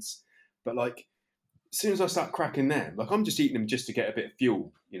and dense. But like, as soon as I start cracking them, like I'm just eating them just to get a bit of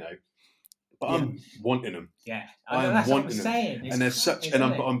fuel, But I'm wanting them. Yeah, I'm wanting them. Saying. And there's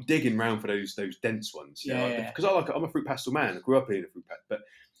I'm digging around for those dense ones. Because I'm a fruit pastel man. I grew up eating a fruit pastel, but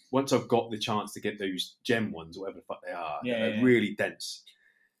once I've got the chance to get those gem ones, whatever the fuck they are, they're really dense.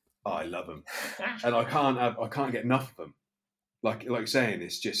 Oh, I love them, and I can't get enough of them. Like saying,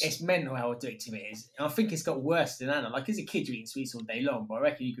 it's mental how addictive it is. And I think it's got worse than that. Like as a kid, you're eating sweets all day long, but I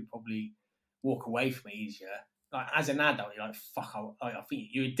reckon you could probably walk away from it easier. Like as an adult, you're like, fuck. I think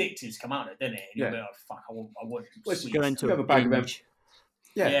your addictives come out of it, doesn't it? And you'll be like, fuck. I want sweets. Go into a bag of them.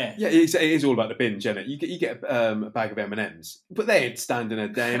 Yeah. It is all about the binge, isn't it? You get a bag of M&Ms, but they ain't standing a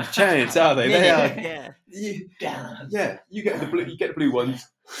damn chance, are they? They are. You get the blue ones.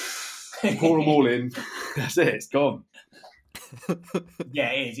 Pour them all in. That's it. It's gone.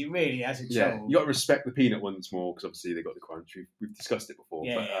 Yeah, it is. It really has a trouble. You got to respect the peanut ones more because obviously they got the crunch. We've discussed it before.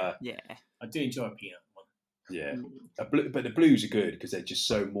 I do enjoy a peanut one. Yeah, but the blues are good because they're just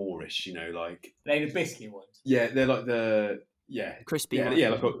so moreish. Like they're the biscuit ones. Yeah, they're like the crispy.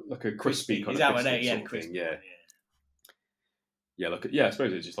 Yeah, like a crispy kind of biscuit sort of thing. Yeah, I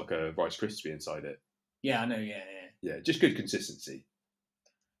suppose it's just like a Rice Krispie inside it. Yeah, I know. Yeah, just good consistency.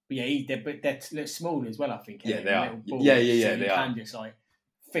 But they're small as well, I think. Yeah, they are. So they you are. can just like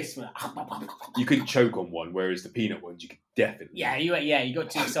fist with You couldn't choke on one, whereas the peanut ones you could definitely. Yeah, you got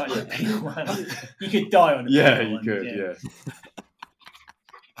too excited with the peanut one. You could die on the peanut one. Yeah.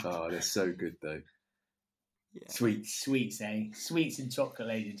 Oh, they're so good though. Yeah. Sweets, eh? Sweets and chocolate,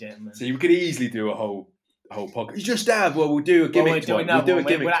 ladies and gentlemen. So we could easily do a whole podcast. You just have. Well, we'll do a gimmick one.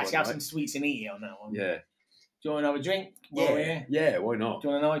 We'll actually have some sweets and eat it on that one. Yeah. Do you want another drink? Yeah, why not? Do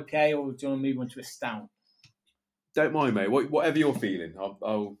you want an IPA or do you want to move on to a stout? Don't mind, mate. Whatever you're feeling,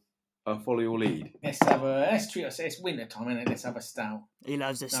 I'll follow your lead. Let's treat ourselves. It's winter time, isn't it? Let's have a stout. He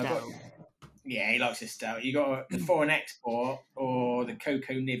loves a stout. He likes a stout. You got the foreign export or the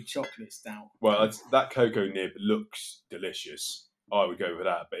cocoa nib chocolate stout. Well, that cocoa nib looks delicious. I would go with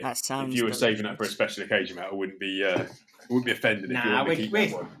that. But if you were saving that for a special occasion, mate, I wouldn't be offended if you wanted to keep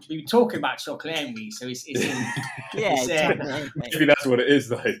that one. We're talking about chocolate, ain't we? So it's in... Maybe that's what it is,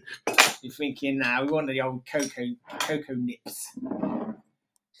 though. You're thinking, we want the old cocoa nips.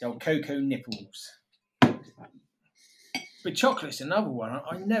 The old cocoa nipples. But chocolate's another one.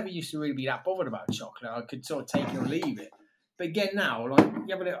 I never used to really be that bothered about chocolate. I could sort of take it or leave it. But again now, like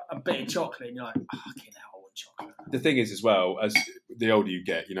you have a bit of chocolate and you're like, fucking hell, I want chocolate. The thing is, as well, as the older you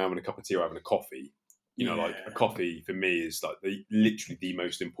get, having a cup of tea or having a coffee, like a coffee for me is like literally the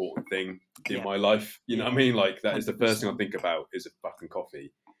most important thing in my life. You know what I mean? Like that is the first thing I think about is a fucking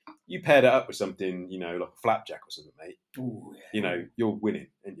coffee. You pair that up with something, like a flapjack or something, mate. Ooh, yeah. You're winning,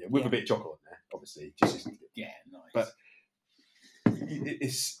 and with a bit of chocolate in there, obviously. Nice. But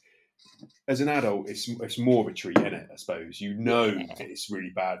it's as an adult, it's more of a treat, isn't it? I suppose that it's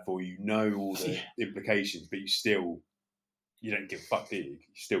really bad for you. All the implications, but you don't give a fuck, do you? You're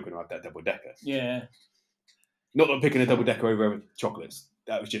still going to have that double decker. Yeah. Not that I'm picking a double decker over chocolates.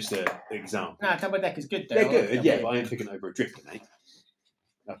 That was just an example. No, double decker's good though. They're good, but I ain't picking over a drifter, mate.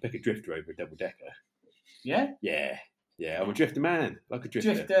 I'll pick a drifter over a double decker. Yeah? Yeah, I'm a drifter man. Like a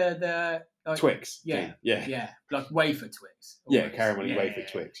drifter. Drifter, like, Twix. Yeah. Thing. Yeah. Like wafer Twix. Yeah, caramelly wafer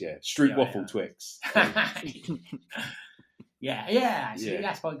Twix, yeah. Street waffle Twix. Actually,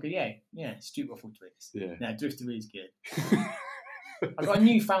 that's quite good, yeah. Street waffle Twix. Yeah. No, drifter is good. I got a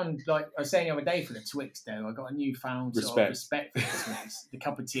newfound, like I was saying the other day for the Twix though, I got a newfound sort of respect for the Twix. The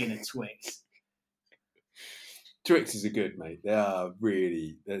cup of tea and the Twix. Twixes are good, mate. They are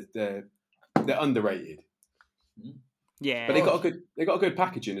really they're underrated. Yeah, but they got a good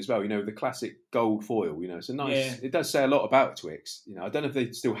packaging as well. The classic gold foil. It's a nice. Yeah. It does say a lot about Twix. I don't know if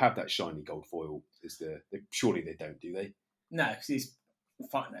they still have that shiny gold foil. Surely they don't, do they? No, because it's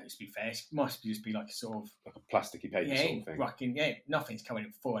fuck no. To be fair, it must just be like a sort of like a plasticky paper sort of thing. Fucking, nothing's coming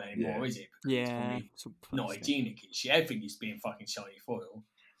in foil anymore, is it? Because it's not hygienic and shit. Everything used to be in fucking shiny foil.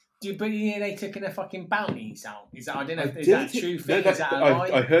 But they took in a fucking bounties out. I don't know if that's true thing. Is that a lie?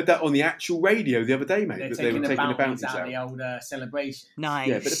 I heard that on the actual radio the other day, mate. That they were taking the bounties out. The old celebration.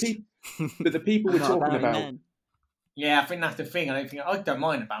 Nice. Yeah, but the people we're talking about. Yeah, I think that's the thing. I don't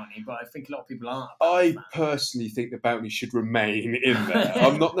mind a bounty, but I think a lot of people aren't. I personally think the bounty should remain in there.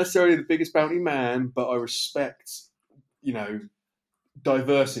 I'm not necessarily the biggest bounty man, but I respect,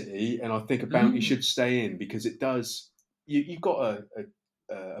 diversity, and I think a bounty should stay in because it does. You've got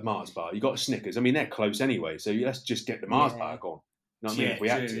a Mars bar, you've got a Snickers. I mean, they're close anyway, so let's just get the Mars bar gone. You know what I mean? If we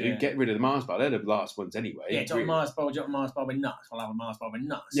had to, get rid of the Mars bar. They're the last ones anyway. Yeah, drop a Mars bar with nuts. I'll have a Mars bar with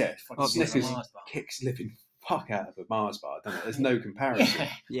nuts. Yeah, Snickers kicks living fuck out of a Mars bar, doesn't it? There's no comparison.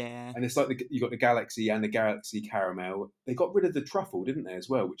 Yeah. And it's like you got the Galaxy and the Galaxy Caramel. They got rid of the truffle, didn't they, as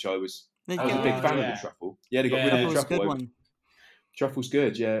well? Which I was a big fan of the truffle. Yeah, they got rid of the truffle. Good one. Truffle's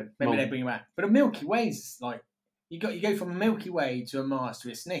good, yeah. Maybe they bring it back. But a Milky Way's like you go from a Milky Way to a Mars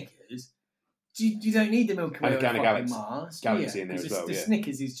to a Snickers. You don't need the Milky Way or a Mars. Galaxy in there as well. The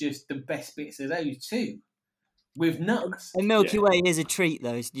Snickers is just the best bits of those two. With nuts. A Milky Way is a treat,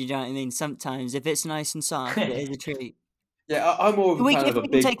 though. You know what I mean? Sometimes, if it's nice and soft, it is a treat. Yeah, I'm more of a fan of a big... If we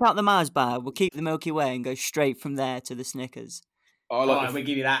can take out the Mars bar, we'll keep the Milky Way and go straight from there to the Snickers. We'll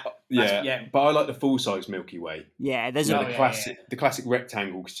give you that. But I like the full-size Milky Way. Yeah, there's the classic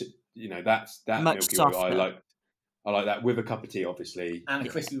rectangle. That's that much Milky softer. Way. I like that with a cup of tea, obviously, and a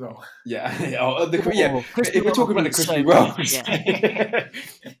crispy roll. Yeah, if we're talking about the crispy rolls,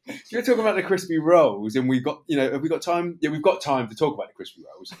 if you're talking about the crispy rolls, and we've got, have we got time? Yeah, we've got time to talk about the crispy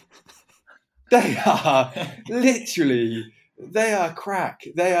rolls. They are literally, they are crack.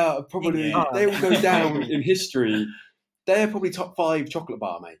 They are probably, they will go down in history. They are probably top 5 chocolate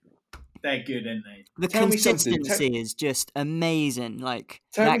bar, mate. They're good, aren't they? The consistency is just amazing.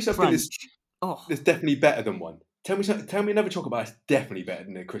 Tell me something that's definitely better than one. Tell me another chocolate bar that's definitely better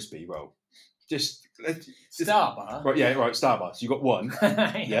than a crispy roll. Just Star Bar. Right, Star Bar. So you got one.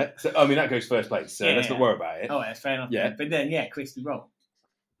 Yeah. So that goes first place. So let's not worry about it. Oh, that's fair enough. Yeah. But then crispy roll.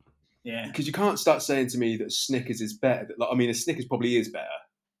 Yeah. Because you can't start saying to me that Snickers is better. A Snickers probably is better.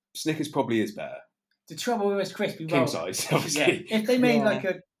 The trouble with crispy roll. King size, obviously. Yeah. If they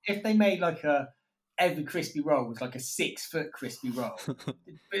made like a every crispy roll was like a 6-foot crispy roll.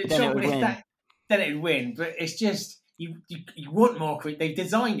 Then it would win. But it's just you want more. They've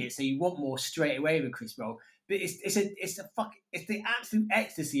designed it so you want more straight away with a crispy roll. But it's the absolute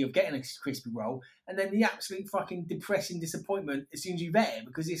ecstasy of getting a crispy roll, and then the absolute fucking depressing disappointment as soon as you've ate it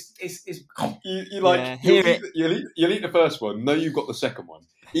because it's you'll eat the first one. Know you've got the second one.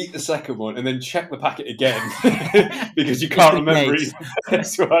 Eat the second one and then check the packet again because you can't remember eating the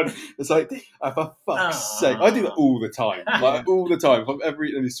first one. It's like, for fuck's sake, I do that all the time. All the time. If I'm ever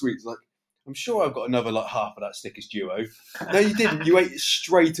eating any sweets, I'm sure I've got another half of that Snickers Duo. No, you didn't. You ate it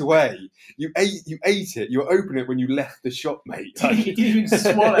straight away. You ate it. You were opening it when you left the shop, mate. You didn't even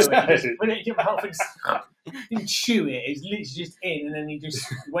swallow it. You just put it in your mouth and didn't chew it. It's literally just in, and then you just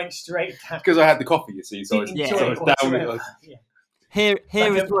went straight down. Because I had the coffee, you see, so I was down it. Here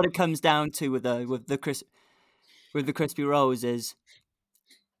is what it comes down to with the crispy rolls is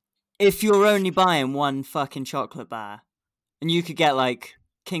if you're only buying one fucking chocolate bar, and you could get like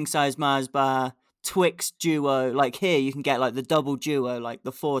king size Mars bar, Twix duo, like here you can get like the double duo, like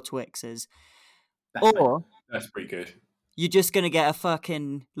the 4 Twixes, that's pretty good. You're just gonna get a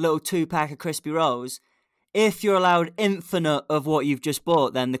fucking little 2-pack of crispy rolls. If you're allowed infinite of what you've just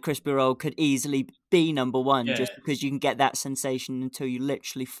bought, then the crispy roll could easily be number one, just because you can get that sensation until you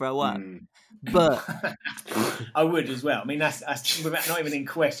literally throw up. But I would as well. I mean, that's not even in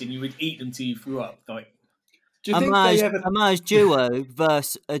question. You would eat them till you threw up. Like, do you think a Mars Duo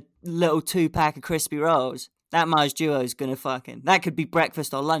versus a little 2-pack of crispy rolls? That Mars Duo is gonna that could be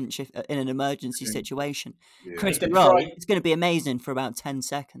breakfast or lunch if in an emergency situation. Yeah. Crispy roll, it's gonna be amazing for about 10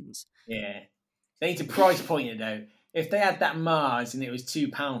 seconds. Yeah. They need to price point it though. If they had that Mars and it was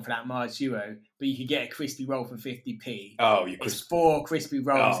 £2 for that Mars Duo, but you could get a crispy roll for 50p. Oh, it's 4 crispy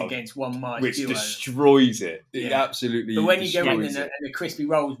rolls against one Mars which Duo, which destroys it. Yeah. It absolutely. But when you go in and the crispy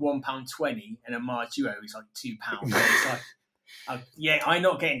roll is £1.20 and a Mars Duo is like £2, it's like, I'm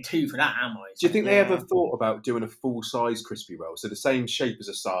not getting 2 for that, am I? Do you think they ever thought about doing a full size crispy roll, so the same shape as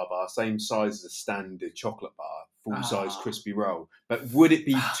a Star bar, same size as a standard chocolate bar, full size crispy roll? But would it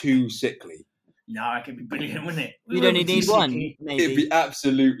be too sickly? No, it could be brilliant, wouldn't it? You'd only need one, maybe. It'd be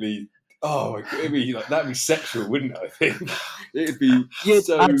absolutely... Oh, it'd be like, that'd be sexual, wouldn't it, I think? It'd be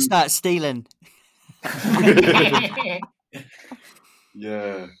I'd start stealing.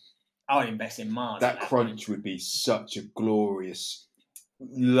 Yeah. I would invest in Mars. That crunch would be such a glorious,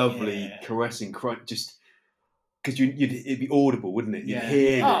 lovely, caressing crunch. Just... Because it'd be audible, wouldn't it? You'd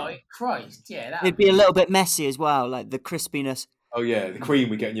hear it. Christ, yeah. It'd be a little bit messy as well, like the crispiness. Oh, yeah, the cream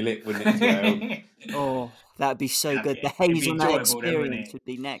would get on your lip, wouldn't it, as well? Oh, that'd be so good. The hazelnut experience would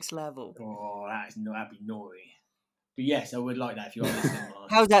be next level. Oh, that'd be naughty. But yes, I would like that if you are listening.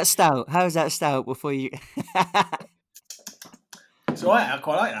 How's that stout before you... It's all right, I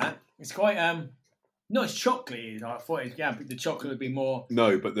quite like that. It's quite, not as chocolatey. I thought the chocolate would be more...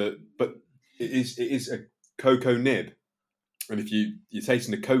 No, but it is a cocoa nib. And if you're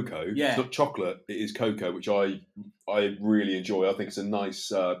tasting the cocoa, it's not chocolate, it is cocoa, which I really enjoy. I think it's a nice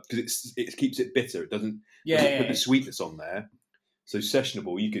because it keeps it bitter. It doesn't put the sweetness on there. So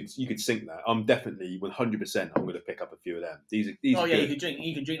sessionable, you could sink that. I'm definitely 100%. I'm going to pick up a few of them. These are you good.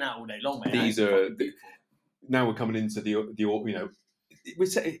 can drink that all day long, mate. These are now we're coming into the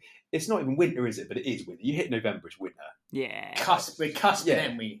it's not even winter, is it? But it is winter. You hit November, it's winter. Yeah, we're cusping,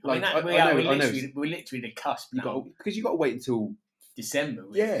 aren't we? We're literally the cusp. Because you got to wait until December.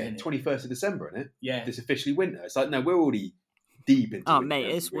 21st of December, isn't it? Yeah, it's officially winter. It's like no, we're already deep into. Oh, mate,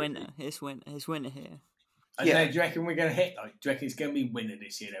 it's winter. It's winter here. I don't know, do you reckon we're going to hit? Like, do you reckon it's going to be winter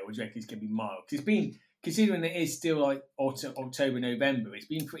this year, though, or do you reckon it's going to be mild? Because it's been, considering it is still like October, November, it's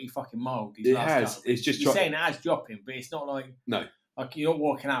been pretty fucking mild. It has. It's just you're saying it has dropping, but it's not like like you're not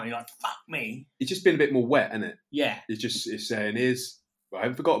walking out and you're like, fuck me. It's just been a bit more wet, hasn't it? Yeah. It's saying I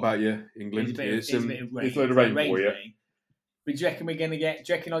haven't forgot about you, England. Here's a bit of rain for you. But do you reckon we're going to get...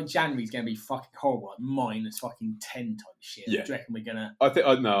 Do you reckon like January's going to be fucking horrible, like minus fucking 10 type shit? Yeah. Do you reckon we're going to... I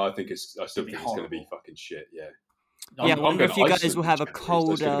still think it's going to be fucking shit, yeah. I wonder if you guys will have a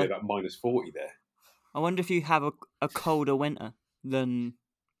colder... It's going to be about minus 40 there. I wonder if you have a colder winter than...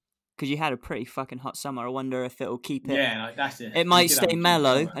 Because you had a pretty fucking hot summer. I wonder if it'll keep it... Yeah, like that's it. It might stay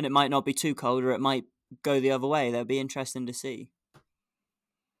mellow and it might not be too cold, or it might go the other way. That'd be interesting to see.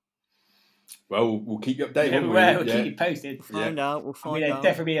 Well, we'll keep you updated. We'll keep you posted. We'll find out. There'll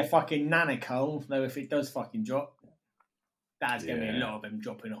definitely be a fucking nana cold, though, if it does fucking drop. That's going to be a lot of them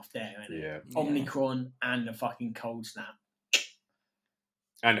dropping off there, isn't it? Yeah. Omicron and a fucking cold snap.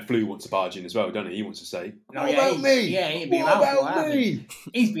 And the flu wants to barge in as well, doesn't he? He wants to say, "What about me? Yeah, he'd be about me."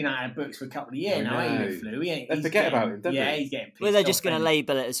 He's been out of books for a couple of years now. He the flu. They forget about him, don't they? He's getting pissed they're just going to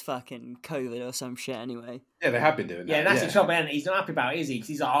label it as fucking COVID or some shit anyway. Yeah, they have been doing that. Yeah, that's the trouble, isn't it? He's not happy about it, is he? Because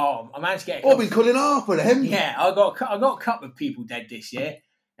he's like, I managed to get... I've been calling half of them. Yeah, I got a couple of people dead this year.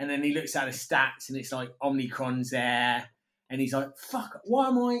 And then he looks at the stats and it's like Omicron's there. And he's like, fuck, why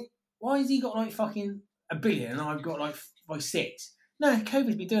has he got like fucking 1 billion and I've got like 6? No,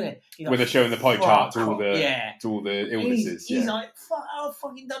 COVID's been doing it. When they're showing the pie chart to all the illnesses. He's like, fuck, I've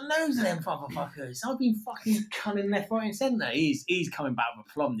fucking done loads of them fuckers. I've been fucking cunning left, right and centre. He's coming back with a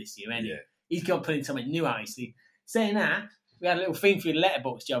plum this year, isn't he? Yeah. He's got putting something new out, actually. Saying that, we had a little thing through the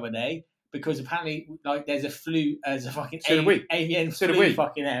letterbox the other day because apparently like there's a fucking avian flu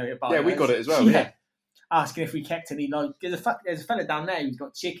fucking area. Yeah, we got it as well, yeah. Asking if we kept any, like, there's a fella down there who's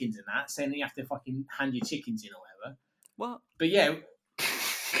got chickens and that, saying that you have to fucking hand your chickens in or whatever. What? But yeah,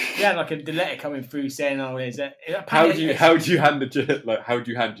 like the letter coming through saying, there's a... How do you hand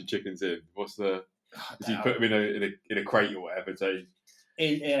your chickens in? What's the... Do you put them in a crate or whatever? So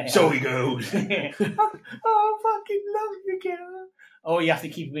So he goes. I fucking love you, girl. Oh, you have to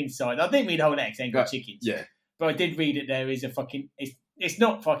keep them inside. I didn't mean the whole eggs ain't got chickens. Yeah. But I did read that there is a fucking... It's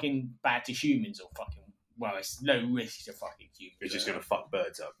not fucking bad to humans or fucking... Well, it's low risk to fucking humans. It's just going to fuck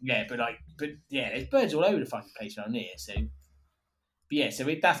birds up. Yeah, but there's birds all over the fucking place around here, so... But yeah, so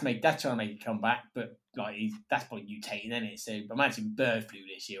that's trying to make it come back, but like that's probably mutating, isn't it? So I imagine bird flu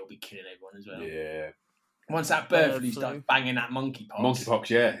this year will be killing everyone as well. Yeah. Once that bird flu starts banging that monkeypox. Monkeypox,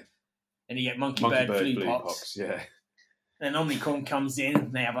 yeah. And you get monkey bird flu pox. Yeah. Then Omicron comes in,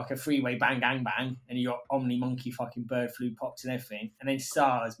 and they have like a three-way bang, gang, bang, and you got Omni monkey fucking bird flu pox and everything. And then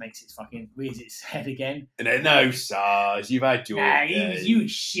SARS rears its head again. And then, no, SARS, you've had your... Nah, you was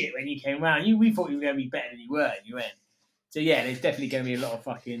shit when you came around. We thought you were going to be better than you were, and you went. So yeah, there's definitely going to be a lot of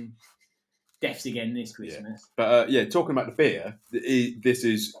fucking deaths again this Christmas. Yeah. But talking about the beer, this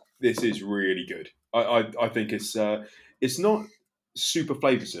is really good. I think it's not super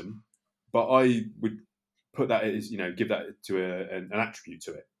flavoursome, but I would put that as, give that to an attribute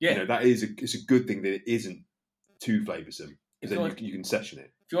to it. Yeah, it's a good thing that it isn't too flavoursome, because then you can session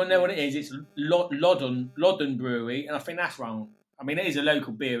it. If you want to know what it is, it's Loddon Brewery, and I think that's wrong. I mean, it is a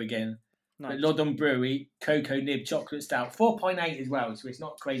local beer again. Nice. But Loddon Brewery, Cocoa Nib Chocolate Stout, 4.8 as well, so it's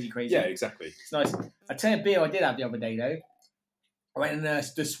not crazy. Yeah, exactly. It's nice. I tell you a beer I did have the other day though. I went in the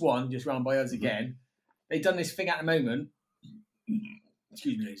Swan, just round by us again. They've done this thing at the moment.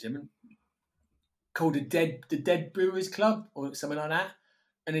 Excuse me, ladies and gentlemen. Called the Dead Brewers Club or something like that,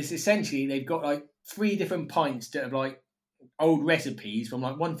 and it's essentially they've got like 3 different pints that have like old recipes from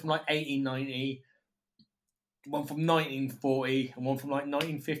like one from like 1890, one from 1940, and one from like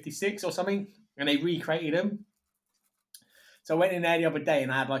 1956 or something, and they recreated them. So I went in there the other day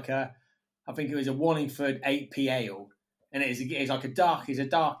and I had like I think it was a Wallingford 8p ale, and it's like a dark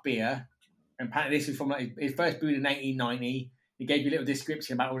beer, and apparently this is from like it first brewed in 1890. He gave you a little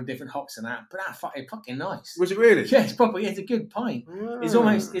description about all the different hops and that, but that's fucking nice. Was it really? Yeah, it's a good pint. Oh. It's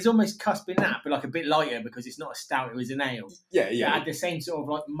almost cusping that, but like a bit lighter because it's not a stout; it was an ale. Yeah. It had the same sort of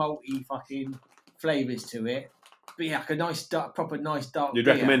like malty fucking flavours to it, but yeah, like a nice dark. You'd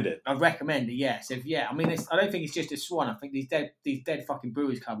beer. Recommend it? I'd recommend it. Yeah. So yeah, I mean, I don't think it's just a Swan. I think these dead fucking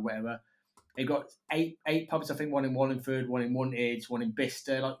Brewers Club or whatever. They've got eight pubs. I think one in Wallingford, one in Wantage, one in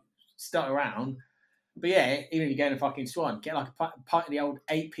Bicester. Like start around. But yeah, even if you go to fucking Swan, get like a pint of the old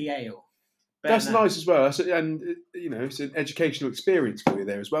 8p ale. That's nice as well. And, it's an educational experience for you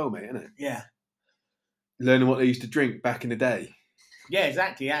there as well, mate, isn't it? Yeah. Learning what they used to drink back in the day. Yeah,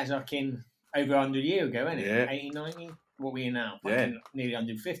 exactly. That's like over 100 years ago, isn't it? Yeah. 1890? What are we in now? Yeah. Nearly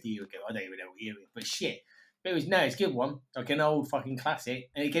 150 years ago. I don't even know what year it is. But shit. But it's a good one. Like an old fucking classic.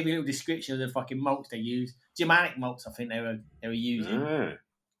 And it gave you a little description of the fucking malts they use. Germanic malts, I think they were using. Ah.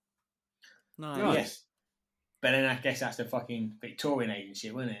 Nice. Yes. But then I guess that's the fucking Victorian age and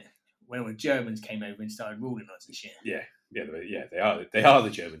shit, wasn't it? When all the Germans came over and started ruling us and shit. Yeah, they are. They are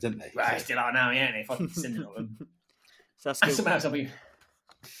the Germans, aren't they? Well, they still are now, yeah. They fucking descended of them. So that's good. Something else I'll be.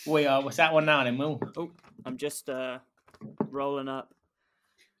 What's that one now then, Will? Oh, I'm just rolling up.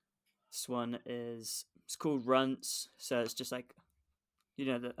 This one it's called Runts. So it's just like,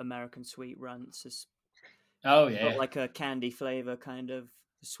 the American sweet Runts. It's got like a candy flavour, kind of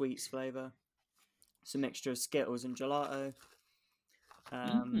sweets flavour. It's a mixture of Skittles and gelato.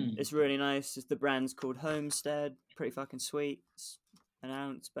 It's really nice. The brand's called Homestead. Pretty fucking sweet. It's an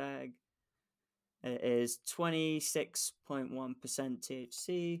ounce bag. It is 26.1%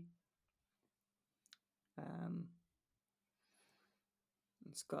 THC.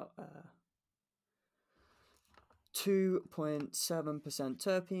 It's got 2.7%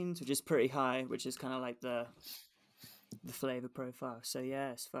 terpenes, which is pretty high, which is kind of like the flavor profile. So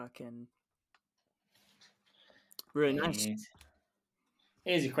yeah, it's fucking really nice.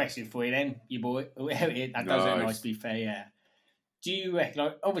 Here's a question for you then, you boy. That does look nice, to be fair, yeah. Do you reckon,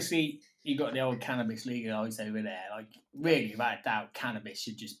 like, obviously, you got the old cannabis legalised over there. Like, really, without a doubt, cannabis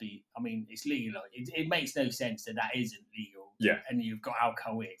should just be, I mean, it's legal. It makes no sense that isn't legal. Yeah. And you've got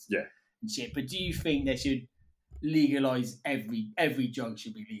alcohol is. Yeah. And shit. But do you think they should legalise every drug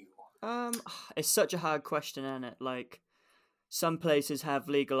should be legal? It's such a hard question, isn't it? Like, some places have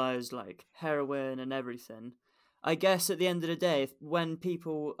legalised, like, heroin and everything. I guess at the end of the day, when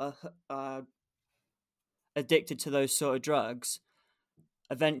people are addicted to those sort of drugs,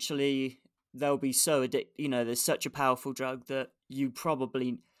 eventually they'll be so addicted. There's such a powerful drug that you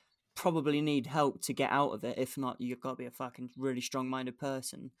probably need help to get out of it. If not, you've got to be a fucking really strong-minded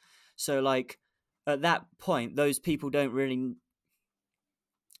person. So, like, at that point, those people they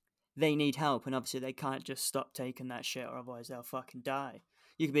need help, and obviously they can't just stop taking that shit, or otherwise they'll fucking die.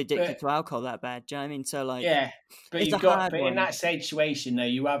 you could be addicted to alcohol that bad. Do you know what I mean? So like, but in that situation though,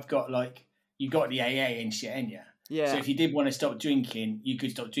 you have got like you got the AA and shit in you. Yeah. So if you did want to stop drinking, you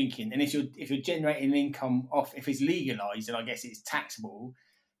could stop drinking. And if you're generating income off, if it's legalized, and I guess it's taxable,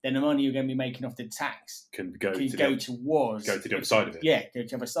 then the money you're going to be making off the tax can go to the other side of it. Yeah, go to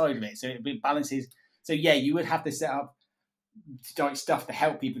the other side of it. So it balances. So yeah, you would have to set up like stuff to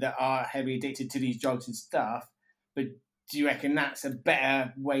help people that are heavily addicted to these drugs and stuff. But do you reckon that's a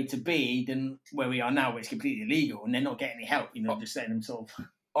better way to be than where we are now, where it's completely illegal and they're not getting any help? You know, just letting them sort of.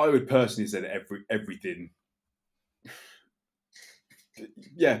 I would personally say that everything.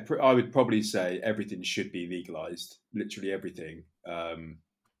 Yeah, I would probably say everything should be legalized. Literally everything.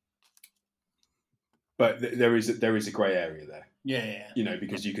 But there is a grey area there. Yeah. You know,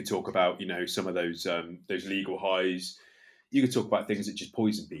 because you could talk about, you know, some of those legal highs. You could talk about things that just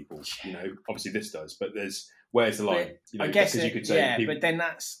poison people. You know, obviously this does, but where's the line? You know, I guess you could say people... but then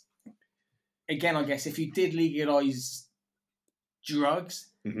that's again, I guess if you did legalize drugs,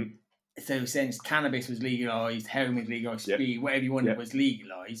 so since cannabis was legalized, heroin was legalized, speed, whatever you wanted was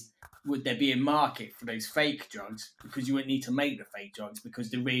legalized, would there be a market for those fake drugs? Because you wouldn't need to make the fake drugs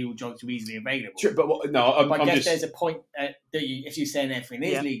because the real drugs are easily available. Sure, but I guess there's a point that if you're saying everything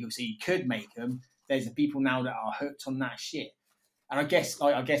is legal, so you could make them. There's the people now that are hooked on that shit. And I guess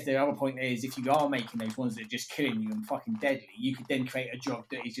the other point is if you are making those ones that are just killing you and fucking deadly, you could then create a drug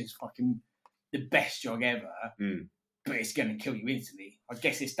that is just fucking the best drug ever, but it's going to kill you instantly. I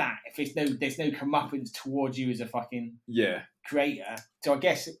guess it's that. If there's no comeuppance towards you as a fucking creator. So I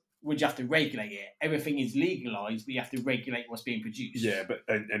guess would you have to regulate it? Everything is legalised, but you have to regulate what's being produced. Yeah, but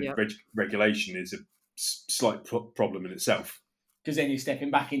regulation is a slight problem in itself. Because then you're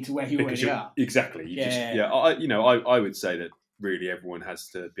stepping back into where you already are. Exactly. I would say that really everyone has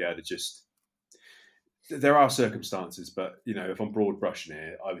to be able to just... There are circumstances, but, you know, if I'm broad brushing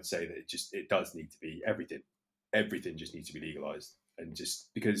here, I would say that it does need to be everything. Everything just needs to be legalised. And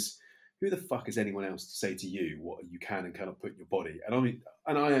just because who the fuck is anyone else to say to you what you can and cannot put in your body? And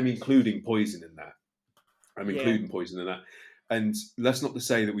I am including poison in that. Including poison in that. And that's not to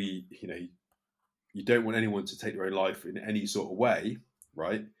say that we, you know, you don't want anyone to take their own life in any sort of way,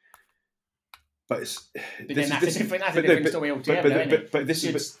 right? But that's a different story altogether. But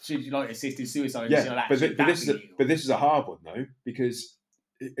this should you like assisted suicide? Yeah, but this is a hard one though, because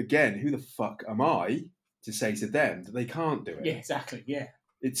again, who the fuck am I to say to them that they can't do it? Yeah, exactly. Yeah,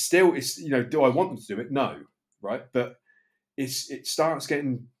 it's you know, do I want them to do it? No, right? But it starts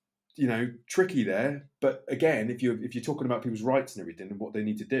getting, you know, tricky there. But again, if you're talking about people's rights and everything and what they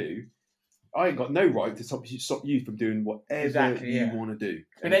need to do, I ain't got no right to stop you from doing whatever you want to do.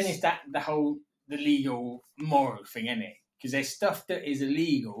 But then it's the legal moral thing, isn't it? Because there's stuff that is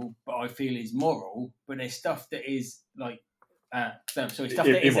illegal, but I feel is moral. But there's stuff that is like, stuff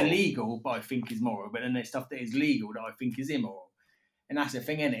that is illegal, but I think is moral. But then there's stuff that is legal that I think is immoral. And that's the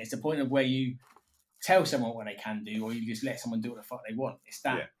thing, isn't it? It's the point of where you tell someone what they can do, or you just let someone do what the fuck they want. It's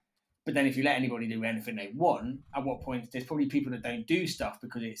that. Yeah. But then if you let anybody do anything they want, at what point there's probably people that don't do stuff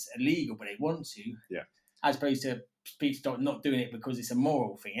because it's illegal, but they want to. Yeah. As opposed to people not doing it because it's a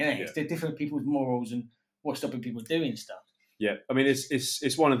moral thing, isn't it? Yeah. It's the different people's morals and what's stopping people doing stuff. Yeah, I mean,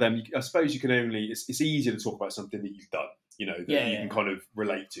 it's one of them. I suppose you can only... It's easier to talk about something that you've done, you know, that you can kind of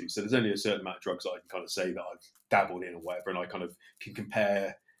relate to. So there's only a certain amount of drugs that I can kind of say that I've dabbled in or whatever, and I kind of can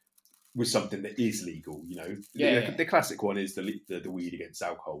compare with something that is legal, you know. The classic one is the weed against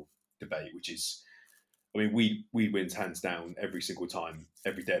alcohol debate, which is... I mean, weed wins hands down every single time,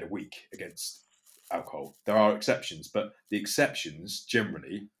 every day of the week against alcohol. There are exceptions, but the exceptions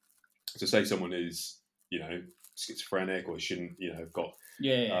generally... So say someone is, you know, schizophrenic or shouldn't, you know, have got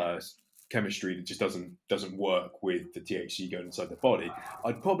chemistry that just doesn't work with the THC going inside their body,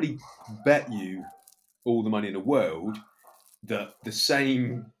 I'd probably bet you all the money in the world that the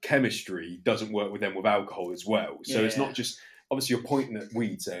same chemistry doesn't work with them with alcohol as well. So it's not just, obviously you're pointing at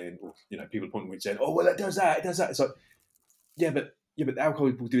weed saying, or, you know, people are pointing at weed saying, oh, well, it does that. It's like, but alcohol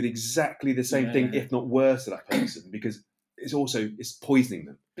people do exactly the same thing, if not worse, to that person, because it's poisoning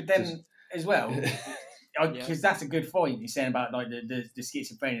them. But then as well, because that's a good point you're saying about like the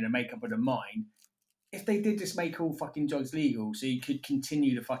schizophrenia and the makeup of the mind. If they did just make all fucking drugs legal, so you could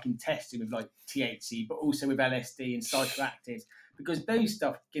continue the fucking testing with like THC, but also with LSD and psychoactives, because those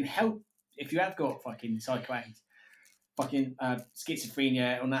stuff can help if you have got fucking psychoactive, fucking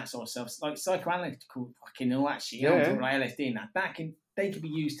schizophrenia and that sort of stuff, like psychoanalytical fucking all that shit, like LSD and they can be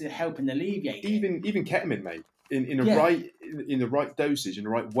used to help and alleviate. Even ketamine, mate. In the right dosage, in the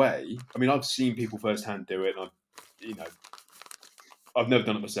right way. I mean, I've seen people firsthand do it, and I've never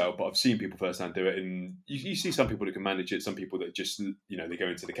done it myself, but I've seen people firsthand do it, and you see some people that can manage it, some people that just, you know, they go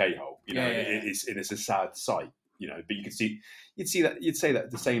into the K-hole, you know, it's a sad sight, you know, but you'd say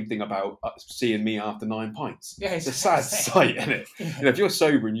that the same thing about seeing me after 9 pints. Yeah, it's a sad sight, isn't it? You know, if you're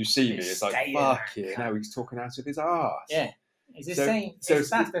sober and you see me, it's like, fuck yeah, now he's talking out of his arse. Yeah, it's the same. So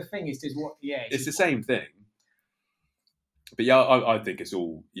that's the thing. It's just what, it's the same thing. But yeah, I think it's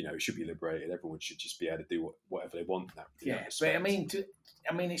all, you know, it should be liberated. Everyone should just be able to do whatever they want now. But I mean,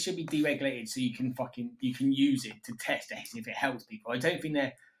 it should be deregulated so you can use it to test it if it helps people. I don't think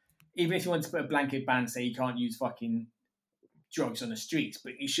even if you want to put a blanket ban, say you can't use fucking drugs on the streets,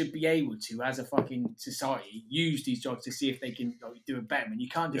 but you should be able to, as a fucking society, use these drugs to see if they can do a betterment. You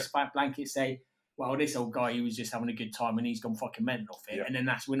can't just blanket say, well, this old guy, he was just having a good time and he's gone fucking mental off it, and then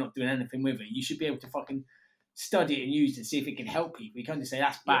we're not doing anything with it. You should be able to fucking study it and use it, see if it can help people. You can't just say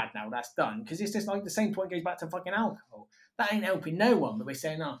that's bad now, that's done, because it's just like the same point goes back to fucking alcohol. That ain't helping no one, but we're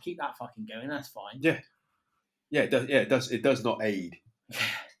saying, no, keep that fucking going, that's fine. It does not aid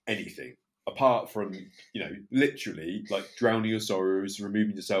anything apart from, you know, literally like drowning your sorrows,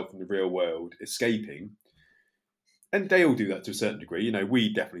 removing yourself from the real world, escaping. And they all do that to a certain degree. You know,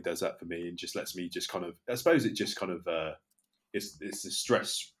 weed definitely does that for me and just lets me just kind of, I suppose it just kind of it's the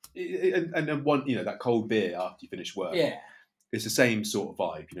stress. And then one, you know, that cold beer after you finish work, it's the same sort of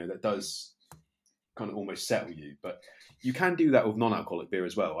vibe, you know, that does kind of almost settle you. But you can do that with non-alcoholic beer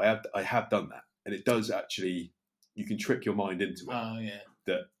as well. I have done that, and it does actually, you can trick your mind into it.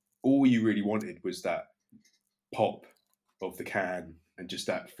 That all you really wanted was that pop of the can and just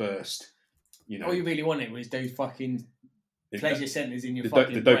that first, you know. All you really wanted was those fucking pleasure centres in your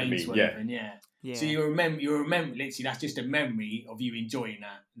fucking brain swerving, Yeah. So you remember, literally, that's just a memory of you enjoying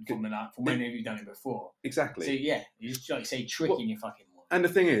that from whenever you've done it before. Exactly. So you just like say tricking your fucking mind. And the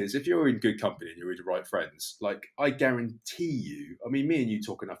thing is, if you're in good company and you're with the right friends, like I guarantee you, I mean, me and you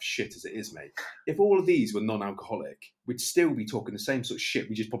talk enough shit as it is, mate. If all of these were non-alcoholic, we'd still be talking the same sort of shit.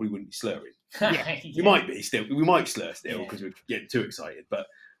 We just probably wouldn't be slurring. We might be still. We might slur still because we're getting too excited. But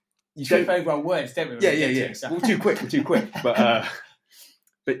you trip over our words, don't we? Yeah. We're too quick. But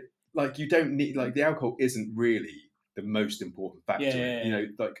like you don't need, like the alcohol isn't really the most important factor. You know,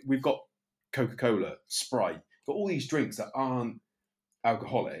 like we've got Coca-Cola, Sprite, got all these drinks that aren't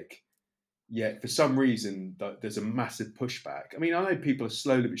alcoholic, yet for some reason there's a massive pushback. I mean, I know people are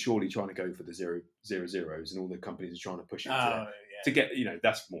slowly but surely trying to go for the 0.0 and all the companies are trying to push it to get, you know,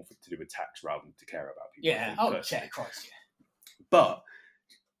 that's more to do with tax rather than to care about people. But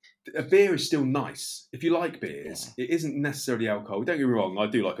a beer is still nice. If you like beers, it isn't necessarily alcohol. Don't get me wrong, I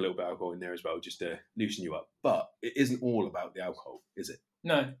do like a little bit of alcohol in there as well, just to loosen you up. But it isn't all about the alcohol, is it?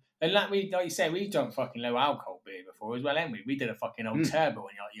 No. And like you say, we've drunk fucking low alcohol beer before as well, haven't we? We did a fucking old turbo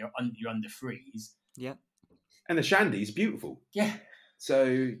when you're under freeze. Yeah. And the shandy's beautiful. Yeah.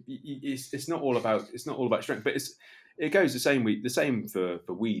 So it's not all about strength, but it goes the same for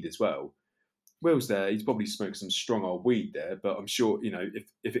weed as well. Will's there, he's probably smoked some strong old weed there, but I'm sure, you know,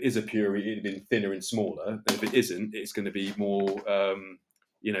 if it is a puree, it'd have been thinner and smaller. And if it isn't, it's going to be more,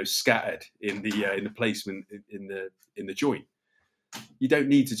 you know, scattered in the placement in the joint. You don't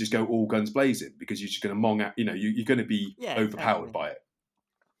need to just go all guns blazing because you're just going to mong out. You know, you're going to be overpowered by it.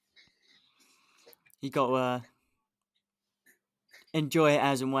 You got to enjoy it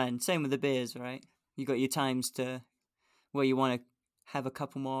as and when. Same with the beers, right? You got your times to where you want to have a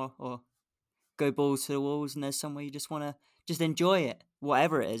couple more or go balls to the walls, and there's somewhere you just want to just enjoy it,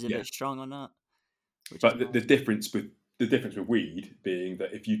 whatever it is, if it's strong or not. But the difference with weed being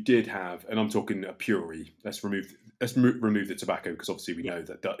that if you did have, and I'm talking a puree, let's remove the tobacco because obviously we know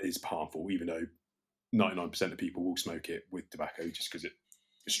that is harmful, even though 99% of people will smoke it with tobacco just because it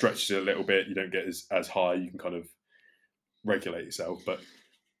stretches it a little bit. You don't get as high. You can kind of regulate yourself. But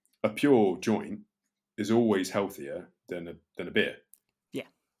a pure joint is always healthier than a beer. Yeah.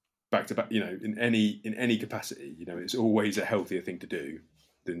 Back to back, you know, in any capacity, you know, it's always a healthier thing to do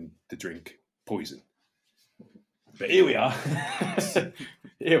than to drink poison. But here we are.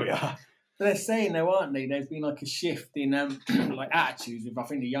 They're saying though, aren't they? There's been like a shift in like attitudes with, I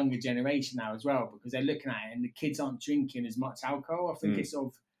think, the younger generation now as well, because they're looking at it and the kids aren't drinking as much alcohol. I think it's sort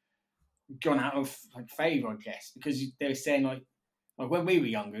of gone out of like favour, I guess, because they were saying like when we were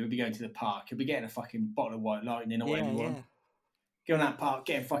younger, we'd be going to the park, we'd be getting a fucking bottle of White Lightning or whatever you want. Go on that park,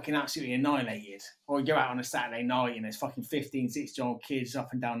 getting fucking absolutely annihilated. Or you go out on a Saturday night and there's fucking 15, 16-year-old kids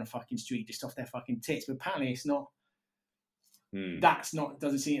up and down the fucking street just off their fucking tits. But apparently it's not. That's not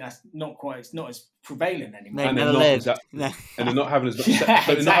it's not as prevalent anymore. And they're not having as much sex.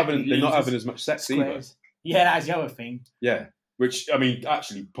 But they're not having as much sex either. Yeah, that's the other thing. Yeah. Which, I mean,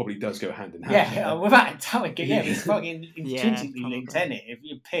 actually probably does go hand in hand. Yeah, without a doubt, it's fucking intrinsically linked, isn't it? If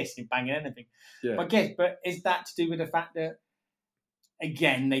you're pissed, you're banging anything. Yeah. But is that to do with the fact that,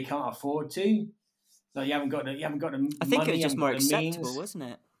 again, they can't afford to? Like you haven't got the I think it was just more acceptable, wasn't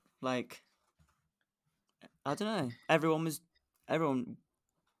it? Like, I don't know. Everyone was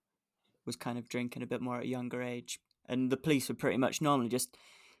kind of drinking a bit more at a younger age, and the police would pretty much normally just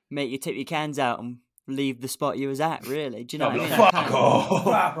make you tip your cans out and leave the spot you was at, really. Do you know what I mean? Fuck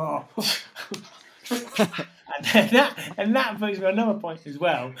off! and that brings me another point as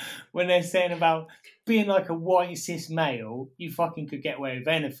well, when they're saying about being like a white cis male, you fucking could get away with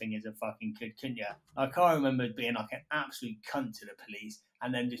anything as a fucking kid, couldn't you? Like, I remember being like an absolute cunt to the police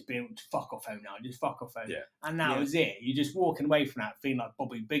and then just being, fuck off home now, just fuck off home. Yeah. And that was it. You're just walking away from that feeling like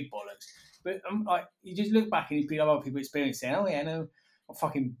Bobby Big Bollocks. But like, you just look back and you feel other people experiencing, oh yeah, no, I'm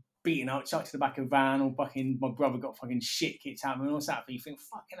fucking beaten up, chucked to the back of a van, or fucking my brother got fucking shit kicked out of me, and all that. But you think,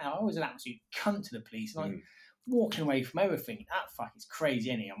 fucking hell, I was an absolute cunt to the police. Like, walking away from everything, that fucking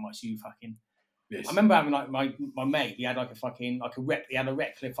crazy, isn't it? How much you fucking... Yes. I remember having like my mate, he had like a fucking, he had a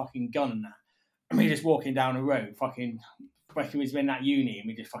replica fucking gun and that. And we just walking down the road, fucking, he was in that uni, and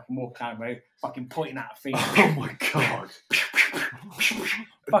we just fucking walked down the road, fucking pointing at a thing. Oh my God.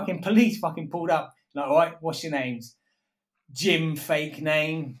 Fucking police fucking pulled up. Like, all right, what's your names? Jim, fake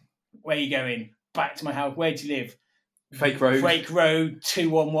name. Where you going? Back to my house. Where do you live? Fake road,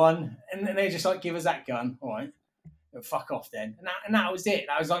 211. And then they just like, give us that gun. All right. Fuck off then. And that was it.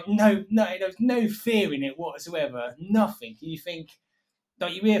 I was like, no, there was no fear in it whatsoever. Nothing. You think,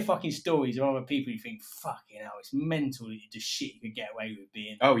 like, you hear fucking stories of other people, you think, fucking hell, it's mental that you just shit you could get away with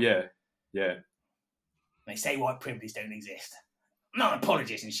being. Oh, yeah. Yeah. They say white privilege don't exist. I'm not an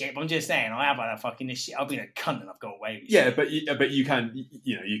apologist and shit, but I'm just saying, I have had a fucking this shit. I've been a cunt and I've got away with shit. Yeah, but you can,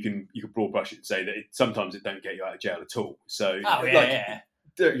 you can broad brush it and say that sometimes it don't get you out of jail at all. So,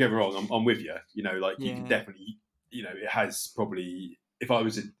 don't get me wrong, I'm with you. You can definitely, it has probably, if I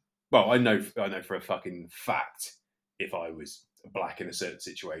was I know for a fucking fact, if I was black in a certain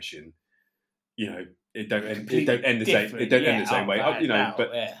situation, it don't end the same way.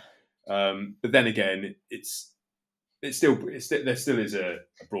 But then again, there still is a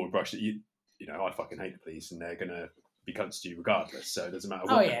broad brush that I fucking hate the police and they're gonna be cunts to you regardless. So it doesn't matter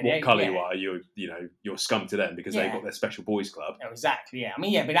what colour you are, you're scum to them because they've got their special boys club. Oh, exactly. Yeah. I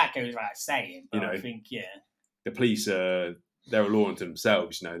mean, but that goes without saying. But I think the police they're a law unto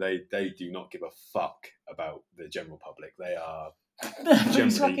themselves. They do not give a fuck about the general public. They are.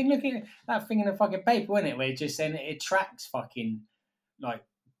 Just fucking looking at that thing in the fucking paper, isn't it? Where it's just saying it attracts fucking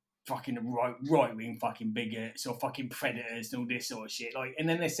right wing fucking bigots or fucking predators and all this sort of shit. Like, and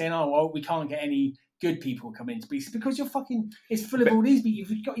then they're saying, oh well, we can't get any good people come into police because it's full of all these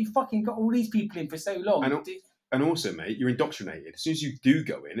people. You've fucking got all these people in for so long. And also, mate, you're indoctrinated. As soon as you do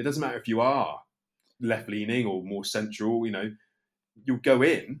go in, it doesn't matter if you are left leaning or more central. You'll go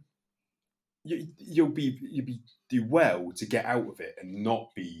in. You'll do well to get out of it and not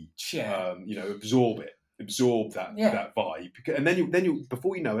be, absorb that vibe, and then you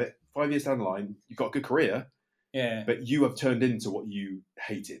before you know it, 5 years down the line, you've got a good career. Yeah, but you have turned into what you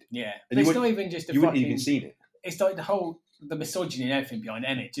hated. Yeah, and it's not even just you wouldn't even seen it. It's like the misogyny and everything behind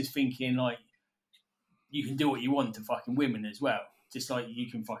it. Just thinking like you can do what you want to fucking women as well. Just like you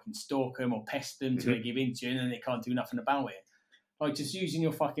can fucking stalk them or pest them till they give in to you, and then they can't do nothing about it. Like just using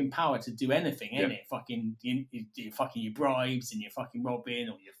your fucking power to do anything, isn't it? Fucking your bribes and your fucking robbing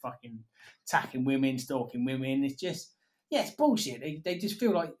or your fucking attacking women, stalking women. It's just, it's bullshit. They just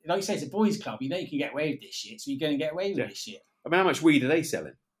feel like you say, it's a boys' club. You can get away with this shit, so you're going to get away with this shit. I mean, how much weed are they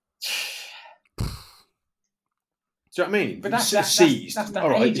selling? Do you know what I mean? But that's seized. That's the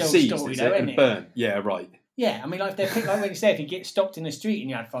age-old story, though, isn't it? Burnt. Yeah, right. Yeah, I mean, like when you say if you get stopped in the street and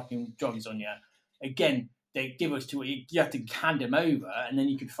you had fucking drugs on you, again, they give us to you have to hand them over and then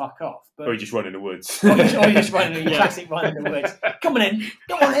you could fuck off. But, or you just run in the woods. or you just run in the classic run in the woods. Come on in.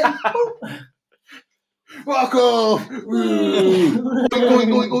 Fuck off!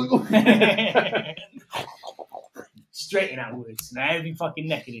 Go. Straight in that woods. Now every fucking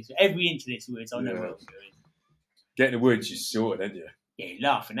neck of this, every inch of this woods, I know where I'm going. Get in the woods, you're sorted, aren't you? Yeah, you're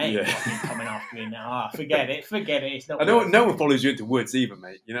laughing, ain't you? Fucking coming after me now. Forget it. It's not. No one follows you into woods either,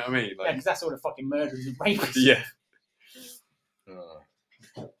 mate. You know what I mean? Because that's all the fucking murderers and rapists. Yeah.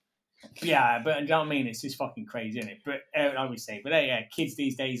 Yeah, but you know what I mean? It's just fucking crazy, isn't it? But I would say, kids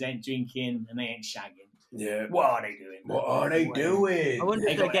these days ain't drinking and they ain't shagging. Yeah. What are they doing? What are they doing? I wonder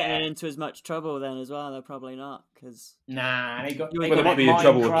if they're getting into as much trouble then as well. They're probably not, because they might be in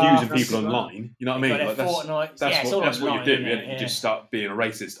trouble accusing people online. You know what I mean? Like that's what you do. You just start being a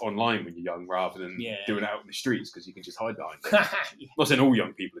racist online when you're young, rather than doing it out in the streets, because you can just hide behind it. I'm not saying all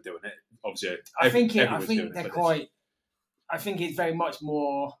young people are doing it. Obviously, I think they're quite. I think it's very much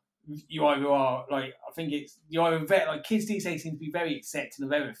more. You either are like. I think it's you either very, like kids these days seem to be very accepting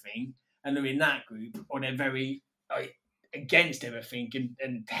of everything, and they're in that group, or they're very like against everything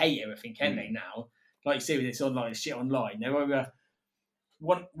and hate everything, can they now? Like you see with this online shit online, they're over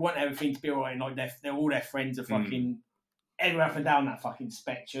want everything to be alright, and like they're all their friends are fucking everywhere up and down that fucking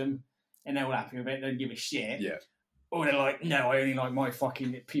spectrum, and they're all happy with it, they don't give a shit. Yeah. Or they're like, no, I only like my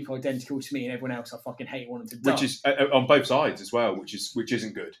fucking people identical to me, and everyone else I fucking hate, want them to die. Which is on both sides as well, which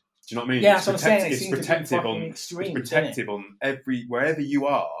isn't good. Do you know what I mean? Yeah, that's what I'm saying. It's protective on extreme, it's protective on wherever you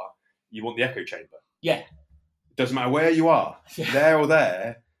are. You want the echo chamber. Yeah. It doesn't matter where you are, there or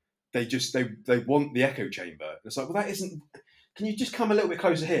there. They want the echo chamber. It's like, well, that isn't. Can you just come a little bit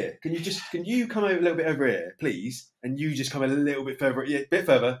closer here? Can you come a little bit over here, please? And you just come a little bit further. Yeah, bit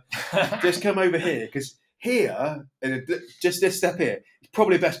further. Just come over here, because here, just this step here, is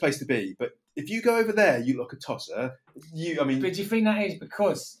probably the best place to be. But if you go over there, you look a tosser. But do you think that is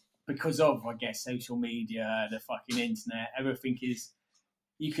because of, I guess, social media, the fucking internet, everything is.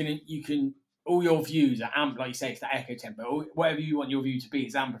 You can all your views are like you say, it's the echo chamber. Whatever you want your view to be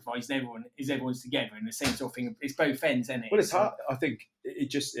is amplified, and everyone's together in the same sort of thing. It's both ends, isn't it? Well, it's hard. I think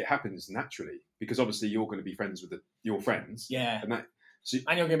it happens naturally, because obviously you're going to be friends with your friends. Yeah. And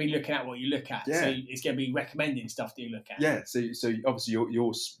you're going to be looking at what you look at. Yeah. So it's going to be recommending stuff that you look at. Yeah. So obviously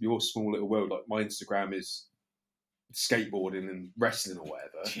your small little world, like my Instagram is skateboarding and wrestling or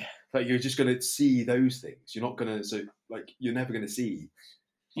whatever. Yeah. Like you're just going to see those things. You're not going to you're never going to see.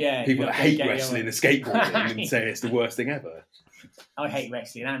 Yeah, people that hate wrestling and skateboarding and say it's the worst thing ever. I hate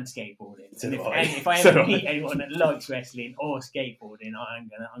wrestling and skateboarding. And if I ever meet anyone that likes wrestling or skateboarding, I'm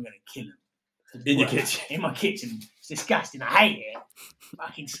gonna kill them. In your kitchen. In my kitchen. It's disgusting. I hate it.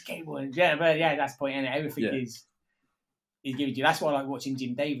 Fucking skateboarding. Yeah, but that's the point, isn't it? Everything is giving you. That's why I like watching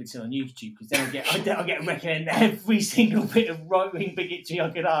Jim Davidson on YouTube, because then I get recommended every single bit of right-wing bigotry I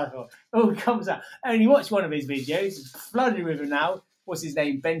could ask for. Oh, it comes out. I only watched one of his videos. It's flooded with them now. What's his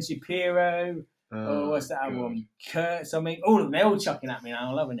name? Ben Shapiro. What's that other one? Kurt something. All of them. They're all chucking at me now.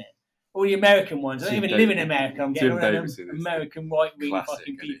 I'm loving it. All the American ones. I don't even live in America. I'm getting all them American right-wing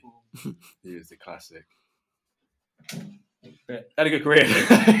fucking people. He was the classic. But had a good career.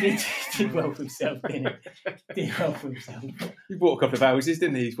 did well for himself, didn't he? Did well for himself. He bought a couple of houses,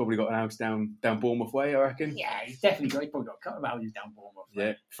 didn't he? He's probably got an house down Bournemouth way, I reckon. Yeah, he's probably got a couple of houses down Bournemouth way.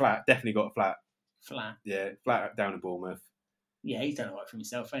 Yeah, flat. Definitely got a flat. Flat. Yeah, flat down in Bournemouth. Yeah, he's done all right for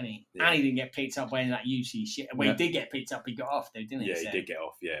himself, hasn't he? Yeah. And he didn't get picked up by any of that UC shit. When he did get picked up, he got off, though, didn't he? Yeah, he did get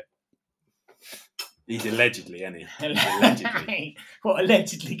off, yeah. He's allegedly, isn't he? Allegedly. What,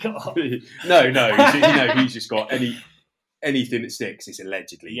 allegedly got off? No, he's just got anything that sticks is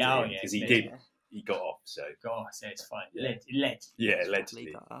allegedly. Yeah, because he got off, so. Got off, so it's fine. Yeah. Allegedly. Yeah,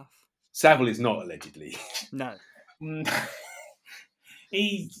 allegedly. Savile is not allegedly. No.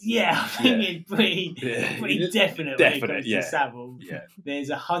 I think it's pretty definite when it comes to Savile. Yeah. There's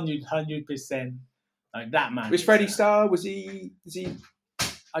 100% like that man. Was Freddie Starr? Was he?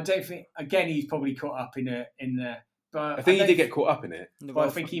 I don't think. Again, he's probably caught up in the. But I think he did get caught up in it. But I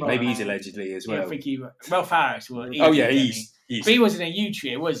think maybe he's allegedly as well. Yeah, I think Ralph Harris was. He's. But he wasn't a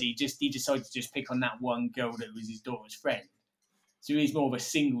U-trio, was he? He decided to just pick on that one girl that was his daughter's friend. So he's more of a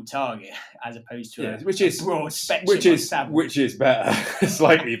single target as opposed to a broad spectrum. Which is better,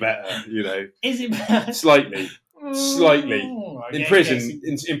 slightly better, you know. Is it better? Slightly. In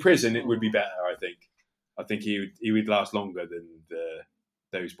prison, it would be better. I think he would last longer than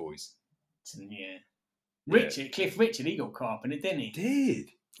those boys. Yeah. Cliff Richard, he got caught up in it, didn't he?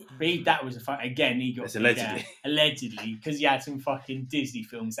 Did. That was he got allegedly because he had some fucking Disney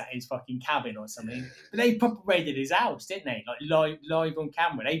films at his fucking cabin or something. But they proper raided his house, didn't they? Like live on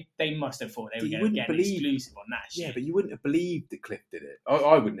camera. They must have thought they were going to get an exclusive on that shit. Yeah, but you wouldn't have believed that Cliff did it.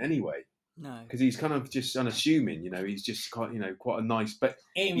 I wouldn't anyway. No, because he's kind of just unassuming. You know, he's just quite a nice. But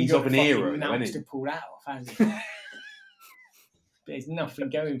he's of an era, isn't he? To pull that off, hasn't he? There's nothing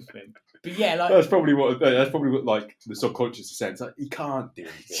going for him. But yeah, that's probably what like the subconscious sense. Like he can't do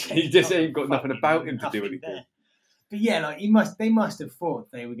anything. He just ain't got nothing about him to do anything. There. But yeah, like they must have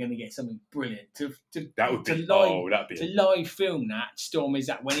thought they were going to get something brilliant to live film that. Storm his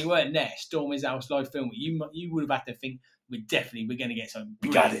house when he weren't there. Storm his house live film. You would have had to think we're going to get something. We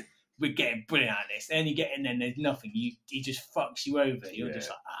got it. We're getting brilliant at this. And then you get in there and there's nothing. He just fucks you over. You're just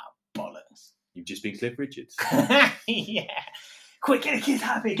like bollocks. You've just been Cliff Richards. Yeah. Quick, get the kids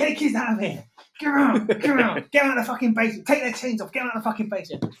out of here. Get the kids out of here. Get around. Get around. Get out of the fucking basement. Take their chains off. Get out of the fucking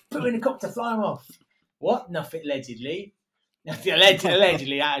basement. Put them in the copter. Fly them off. What? Nothing, allegedly.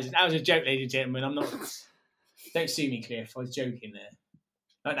 Allegedly. That was a joke, ladies and gentlemen. I'm not... Don't sue me, Cliff. I was joking there.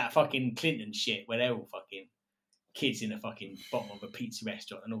 Like that fucking Clinton shit where they're all fucking kids in the fucking bottom of a pizza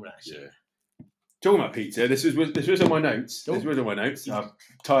restaurant and all that shit. Yeah. Talking about pizza, this was on my notes. This was on my notes. I'll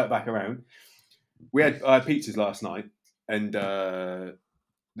tie it back around. I had pizzas last night, and the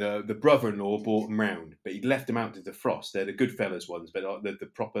brother-in-law brought them round, but he'd left them out to defrost. They're the Goodfellas ones, but the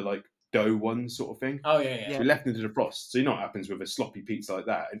proper like dough ones sort of thing. Oh yeah. So we left them to defrost. So you know what happens with a sloppy pizza like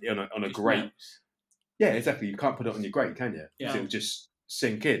that on a grate. Melts. Yeah, exactly. You can't put it on your grate, can you? Yeah. It will just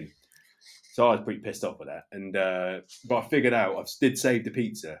sink in. So I was pretty pissed off with that. And but I figured out I did save the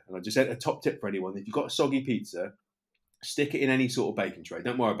pizza, and I just said a top tip for anyone: if you've got a soggy pizza, stick it in any sort of baking tray.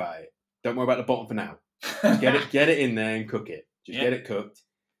 Don't worry about it. Don't worry about the bottom for now. Get it in there and cook it. Just get it cooked.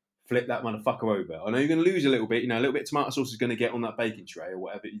 Flip that motherfucker over. I know you're going to lose a little bit. A little bit of tomato sauce is going to get on that baking tray or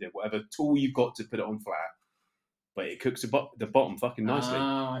whatever. Whatever tool you've got to put it on flat. But it cooks the bottom fucking nicely.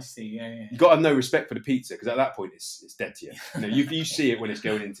 Oh, I see. Yeah. You've got to have no respect for the pizza because at that point it's dead to you. You see it when it's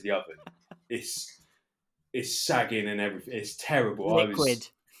going into the oven. It's sagging and everything. It's terrible. Liquid.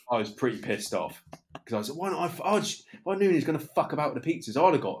 I was pretty pissed off because I was like, if I knew he was going to fuck about with the pizzas,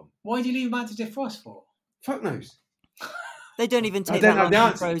 I'd have got them. Why do you leave them out to defrost for? Fuck knows. They don't even take that long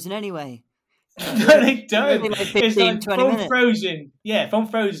from frozen anyway. No, they don't. Like 15, it's like from minutes. Frozen. Yeah, from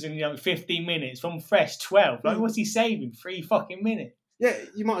frozen, 15 minutes. From fresh, 12. Like, what's he saving? 3 fucking minutes. Yeah,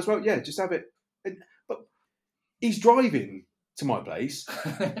 you might as well. Yeah, just have it. But he's driving to my place.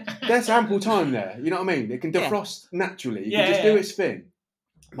 There's ample time there. You know what I mean? It can defrost naturally. It can just do its thing.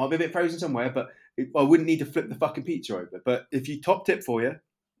 Might be a bit frozen somewhere, but I wouldn't need to flip the fucking pizza over. But if you top tip for you,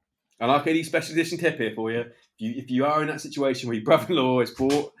 and like any special edition tip here for you, if you are in that situation where your brother-in-law has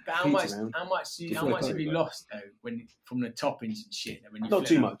bought how much have you lost though from the toppings and shit? When not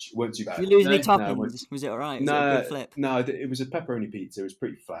too much. It wasn't too bad. Did you lose any toppings? Was it all right? No, it was a pepperoni pizza. It was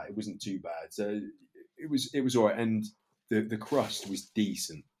pretty flat. It wasn't too bad. So it was all right. And the crust was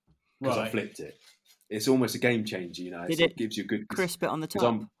decent because I flipped it. It's almost a game changer, It gives you a good crisp it on the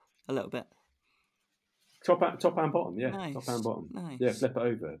top a little bit. Top and bottom, yeah. Nice. Top and bottom. Nice. Yeah, flip it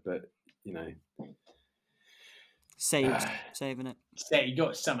over, but saving it. You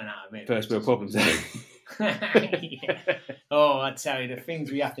got something out of it. First world problems. Oh, I tell you, the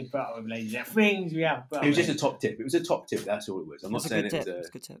things we have to put up with, ladies. The things we have to put up with. It was just a top tip. It was a top tip. That's all it was. I'm not saying it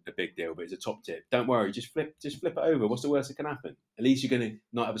was a big deal, but it's a top tip. Don't worry. Just flip it over. What's the worst that can happen? At least you're going to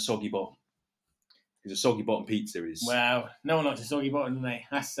not have a soggy bottom. Because a soggy bottom pizza is... Well, no one likes a soggy bottom, do they?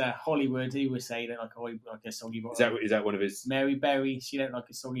 That's Hollywood. He would say they don't like a soggy bottom. Is that one of his... Mary Berry, she don't like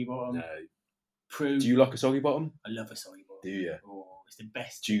a soggy bottom. No. Prue. Do you like a soggy bottom? I love a soggy bottom. Do you? Oh, it's the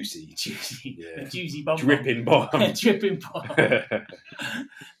best. Juicy. Yeah. A juicy bottom. Dripping bottom. Dripping bottom.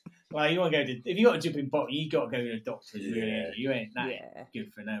 Well, you want to go to... If you got a dripping bottom, you got to go to the doctor's, really. You ain't that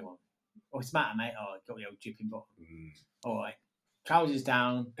good for no one. What's the matter, mate? Oh, got the old dripping bottom. All right. Trousers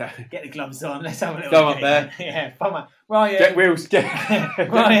down, get the gloves on, let's have a little go up there. Yeah, fun man. Ryan. Get wheels,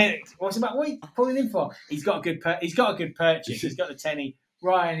 Ryan, what's about what are you pulling in for? He's got a good purchase. He's got the tenny.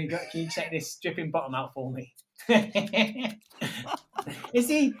 Ryan, can you check this dripping bottom out for me?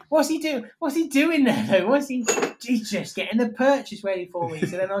 What's he doing? What's he doing there though? He's just getting the purchase ready for me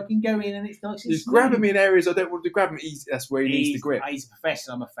so then I can go in and it's nice and he's grabbing me in areas I don't want to grab him. That's where he needs the grip. He's a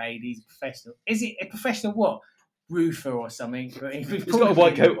professional, I'm afraid. He's a professional. Is he a professional what? Roofer or something. He's got a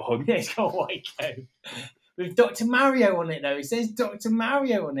white coat on. Yeah, he's got a white coat. With Dr. Mario on it, though. It says Dr.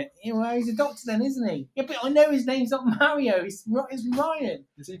 Mario on it. Well, he's a doctor then, isn't he? Yeah, but I know his name's not Mario. It's Ryan.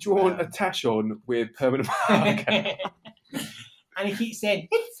 Has he drawn a tash on with permanent marker? And he keeps saying,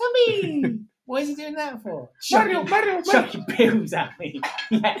 "It's me." What is he doing that for? Mario. Chucking pills at me.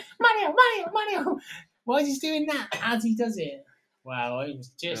 Yeah, Mario. Why is he doing that as he does it? Well, it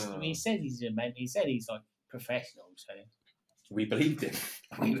was just. He said he's like professional, so we believed him.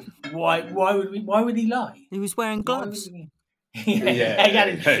 Why would he lie? He was wearing gloves. He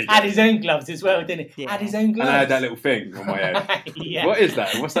had his own gloves as well, didn't he? Yeah. Had his own gloves. And I had that little thing on my head. Yeah. What is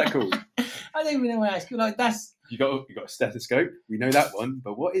that? What's that called? I don't even know what that's called. Like that's you got a stethoscope. We know that one,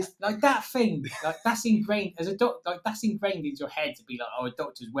 but what is like that thing? Like that's ingrained as a doctor. Like that's ingrained into your head to be like, oh, a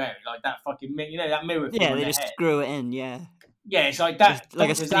doctor's wearing like that fucking that mirror. Yeah, they just screw it in. Yeah. Yeah, it's like that. Just like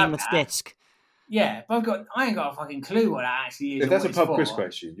a stainless disc. Yeah, but I ain't got a fucking clue what that actually is. If that's a pub quiz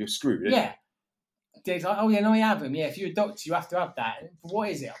question, you're screwed. Yeah. It's like, oh yeah, no, I have them. Yeah, if you're a doctor, you have to have that. What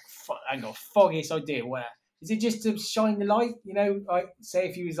is it? I ain't got the foggiest idea what Is it just to shine the light? You know, like say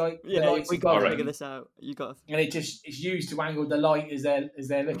if you was like the lights we got to figure this out. You got, and it's used to angle the light as they're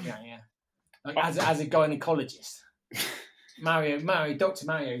looking at you, like as a gynecologist. Dr.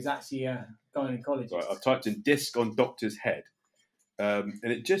 Mario is actually a gynecologist. Right, I've typed in disc on doctor's head, and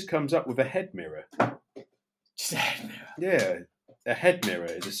it just comes up with a head mirror. Just a head mirror. Yeah. A head mirror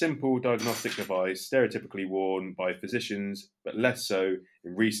is a simple diagnostic device stereotypically worn by physicians, but less so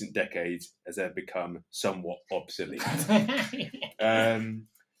in recent decades as they've become somewhat obsolete. Yeah,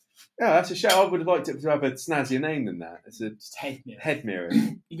 that's a shout. I would have liked it to have a snazzier name than that. It's a just head mirror. Head mirror.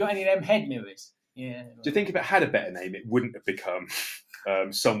 You got any of them head mirrors? Yeah. Do you think if it had a better name, it wouldn't have become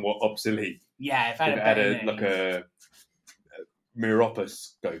somewhat obsolete? Yeah, if it had a name. Like a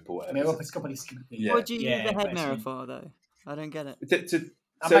mirroroscope or whatever. Mirroroscope. Yeah. What do you use the head mirror for, though? I don't get it.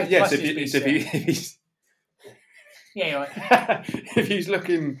 If he's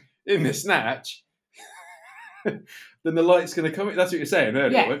looking in the snatch, then the light's going to come in. That's what you're saying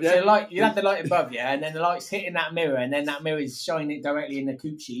earlier. Yeah, so you have the light above you, and then the light's hitting that mirror, and then that mirror is shining it directly in the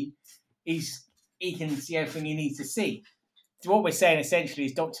coochie. He can see everything he needs to see. So what we're saying essentially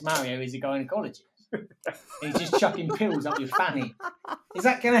is Dr. Mario is a gynecologist. He's just chucking pills up your fanny. Is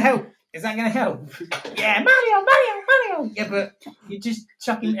that going to help? Yeah, Mario! Yeah, but you're just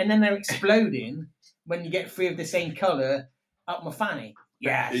chucking, and then they're exploding when you get 3 of the same colour up my fanny.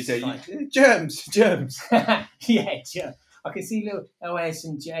 Yeah, you say germs. Yeah, germs. I can see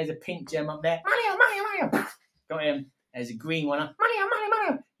there's a pink germ up there. Mario! Got him. There's a green one up.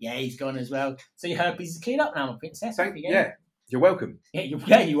 Mario! Yeah, he's gone as well. So your herpes is cleared up now, my princess. Yeah. You're welcome. Yeah,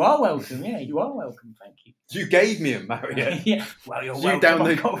 you are welcome. Yeah, you are welcome. Thank you. You gave me a Mario. Yeah, well, you're welcome. You down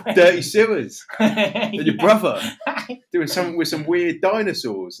the dirty sewers. And your brother doing something with some weird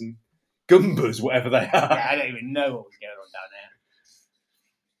dinosaurs and Goombas, whatever they are. Yeah, I don't even know what was going on down there.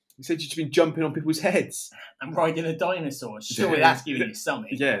 You said you'd just been jumping on people's heads. I'm riding a dinosaur. Surely that's giving you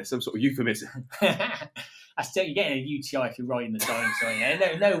something. Yeah, some sort of euphemism. You're getting a UTI if you're riding the dinosaur.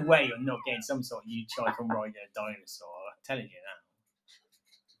 Yeah? No way you're not getting some sort of UTI from riding a dinosaur. I'm telling you now.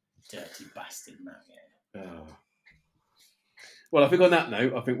 Dirty bastard, Mario. Oh. Well, I think on that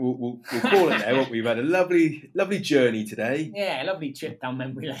note, I think we'll call it there. We've had a lovely journey today. Yeah, a lovely trip down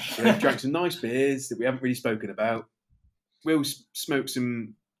memory lane. We've drank some nice beers that we haven't really spoken about. We'll smoke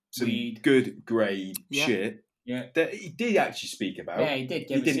some weed. Good grade shit. Yeah, that he did actually speak about. Yeah, he did.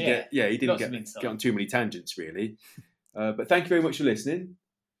 He didn't get on too many tangents, really. But thank you very much for listening.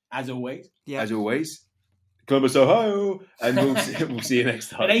 As always. Yeah. As always. Columbus, Ohio, and we'll see you next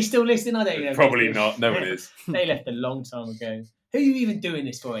time. Are they still listening? I don't know. Probably not. No one is. They left a long time ago. Who are you even doing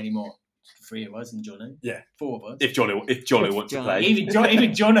this for anymore? 3 of us and Jono. Yeah. 4 of us. If Jono wants to play. Even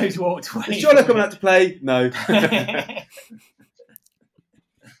Jono's walked away. Is Jono coming out to play? No.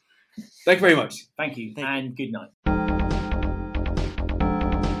 Thank you very much. Thank you, and good night.